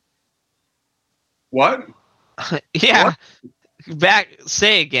 What? Yeah. What?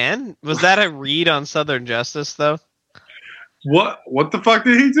 Say again. Was that a read on Southern Justice, though? What the fuck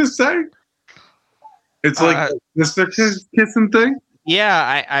did he just say? It's like Mr. Kissing thing?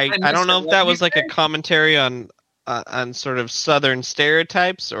 Yeah, I don't know if that was like a commentary on sort of Southern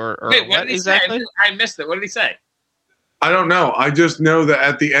stereotypes or Wait, what exactly? I missed it. What did he say? I don't know. I just know that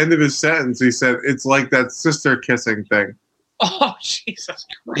at the end of his sentence, he said, it's like that sister kissing thing. Oh, Jesus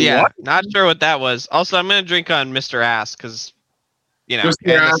Christ. Yeah, not sure what that was. Also, I'm going to drink on Mr. Ass because, and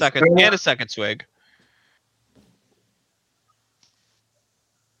a second swig.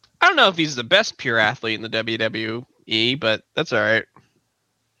 I don't know if he's the best pure athlete in the WWE, but that's all right.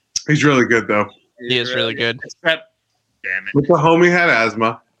 He's really good, though. He is really good. Except, damn it. But the homie had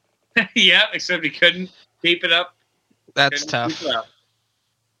asthma. Yeah, except he couldn't keep it up. That's tough.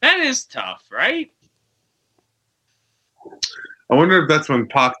 That is tough, right? I wonder if that's when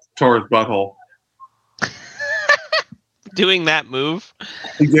Pac tore his butthole. Doing that move?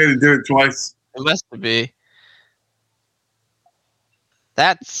 He did do it twice. It must be.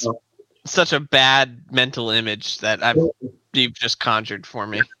 That's such a bad mental image that you've just conjured for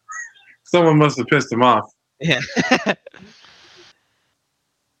me. Someone must have pissed him off. Yeah.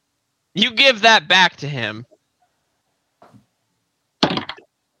 You give that back to him.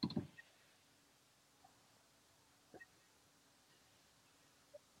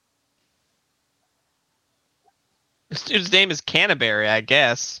 This dude's name is Canterbury, I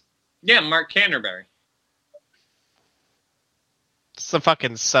guess. Yeah, Mark Canterbury. It's a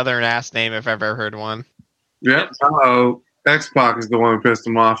fucking southern ass name if I've ever heard one. Yeah. X-Pac is the one who pissed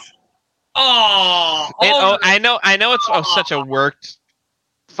him off. Oh, I know. It's such a worked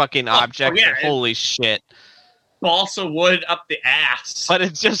fucking object. yeah, Holy shit. Balsa wood up the ass. But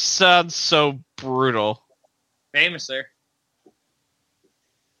it just sounds so brutal. Famous, sir.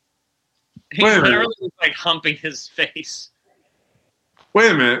 He Wait a literally minute. was like humping his face.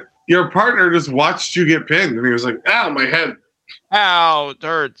 Wait a minute. Your partner just watched you get pinned, and he was like, "Ow, my head." Ow, it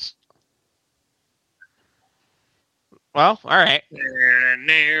hurts. Well, all right.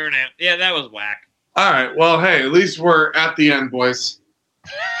 Yeah, that was whack. All right. Well, hey, at least we're at the end, boys.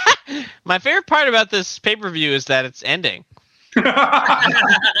 My favorite part about this pay-per-view is that it's ending.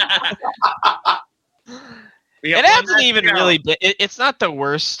 It hasn't even really been, it's not the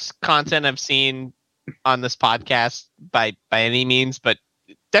worst content I've seen on this podcast by any means, but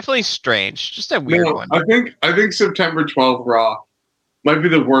definitely strange. Just a weird one. I think September 12th Raw might be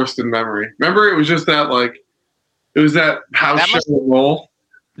the worst in memory. Remember, it was just that house show roll.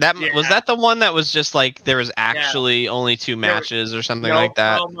 Was that the one that was just like there was actually only 2 matches or something like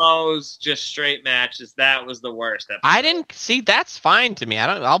that? Promos, just straight matches. That was the worst episode. I didn't see. That's fine to me.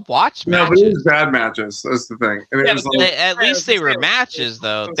 I'll watch No, matches. but it was bad matches. That's the thing. And it was like, At least they were matches,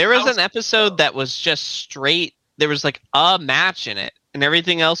 though. There was an episode that was just straight. There was like a match in it, and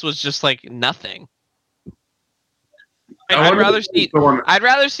everything else was just like nothing. I'd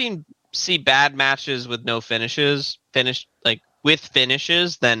rather see bad matches with no finishes, with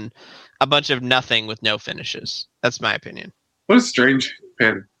finishes, than a bunch of nothing with no finishes. That's my opinion. what a strange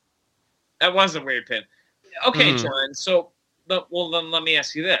pin. That was a weird pin. Okay, John. So, then let me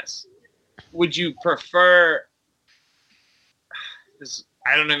ask you this: would you prefer? This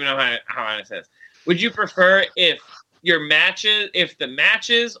I don't even know how I say this. Would you prefer if the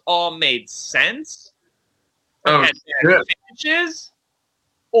matches all made sense, Oh, had finishes,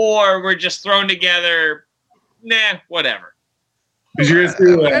 or were just thrown together? Nah, whatever. Did you guys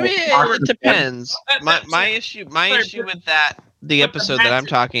see? I mean, it depends. My issue with the episode that I'm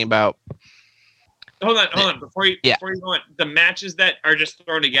talking about. Hold on. Before you go on, the matches that are just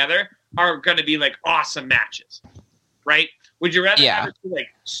thrown together are going to be like awesome matches, right? Would you rather have it be like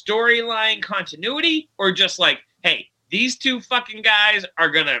storyline continuity, or just like, hey, these 2 fucking guys are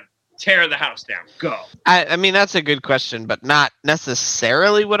going to tear the house down? Go. I mean, that's a good question, but not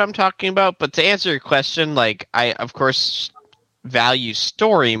necessarily what I'm talking about. But to answer your question, like, I, of course, value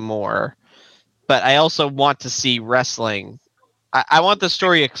story more, but I also want to see wrestling. I want the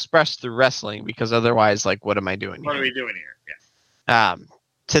story expressed through wrestling, because otherwise, like, what am I doing here? What are we doing here? Yeah.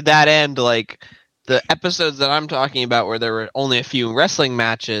 To that end, like, the episodes that I'm talking about where there were only a few wrestling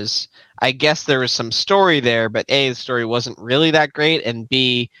matches, I guess there was some story there, but A, the story wasn't really that great, and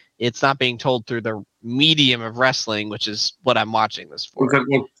B, it's not being told through the medium of wrestling, which is what I'm watching this for.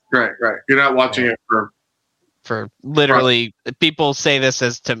 Right. You're not watching it for literally, people say this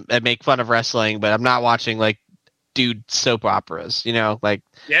as to make fun of wrestling, but I'm not watching like dude soap operas, like.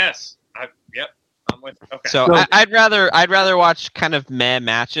 Yes. Yep. I'm with. Okay. So I'd rather watch kind of meh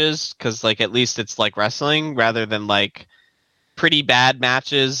matches, because like at least it's like wrestling, rather than like pretty bad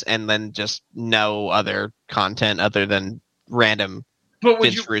matches and then just no other content other than random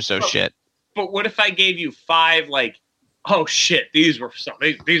Vince Russo shit. But what if I gave you 5 like, oh shit, these were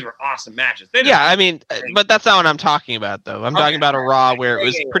awesome matches? I mean, but that's not what I'm talking about, though. I'm talking about a Raw where it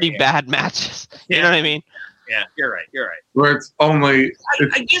was pretty bad matches. You know what I mean? Yeah, you're right. where it's only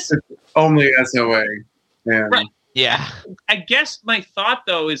I guess it's only SOA. And right. Yeah. I guess my thought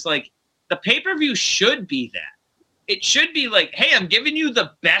though is like the pay-per-view should be that. It should be like, hey, I'm giving you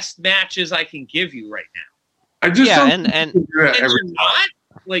the best matches I can give you right now. I just and you're not?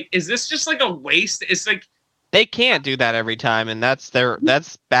 Like, is this just like a waste? It's like they can't do that every time, and that's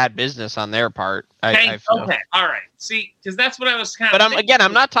bad business on their part. I feel. Okay, all right. See, because that's what I was kind of. But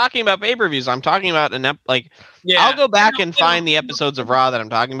I'm not talking about pay-per-views. I'm talking about I'll go back and find the episodes of Raw that I'm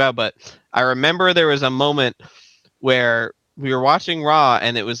talking about. But I remember there was a moment where we were watching Raw,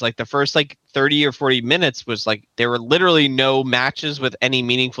 and it was like the first like 30 or 40 minutes was like there were literally no matches with any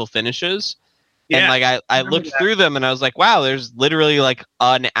meaningful finishes. And like I looked through them and I was like, wow, there's literally like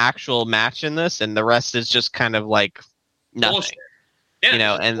an actual match in this, and the rest is just kind of like nothing.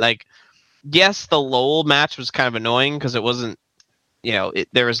 Yeah. And like, yes, the Lowell match was kind of annoying because it wasn't,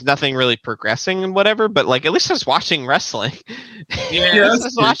 there was nothing really progressing and whatever, but like at least I was watching wrestling.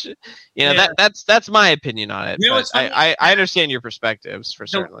 That's my opinion on it. But I understand your perspectives for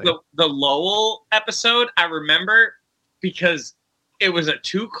certainly. The Lowell episode I remember because it was a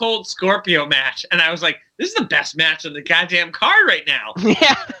Too Cold Scorpio match, and I was like, this is the best match on the goddamn card right now.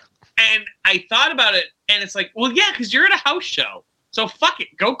 Yeah. And I thought about it, and it's like, well, yeah, because you're at a house show. So fuck it.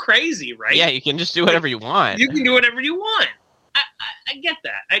 Go crazy, right? Yeah, you can just do whatever you want. You can do whatever you want. I get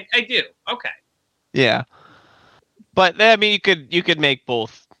that. I do. Okay. Yeah. But I mean, you could make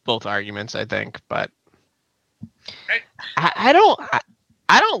both arguments, I think. But I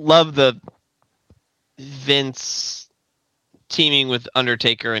don't love the Vince teaming with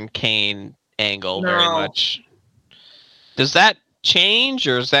Undertaker and Kane angle very much. Does that change,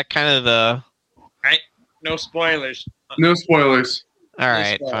 or is that kind of the? No spoilers. No spoilers. All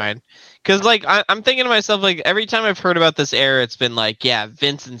right, fine. Because like I'm thinking to myself, like every time I've heard about this era, it's been like, yeah,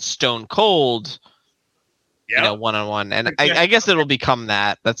 Vince and Stone Cold, one-on-one, and I guess it'll become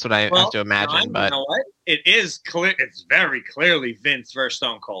that. That's what I have to imagine. John, but you know what? It is clear. It's very clearly Vince versus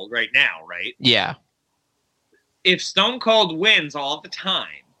Stone Cold right now, right? Yeah. If Stone Cold wins all the time,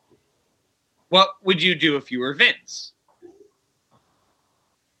 what would you do if you were Vince?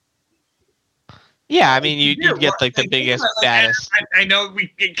 Yeah, I mean, you get like the biggest, baddest. I know we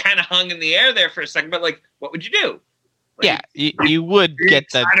kind of hung in the air there for a second, but like, what would you do? Like, yeah, you would get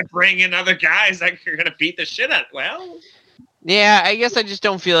the. Try to bring in other guys that you're gonna beat the shit out. Well, yeah, I guess I just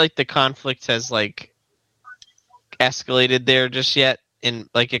don't feel like the conflict has like escalated there just yet. In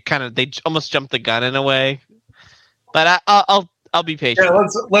like they almost jumped the gun in a way. But I'll be patient. Yeah,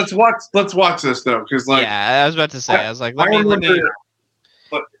 let's watch this though, because like I was about to say, I was like, let me.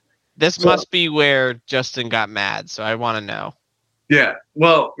 This must be where Justin got mad, so I want to know. Yeah,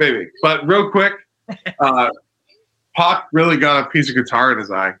 well, maybe. But real quick, Pac really got a piece of guitar in his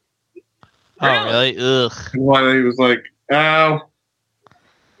eye. Oh, really? Ugh. And why he was like, "Oh."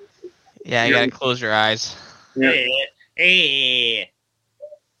 Yeah, you gotta close your eyes. Yeah. Hey.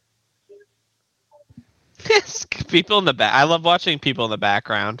 People in the back. I love watching people in the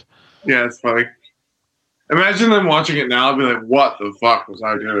background. Yeah, it's funny. Imagine them watching it now and be like, what the fuck was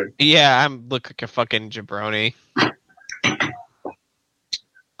I doing? Yeah, I'm look like a fucking jabroni.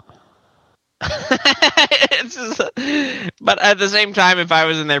 It's just, but at the same time, if I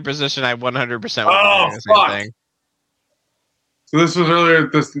was in their position, I 100% would do the same thing. So this was earlier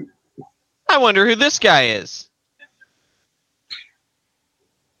this. I wonder who this guy is.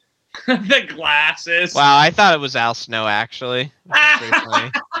 The glasses. Wow, I thought it was Al Snow, actually.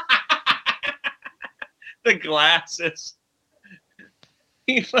 The glasses.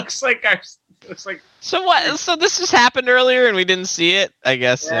 He looks like So what? So this just happened earlier and we didn't see it, I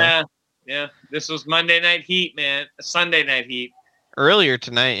guess. Yeah. This was Monday Night Heat, man. Sunday Night Heat. Earlier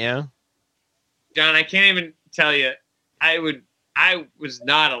tonight, yeah. John, I can't even tell you. I was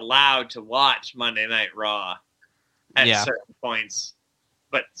not allowed to watch Monday Night Raw at certain points.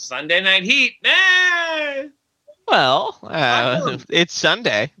 But Sunday Night Heat, man. Well, it's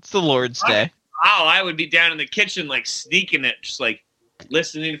Sunday. It's the Lord's Day. Oh, I would be down in the kitchen, like sneaking it, just like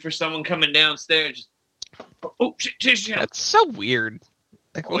listening for someone coming downstairs. Shit. That's so weird.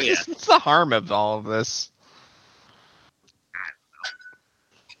 Like, what's the harm of all of this?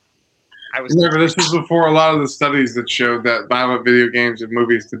 But this was before a lot of the studies that showed that violent video games and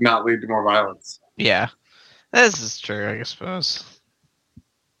movies did not lead to more violence. Yeah, this is true, I suppose.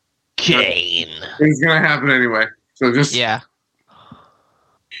 Kane. It's gonna happen anyway. So just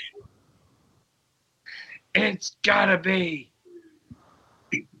It's gotta be.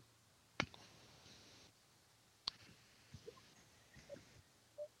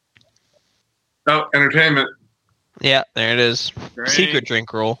 Oh, entertainment. Yeah, there it is. Great. Secret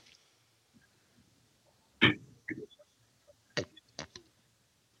drink roll.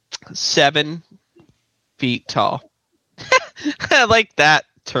 $7 feet tall. I like that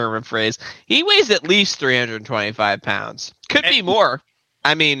term and phrase. He weighs at least 325 pounds. Could be more.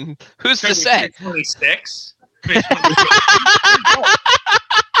 I mean, who's to say? 26? I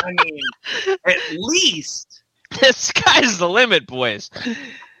mean, at least. The sky's the limit, boys.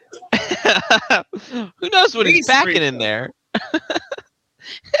 Who knows what he's packing in there?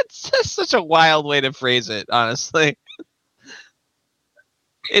 It's just such a wild way to phrase it, honestly.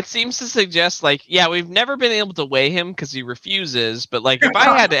 It seems to suggest, like, yeah, we've never been able to weigh him because he refuses, but, like, if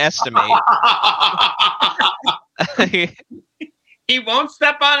I had to estimate... He won't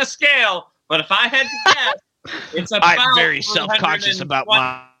step on a scale, but if I had to guess, it's about... I'm very self-conscious about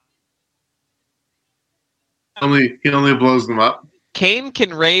my... He only blows them up. Kane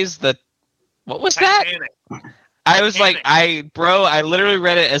can raise the... What was that? I was like, I literally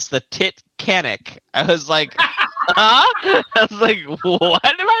read it as the Titanic. I was like, huh? I was like, what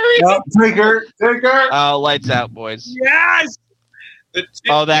am I reading? Take her. Oh, lights out, boys. Yes!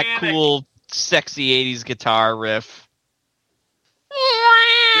 Oh, that cool, sexy 80s guitar riff.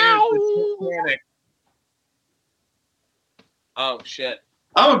 Oh, shit.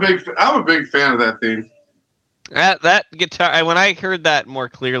 I'm a big fan of that theme. That guitar. When I heard that more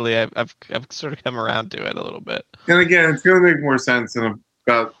clearly, I've sort of come around to it a little bit. And again, it's going to make more sense in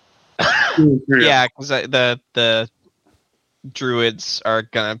about 2 or 3. Yeah, because the druids are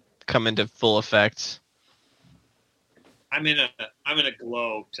gonna come into full effect. I'm in a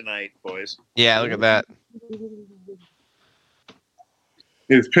glow tonight, boys. Yeah, look at that.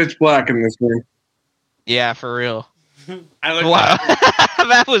 It's pitch black in this room. Yeah, for real. I look Wow,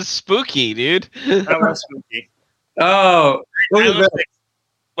 that was spooky, dude. that was spooky. Oh, look at that.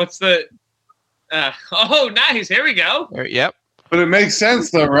 What's the? Oh, nice. Here we go. Yep. But it makes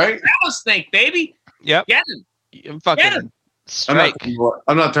sense though, right? Rattlesnake, baby. Yep. Get him. Fucking strike.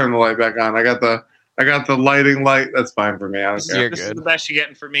 I'm not turning the light back on. I got the lighting light. That's fine for me. I don't care. You're This is good. the best you're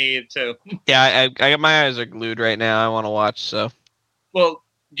getting for me too. Yeah, I got my eyes are glued right now. I want to watch. So Well,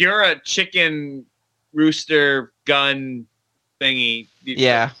 you're a chicken rooster gun thingy.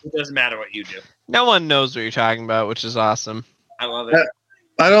 Yeah. It doesn't matter what you do. no one knows what you're talking about, which is awesome. I love it.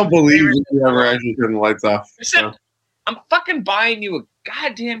 I don't believe you ever actually turn the lights off. So. I'm fucking buying you a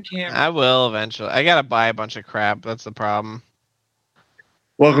goddamn camera. I will eventually. I gotta buy a bunch of crap. That's the problem.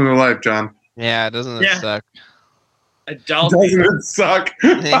 Welcome to life, John. Yeah, doesn't it Yeah. suck? Adult. Doesn't it suck?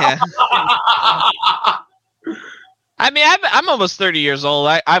 Yeah. I mean, I'm almost 30 years old.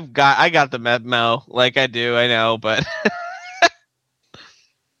 I got the memo. Like I do, I know, but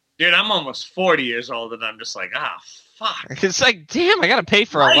Dude, I'm almost 40 years old, and I'm just like, fuck. it's like, damn, I gotta pay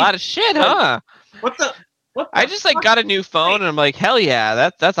for a lot of shit, huh? What the? I just like got a new phone, and I'm like, hell yeah,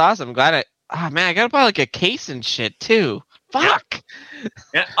 that's awesome. I'm glad man, I gotta buy like a case and shit too. Fuck.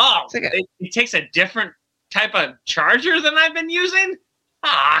 Yeah. Oh, it takes a different type of charger than I've been using.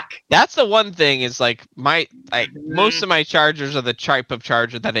 Fuck. That's the one thing is like most of my chargers are the type of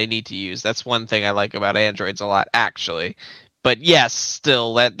charger that I need to use. That's one thing I like about Androids a lot, actually. But yes,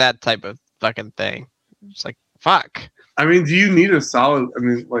 still that type of fucking thing. It's like fuck. I mean, do you need a solid? I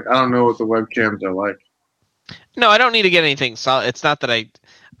mean, like I don't know what the webcams are like. No, I don't need to get anything solid. It's not that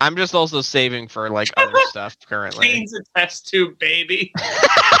I'm just also saving for like other stuff currently. Change the test tube, baby.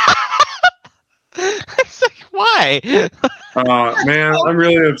 It's like why? Man, I'm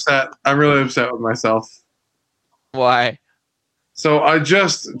really upset. I'm really upset with myself. Why? So I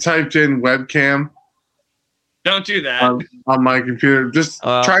just typed in webcam Don't do that. on my computer, just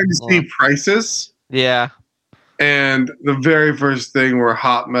trying to see prices. Yeah. And the very first thing were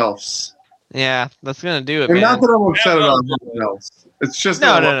hot milfs. Yeah, that's gonna do it, And man. not that I'm upset Yeah, about no. hot milfs. It's just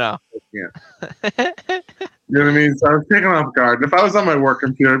No. You know what I mean? So I was taken off guard. If I was on my work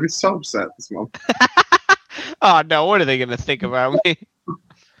computer, I'd be so upset this month. Oh no, what are they gonna think about me? Dude,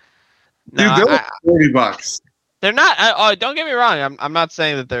 No, they're like $40. they're not. Don't get me wrong. I'm not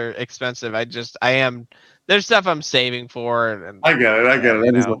saying that they're expensive. I am. There's stuff I'm saving for. And I get it. I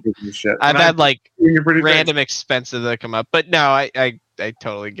you just know. looking for shit. I've And had like you're pretty random expenses that come up, but no, I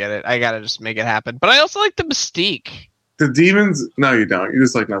totally get it. I gotta just make it happen. But I also like the mystique. The demons? No, you don't. You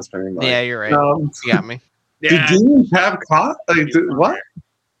just like not spending money. Yeah, you're right. No. You got me. Do demons have what?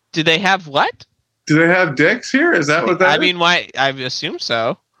 Do they have what? Do they have dicks here? Is that what that I is? mean, why? I assume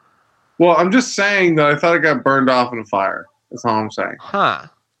so. Well, I'm just saying that I thought it got burned off in a fire. That's all I'm saying. Huh?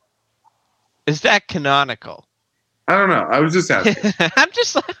 Is that canonical? I don't know. I was just asking. I'm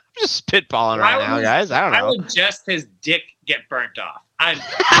just spitballing right now, guys. I don't Why know. would just his dick get burnt off?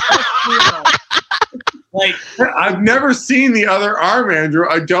 Like, I've never seen the other arm, Andrew.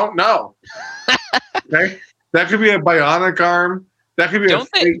 I don't know. Okay, that could be a bionic arm. That could be Don't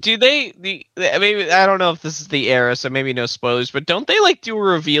they? Do they? Maybe I don't know if this is the era, so maybe no spoilers. But don't they like do a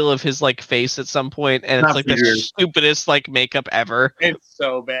reveal of his like face at some point, and it's Not like for the years. stupidest like makeup ever? it's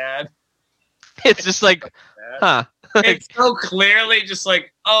so bad. It's just like, huh? It's so clearly just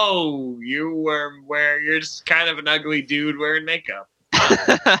like, oh, you're just kind of an ugly dude wearing makeup.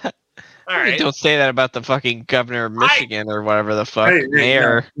 All right. Don't say that about the fucking governor of Michigan or whatever the fuck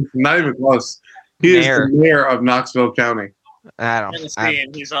mayor. no, not even close. He is the mayor of Knoxville County. I don't. Tennessee,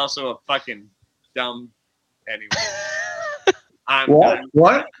 and he's also a fucking dumb. Anyway, What?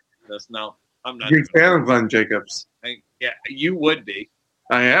 What? No, I'm not. Big fan of Glenn Jacobs. Yeah, you would be.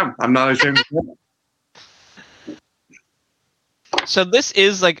 I am. I'm not ashamed of it. So this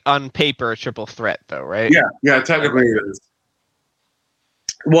is like on paper a triple threat, though, right? Yeah. Technically, it is.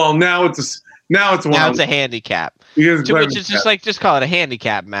 Well, now it's a one. Now it's a handicap. Because To which it's just call it a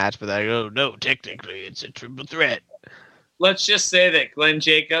handicap match, but like, oh no, technically it's a triple threat. Let's just say that Glenn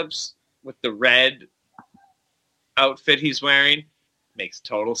Jacobs with the red outfit he's wearing makes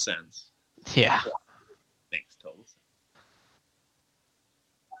total sense. Yeah. Makes total sense.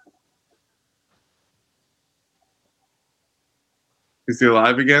 Is he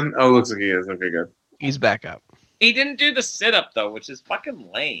alive again? Oh, looks like he is. Okay, good. He's back up. He didn't do the sit up though, which is fucking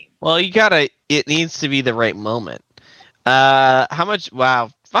lame. Well, it needs to be the right moment. How much? Wow.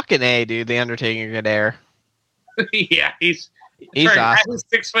 Fucking A, dude. The Undertaker could air. Yeah, he's awesome.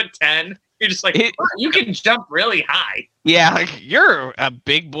 6'10". You're just like, oh, you can jump really high. Yeah, like, you're a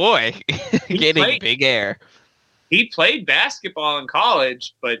big boy getting big air. He played basketball in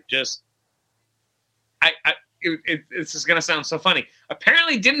college, but just this is gonna sound so funny.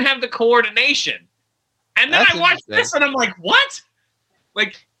 Apparently, didn't have the coordination. And then I watched this, and I'm like, what?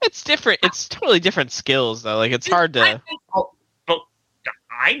 Like, it's different. It's totally different skills, though. Like, it's hard to. All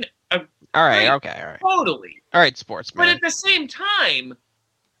right. Okay. All right. Totally. All right, sportsman. But at the same time,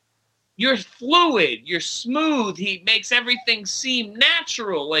 you're fluid. You're smooth. He makes everything seem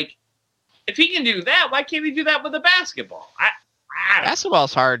natural. Like, if he can do that, why can't he do that with a basketball?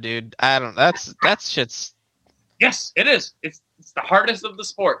 Basketball's hard, dude. I don't. That shit's. Yes, it is. It's the hardest of the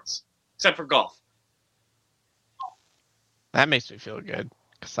sports, except for golf. That makes me feel good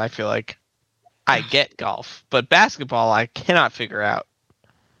because I feel like I get golf, but basketball I cannot figure out.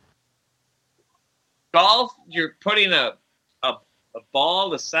 Golf, you're putting a ball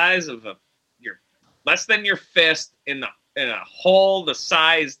the size of your less than your fist in a hole the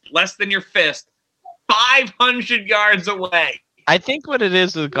size less than your fist, 500 yards away. I think what it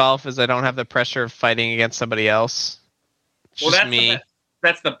is with golf is I don't have the pressure of fighting against somebody else. It's just me.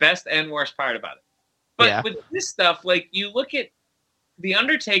 That's the best and worst part about it. But with this stuff, like, you look at The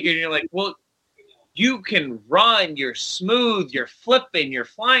Undertaker and you're like, well, you can run, you're smooth, you're flipping, you're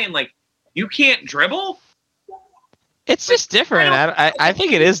flying. Like, you can't dribble? It's just different. I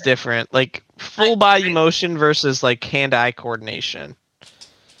think it is different. Like, full body motion versus, like, hand-eye coordination.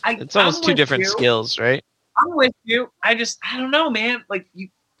 It's almost two different skills, right? I'm with you. I don't know, man. Like,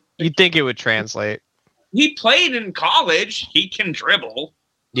 you'd think it would translate. He played in college. He can dribble.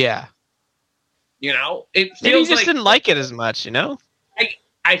 Yeah. You know, it feels maybe he just didn't like it as much, you know?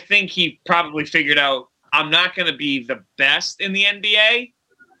 I think he probably figured out, I'm not going to be the best in the NBA,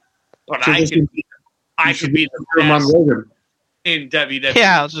 but I could be the best in WWE.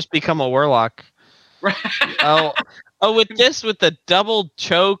 Yeah, I'll just become a warlock. oh, with the double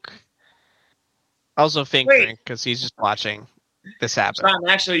choke. Also drink, because he's just watching this happen. Sean,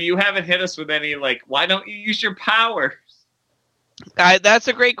 actually, you haven't hit us with any, like, why don't you use your powers? That's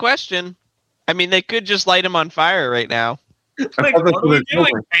a great question. I mean, they could just light him on fire right now. Like, what are we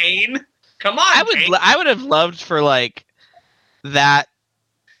doing, Kane? Come on, Kane. I would have loved for, like, them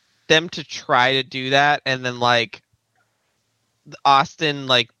to try to do that, and then, like, Austin,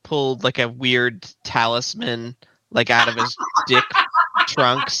 like, pulled, like, a weird talisman, like, out of his dick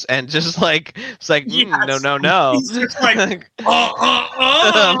trunks, and just, like, it's like, no. He's just like,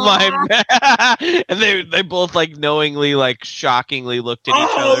 my man. And they both, like, knowingly, like, shockingly looked at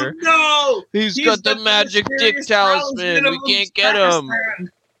each other. No! He's got the magic dick talisman. We can't get him.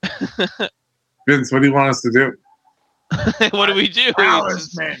 Vince, what do you want us to do? What do we do?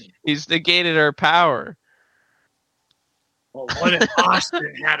 He's negated our power. Well, what if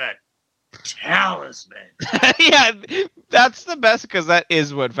Austin had a talisman? Yeah, that's the best, because that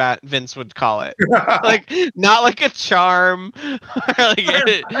is what Vince would call it. Like, not like a charm, or like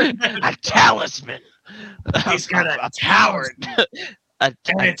a talisman. He's got a talisman. A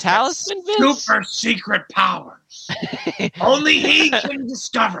talisman, Vince? Super secret powers. Only he can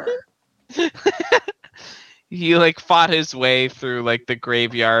discover. He, like, fought his way through, like, the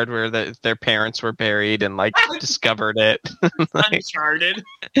graveyard where their parents were buried and, like, discovered it. Uncharted.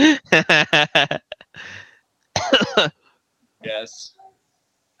 Yes.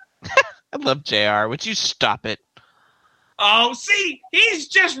 I love JR. Would you stop it? Oh, see? He's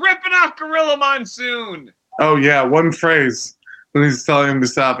just ripping off Gorilla Monsoon. Oh, yeah. One phrase when he's telling him to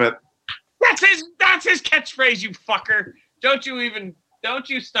stop it. That's his catchphrase, you fucker. Don't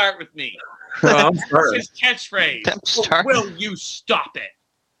you start with me. No, that's his catchphrase. Will you stop it?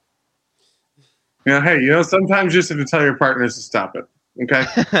 Yeah, hey, sometimes you just have to tell your partners to stop it. Okay?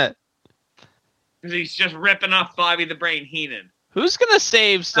 Because he's just ripping off Bobby the Brain Heenan. Who's going to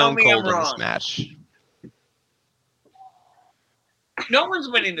save Stone Cold in this match? No one's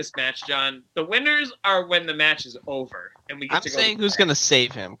winning this match, John. The winners are when the match is over. And we get I'm saying who's going to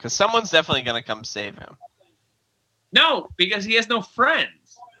save him, because someone's definitely going to come save him. No, because he has no friends.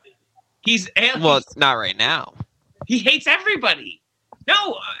 Well, not right now. He hates everybody.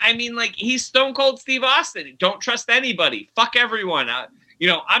 No, I mean, like, he's Stone Cold Steve Austin. Don't trust anybody. Fuck everyone.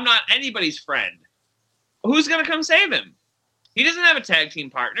 I'm not anybody's friend. Who's going to come save him? He doesn't have a tag team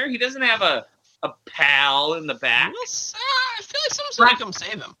partner. He doesn't have a pal in the back. I feel like someone's going to come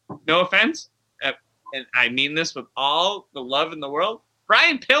save him. No offense, and I mean this with all the love in the world.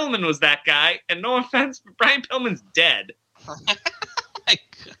 Brian Pillman was that guy, and no offense, but Brian Pillman's dead.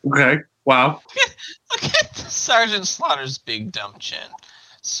 Okay. Wow. Look at Sergeant Slaughter's big dumb chin.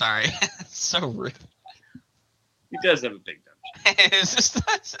 Sorry. It's so rude. He does have a big dump chin. It's just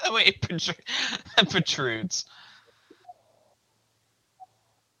that's the way it protrudes.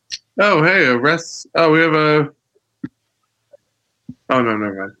 Oh, hey, a rest. Oh, we have a. Oh no,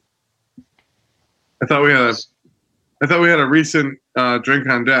 never mind. I thought we had a recent drink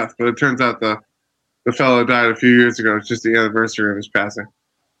on death, but it turns out the fellow died a few years ago. It's just the anniversary of his passing.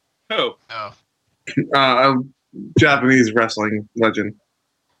 Who? Oh. A Japanese wrestling legend.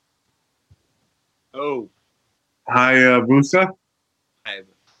 Oh. Hayabusa. I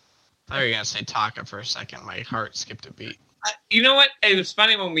thought you were gonna say Taka for a second. My heart skipped a beat. You know what? It was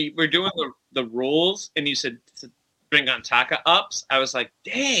funny when we were doing the rules and you said to drink on Taka ups. I was like,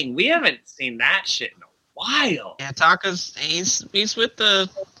 dang, we haven't seen that shit in a while. Yeah, Taka's he's with the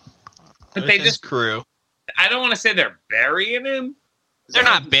But with they his just crew. I don't want to say they're burying him. They're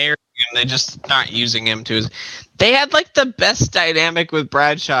not burying him. They're just not using him to. They had like the best dynamic with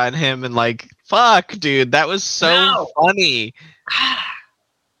Bradshaw and him, and like, fuck, dude, that was so funny.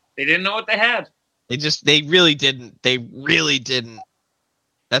 They didn't know what they had. They really didn't. They really didn't.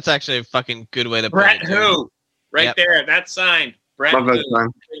 That's actually a fucking good way to put Bret it. who? Right Yep. there, that sign. Bret Love who? that sign.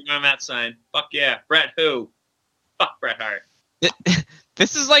 On that sign. Fuck yeah. Bret who? Fuck Bret Hart.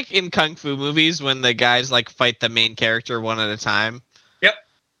 This is like in kung fu movies when the guys like fight the main character one at a time. Yep.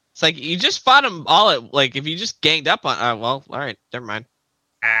 It's like you just fought them all at like if you just ganged up on. Well, all right, never mind.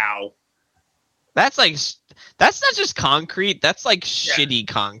 Ow. That's not just concrete. That's like shitty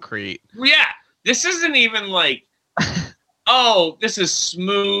concrete. Yeah. This isn't even like, oh, this is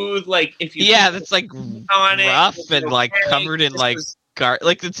smooth. Like if you That's like on it, rough it's and like okay. covered in This like is-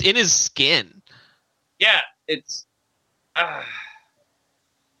 like it's in his skin. Yeah, it's.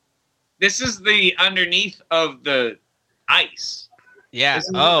 This is the underneath of the ice. Yeah. This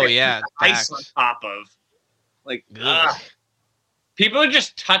is Oh like yeah. ice on facts. top of. Like, Ugh. people are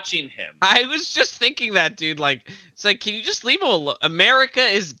just touching him. I was just thinking that, dude. Like, it's like, can you just leave him alone? America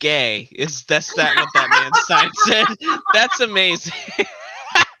is gay. Is that's that what that man's sign said? That's amazing.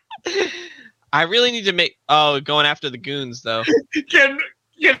 I really need to make. Oh, going after the goons though. Can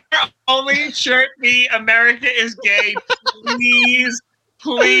your only shirt be "America is gay"? Please,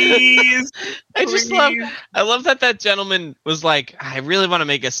 please. I just please. I love that gentleman was like, I really want to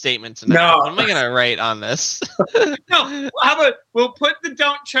make a statement tonight. No. What am I gonna write on this? No, how about we'll put the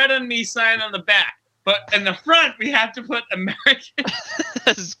 "Don't Tread on Me" sign on the back, but in the front we have to put "American."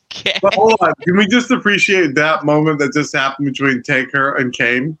 That's gay. But hold on, can we just appreciate that moment that just happened between Taker and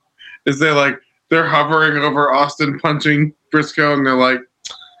Kane? Is they're hovering over Austin punching Briscoe, and they're like,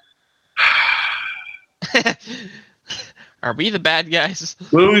 Are we the bad guys?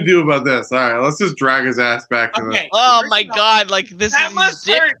 "What do we do about this? All right, let's just drag his ass back to Okay. Oh my god! Like this That is must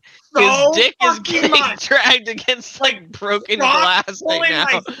his dick. hurt His so dick is fucking getting much. dragged against like broken Stop glass pulling right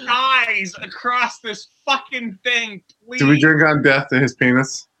now. my thighs across this fucking thing, please. Do we drink on death to his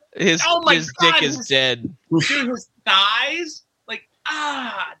penis?" His Oh my his God, dick is his- dead. Dude, his thighs? Like,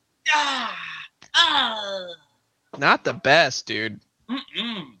 ah. Not the best, dude.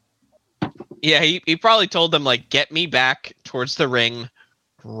 Mm-mm. Yeah, he probably told them like, get me back towards the ring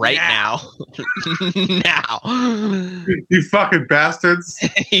right now. Now. You fucking bastards!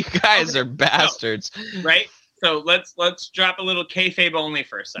 You guys are bastards. Right? So let's drop a little kayfabe only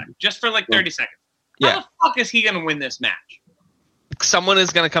for a sec. Just for like 30 seconds. How Yeah. the fuck is he going to win this match? Someone is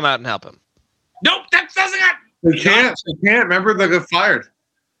gonna come out and help him. Nope, that doesn't happen. They can't. They can't. Remember, they got fired.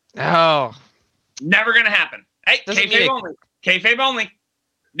 Oh. Never going to happen. Hey, Doesn't mean kayfabe it- only. Kayfabe only.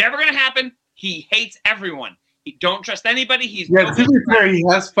 Never going to happen. He hates everyone. He don't trust anybody. He's Yeah, to be fair, he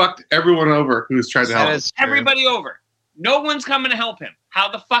has fucked everyone over who's tried to help That him. is true. everybody over. No one's coming to help him. How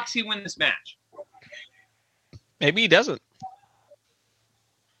the fuck's he win this match? Maybe he doesn't.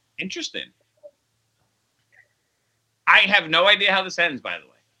 Interesting. I have no idea how this ends, by the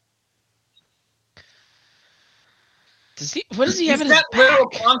way. Does he? What does he have He's in his got little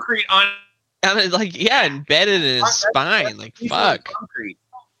back? concrete on. I mean, like, yeah, embedded in his spine. Like, He's fuck. got concrete.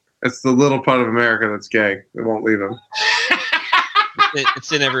 It's the little part of America that's gay. It won't leave him.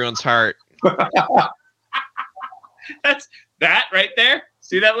 It's in everyone's heart. That's that right there.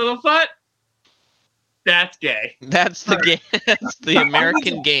 See that little foot? That's gay. That's the gay. That's the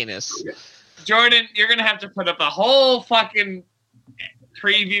American gayness. Jordan, you're gonna have to put up a whole fucking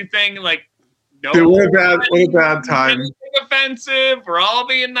preview thing. Like, no, Dude, what a bad time. nothing offensive. We're all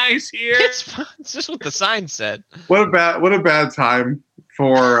being nice here. It's fine. It's just what the sign said. What a bad time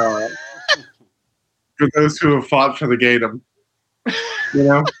for those who have fought for the gaydom. You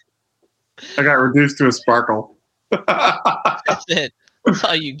know, I got reduced to a sparkle. That's it. That's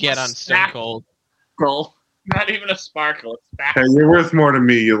all you get on Stone Cold. Sparkle. Not even a sparkle. It's back. Hey, you're worth more to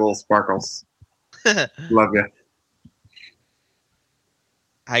me, you little sparkles. Love you.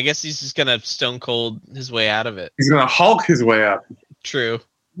 I guess he's just gonna stone cold his way out of it. He's gonna Hulk his way up. True.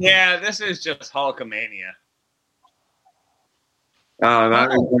 Yeah, this is just Hulkamania.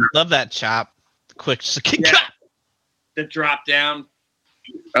 Love that chop. Quick, Yeah. The drop down.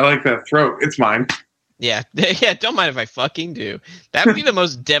 I like that throat. It's mine. Yeah. Don't mind if I fucking do. That'd be the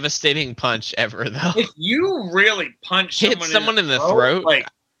most devastating punch ever, though. If you really punch someone in the throat, like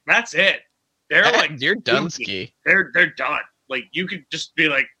that's it. They're like you're done, ski. They're done. Like you could just be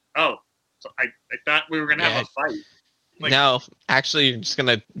like, oh, so I thought we were gonna have a fight. Like, no, actually, you're just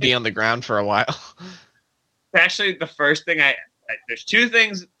gonna be on the ground for a while. Actually, the first thing there's two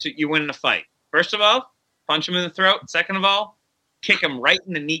things you win in a fight. First of all, punch him in the throat. Second of all, kick him right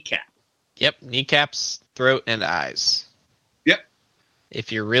in the kneecap. Yep, kneecaps, throat, and eyes. Yep.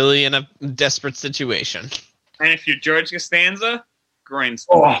 If you're really in a desperate situation. And if you're George Costanza, groin.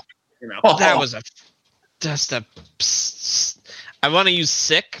 That was just a. I want to use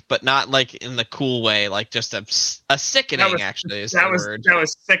sick, but not like in the cool way. Like just a sickening. Actually, is the word. That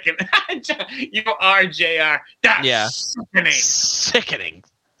was sickening. You are JR. That's sickening.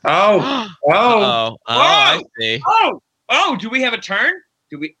 Oh. I see. Oh, do we have a turn?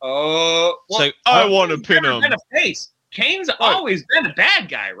 Do we? Oh, well, I want to pin him. Been a face. Kane's always been a bad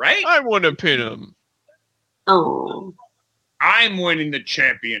guy, right? I want to pin him. I'm winning the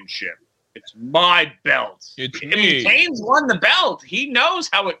championship. It's my belt. It's I me. mean, Kane's won the belt. He knows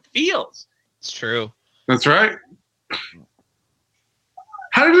how it feels. It's true. That's right.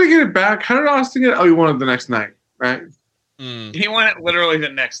 How did he get it back? How did Austin get it? Oh, he won it the next night, right? He won it literally the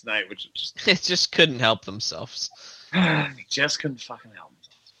next night, which just couldn't help themselves. They just couldn't fucking help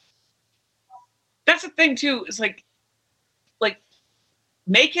themselves. That's the thing too. Is like,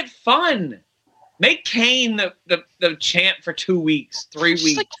 make it fun. Make Kane the champ for 2 weeks, 3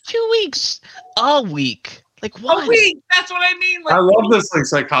 weeks. Like 2 weeks. A week. Like what? A week. That's what I mean. Like, I love this like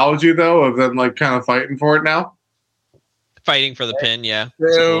psychology though of them like kind of fighting for it now. Fighting for the pin, yeah.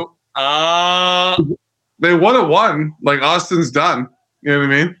 True. They would have won. Like Austin's done. You know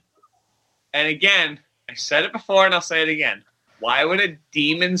what I mean? And again, I said it before and I'll say it again. Why would a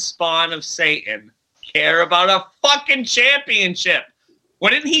demon spawn of Satan care about a fucking championship?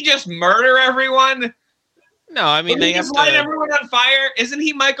 Wouldn't he just murder everyone? No, I mean they have to light everyone on fire. Isn't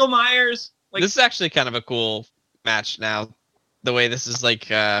he Michael Myers? Like, this is actually kind of a cool match now. The way this is like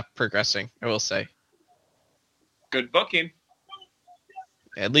progressing, I will say. Good booking.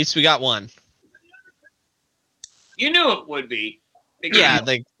 At least we got one. You knew it would be. Yeah,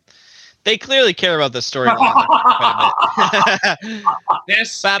 they clearly care about the storyline quite a bit.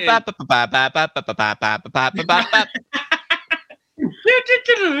 This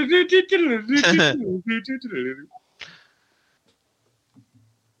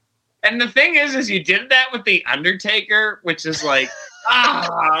And the thing is you did that with the Undertaker, which is like,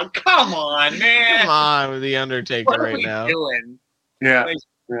 come on, man. Come on with the Undertaker what right now. Doing? Yeah. Like,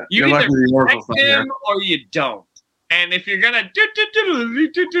 Yeah. You either respect him or you don't. And if you're gonna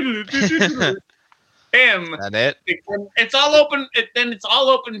him, that it? It's all open. Then it's all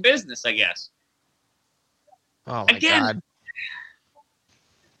open business, I guess. Oh my god!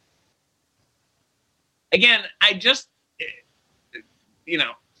 Again, I just,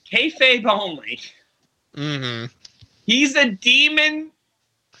 kayfabe only. Mm-hmm. He's a demon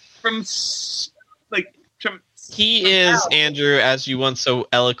from. He is, Andrew, as you once so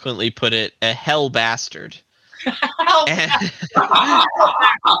eloquently put it, a hell bastard. And,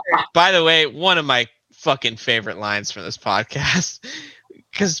 by the way, one of my fucking favorite lines from this podcast,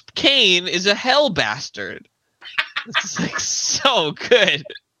 because Kane is a hell bastard. It's like so good.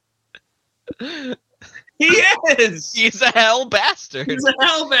 He is. He's a hell bastard. He's a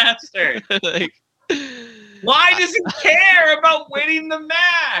hell bastard. Like, why does he care about winning the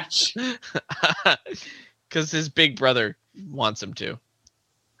match? Because his big brother wants him to.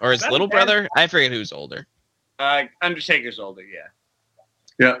 Or his little brother? I forget who's older. Undertaker's older, yeah.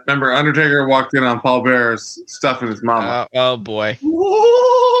 Yeah, remember Undertaker walked in on Paul Bear's stuffing his mama. Oh boy.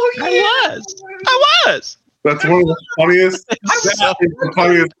 Ooh, yeah. I was. That's one of the funniest. That is the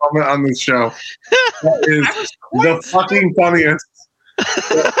funniest moment on this show. That is the fucking funniest.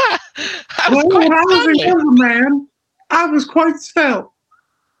 When I was a young man, I was quite svelte.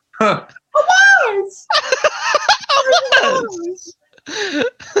 Huh. I was.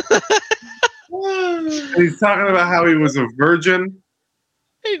 He's talking about how he was a virgin.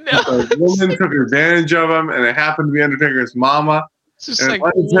 I know. A woman took advantage of him, and it happened to be Undertaker's mama. It's just and like,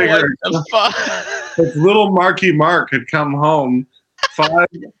 Undertaker, what the fuck? His little Marky Mark had come home 5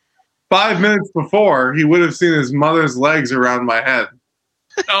 minutes before. He would have seen his mother's legs around my head.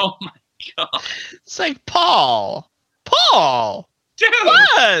 Oh my god! It's like Paul. Dude.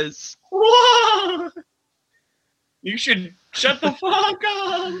 Yes. Whoa. You should shut the fuck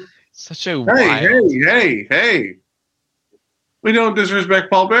up. Such a Hey, wild. hey. We don't disrespect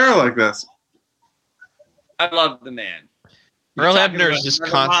Paul Bearer like this. I love the man. Earl You're talking Hebner is about just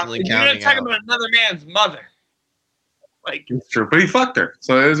another constantly mom. You're counting not talking out. about another man's mother. Like, It's true, but he fucked her,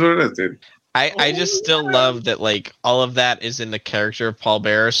 so it is what it is, dude. I just still love that, like, all of that is in the character of Paul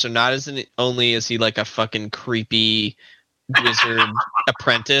Bearer. So not as only is he like a fucking creepy wizard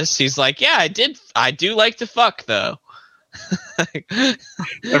apprentice. He's like, yeah, I do like to fuck though. like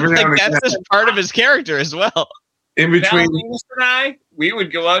Every now and that's again. just part of his character as well. In between, Valentine and I, we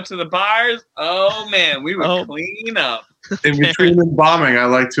would go out to the bars. Oh man, we would clean up. in between embalming, I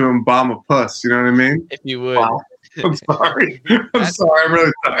like to embalm a puss. You know what I mean? If you would. Wow. I'm sorry. I'm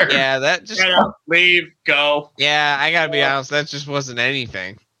really sorry. Yeah, that just. Get up, leave, go. Yeah, I gotta be honest. That just wasn't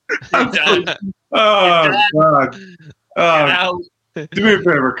anything. You're done. Oh God. Get out. Do me a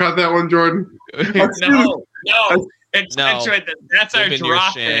favor. Cut that one, Jordan. No. It's No. that's right. That's our Live in your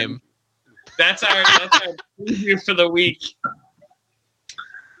drop shame. in. That's our preview for the week.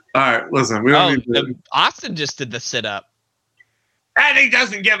 All right, listen. We don't need to. Austin just did the sit up. And he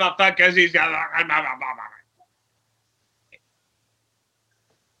doesn't give a fuck because he's got.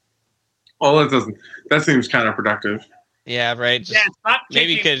 Oh, that doesn't. That seems counterproductive. Yeah, right. Just, Yeah, stop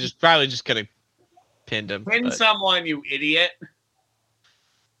maybe kicking. could probably just could have pinned him. Pin But, someone, you idiot.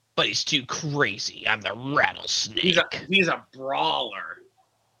 but he's too crazy. I'm the rattlesnake. He's a brawler.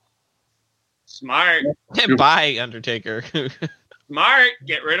 Smart. Bye, Undertaker. Smart.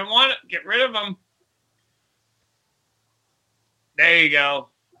 Get rid of one. Get rid of him. There you go.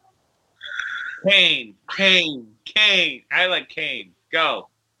 Kane. I like Kane. Go.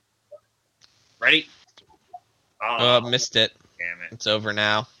 Ready? Missed it. Damn It's over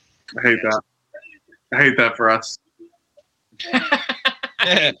now. I hate that. I hate that for us.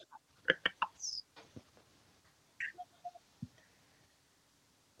 it.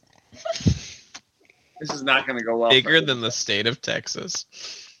 This is not going to go well. Bigger than the state of Texas.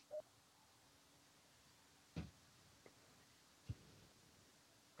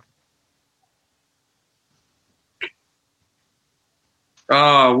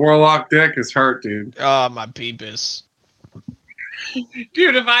 Oh, Warlock Dick is hurt, dude. Oh, my peepus.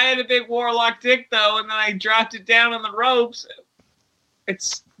 Dude, if I had a big warlock dick, though, and then I dropped it down on the ropes,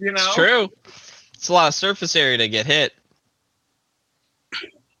 it's, you know. It's true. It's a lot of surface area to get hit.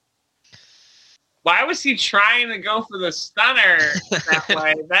 Why was he trying to go for the stunner that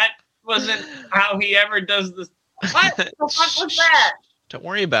way? That wasn't how he ever does this. What the fuck was that? Don't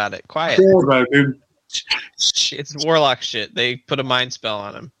worry about it. Quiet. Cool about it, dude. It's warlock shit. They put a mind spell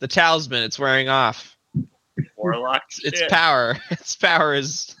on him. The talisman, it's wearing off. Warlock Its shit. power. Its power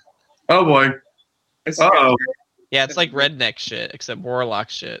is. Oh boy. It's Uh-oh. Yeah, it's like redneck shit, except warlock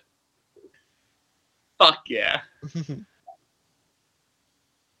shit. Fuck yeah.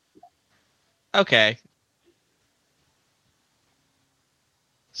 Okay.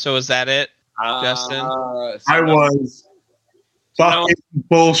 So is that it? Justin? So I was fucking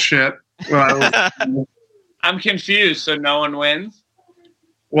bullshit. I'm confused, so no one wins?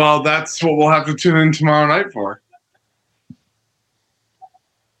 Well, that's what we'll have to tune in tomorrow night for.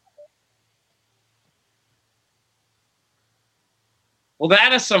 Well,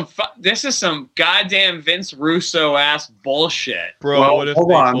 that is this is some goddamn Vince Russo ass bullshit. Bro, Well, what if hold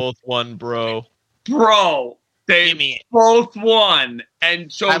they on. both won, bro? Bro, they Give me it. both won,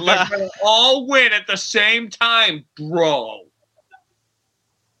 and so I they're love- gonna all win at the same time, bro.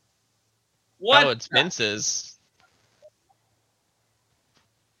 What? Oh, it's Vince's.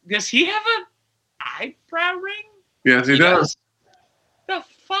 Does he have an eyebrow ring? Yes, he does. The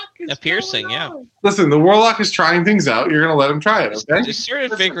fuck is A piercing, going yeah. on? Listen, the Warlock is trying things out. You're going to let him try it, okay? Just started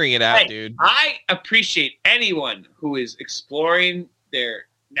Listen, figuring it out, hey, dude. I appreciate anyone who is exploring their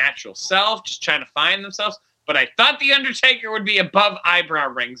natural self, just trying to find themselves. But I thought the Undertaker would be above eyebrow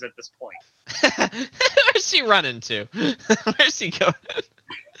rings at this point. Where's he running to? Where's he going?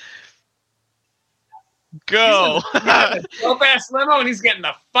 Go. Go fast limo, and he's getting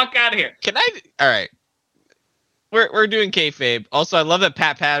the fuck out of here. Can I? All right. We're doing kayfabe. Also, I love that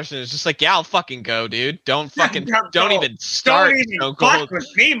Pat Patterson is just like, yeah, I'll fucking go, dude. Don't fucking, Don't don't go. even start. Don't even Stone fuck Cold. with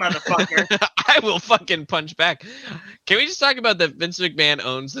me, motherfucker. I will fucking punch back. Can we just talk about that Vince McMahon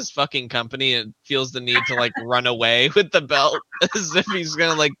owns this fucking company and feels the need to like run away with the belt as if he's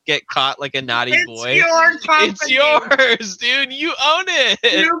gonna like get caught like a naughty It's boy? your company. It's yours, dude. You own it.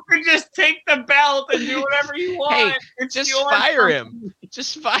 You can just take the belt and do whatever you want. Hey, It's just your fire company. him.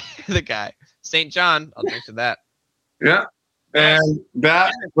 Just fire the guy. St. John. I'll drink to that. Yeah. And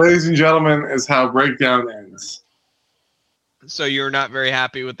that, ladies and gentlemen, is how Breakdown ends. So you're not very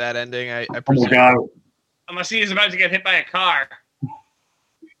happy with that ending, I Oh my presume. god. Unless he's about to get hit by a car.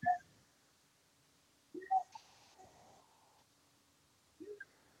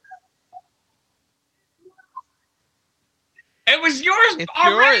 It was yours It's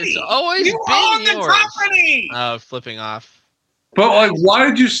already. yours. Always You been own the yours. property. Flipping off. But like, why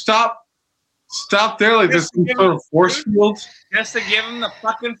did you stop there? Like this some sort of force field? Just to give him the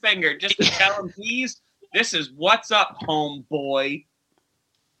fucking finger. Just to tell him, please, this is what's up, homeboy.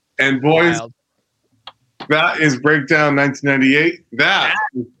 And boys, Wild. that is Breakdown 1998. That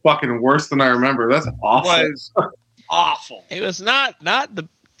is fucking worse than I remember. That's awful. It was awful. It was not the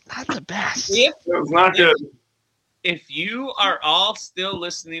best. If That was not good. if you are all still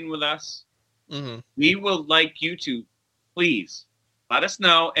listening with us, Mm-hmm. we will like you to please let us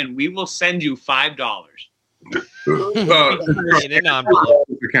know, and we will send you $5. In an envelope.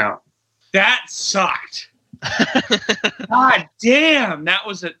 Account. That sucked. God damn, it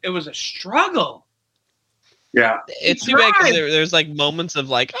was a struggle. Yeah. It's too bad because there's like moments of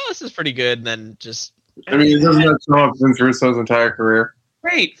like, oh, this is pretty good, and then just I mean, it doesn't show up since Russo's entire career.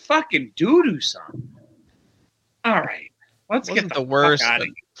 Great fucking doo-doo song. All right, let's wasn't get the worst. fuck out of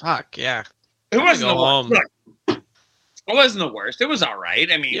But fuck yeah. It wasn't go the home. worst. Look, it wasn't the worst. It was all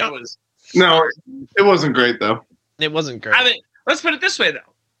right. I mean, Yeah. it was. No, it wasn't great though. It wasn't great. I mean, let's put it this way, though.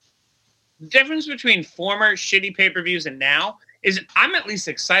 The difference between former shitty pay-per-views and now is I'm at least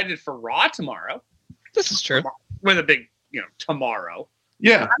excited for Raw tomorrow This is true. with a big, tomorrow.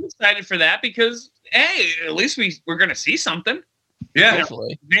 Yeah. I'm excited for that because, hey, at least we're going to see something. Yeah.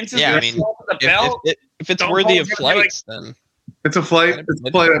 Hopefully. Vince is Yeah, I going mean, to the belt. If it's Stone worthy of Cold's gonna be flights, then It's a flight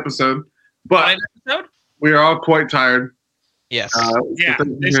episode. But Flight episode? we are all quite tired. yes. Yeah, so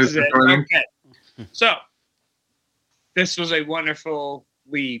thank this you is guys it. for joining. Okay. So, this was a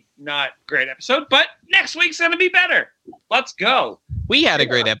wonderfully not great episode, but next week's going to be better. Let's go. We had a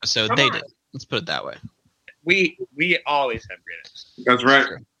great episode. Come They on. did. Let's put it that way. We always have great episodes. That's right.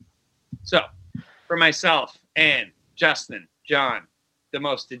 So, for myself and Justin, John, the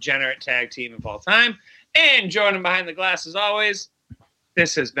most degenerate tag team of all time, and Jordan behind the glass as always,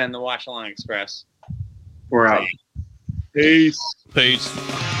 this has been the Watch Along Express. We're out. Peace. Peace.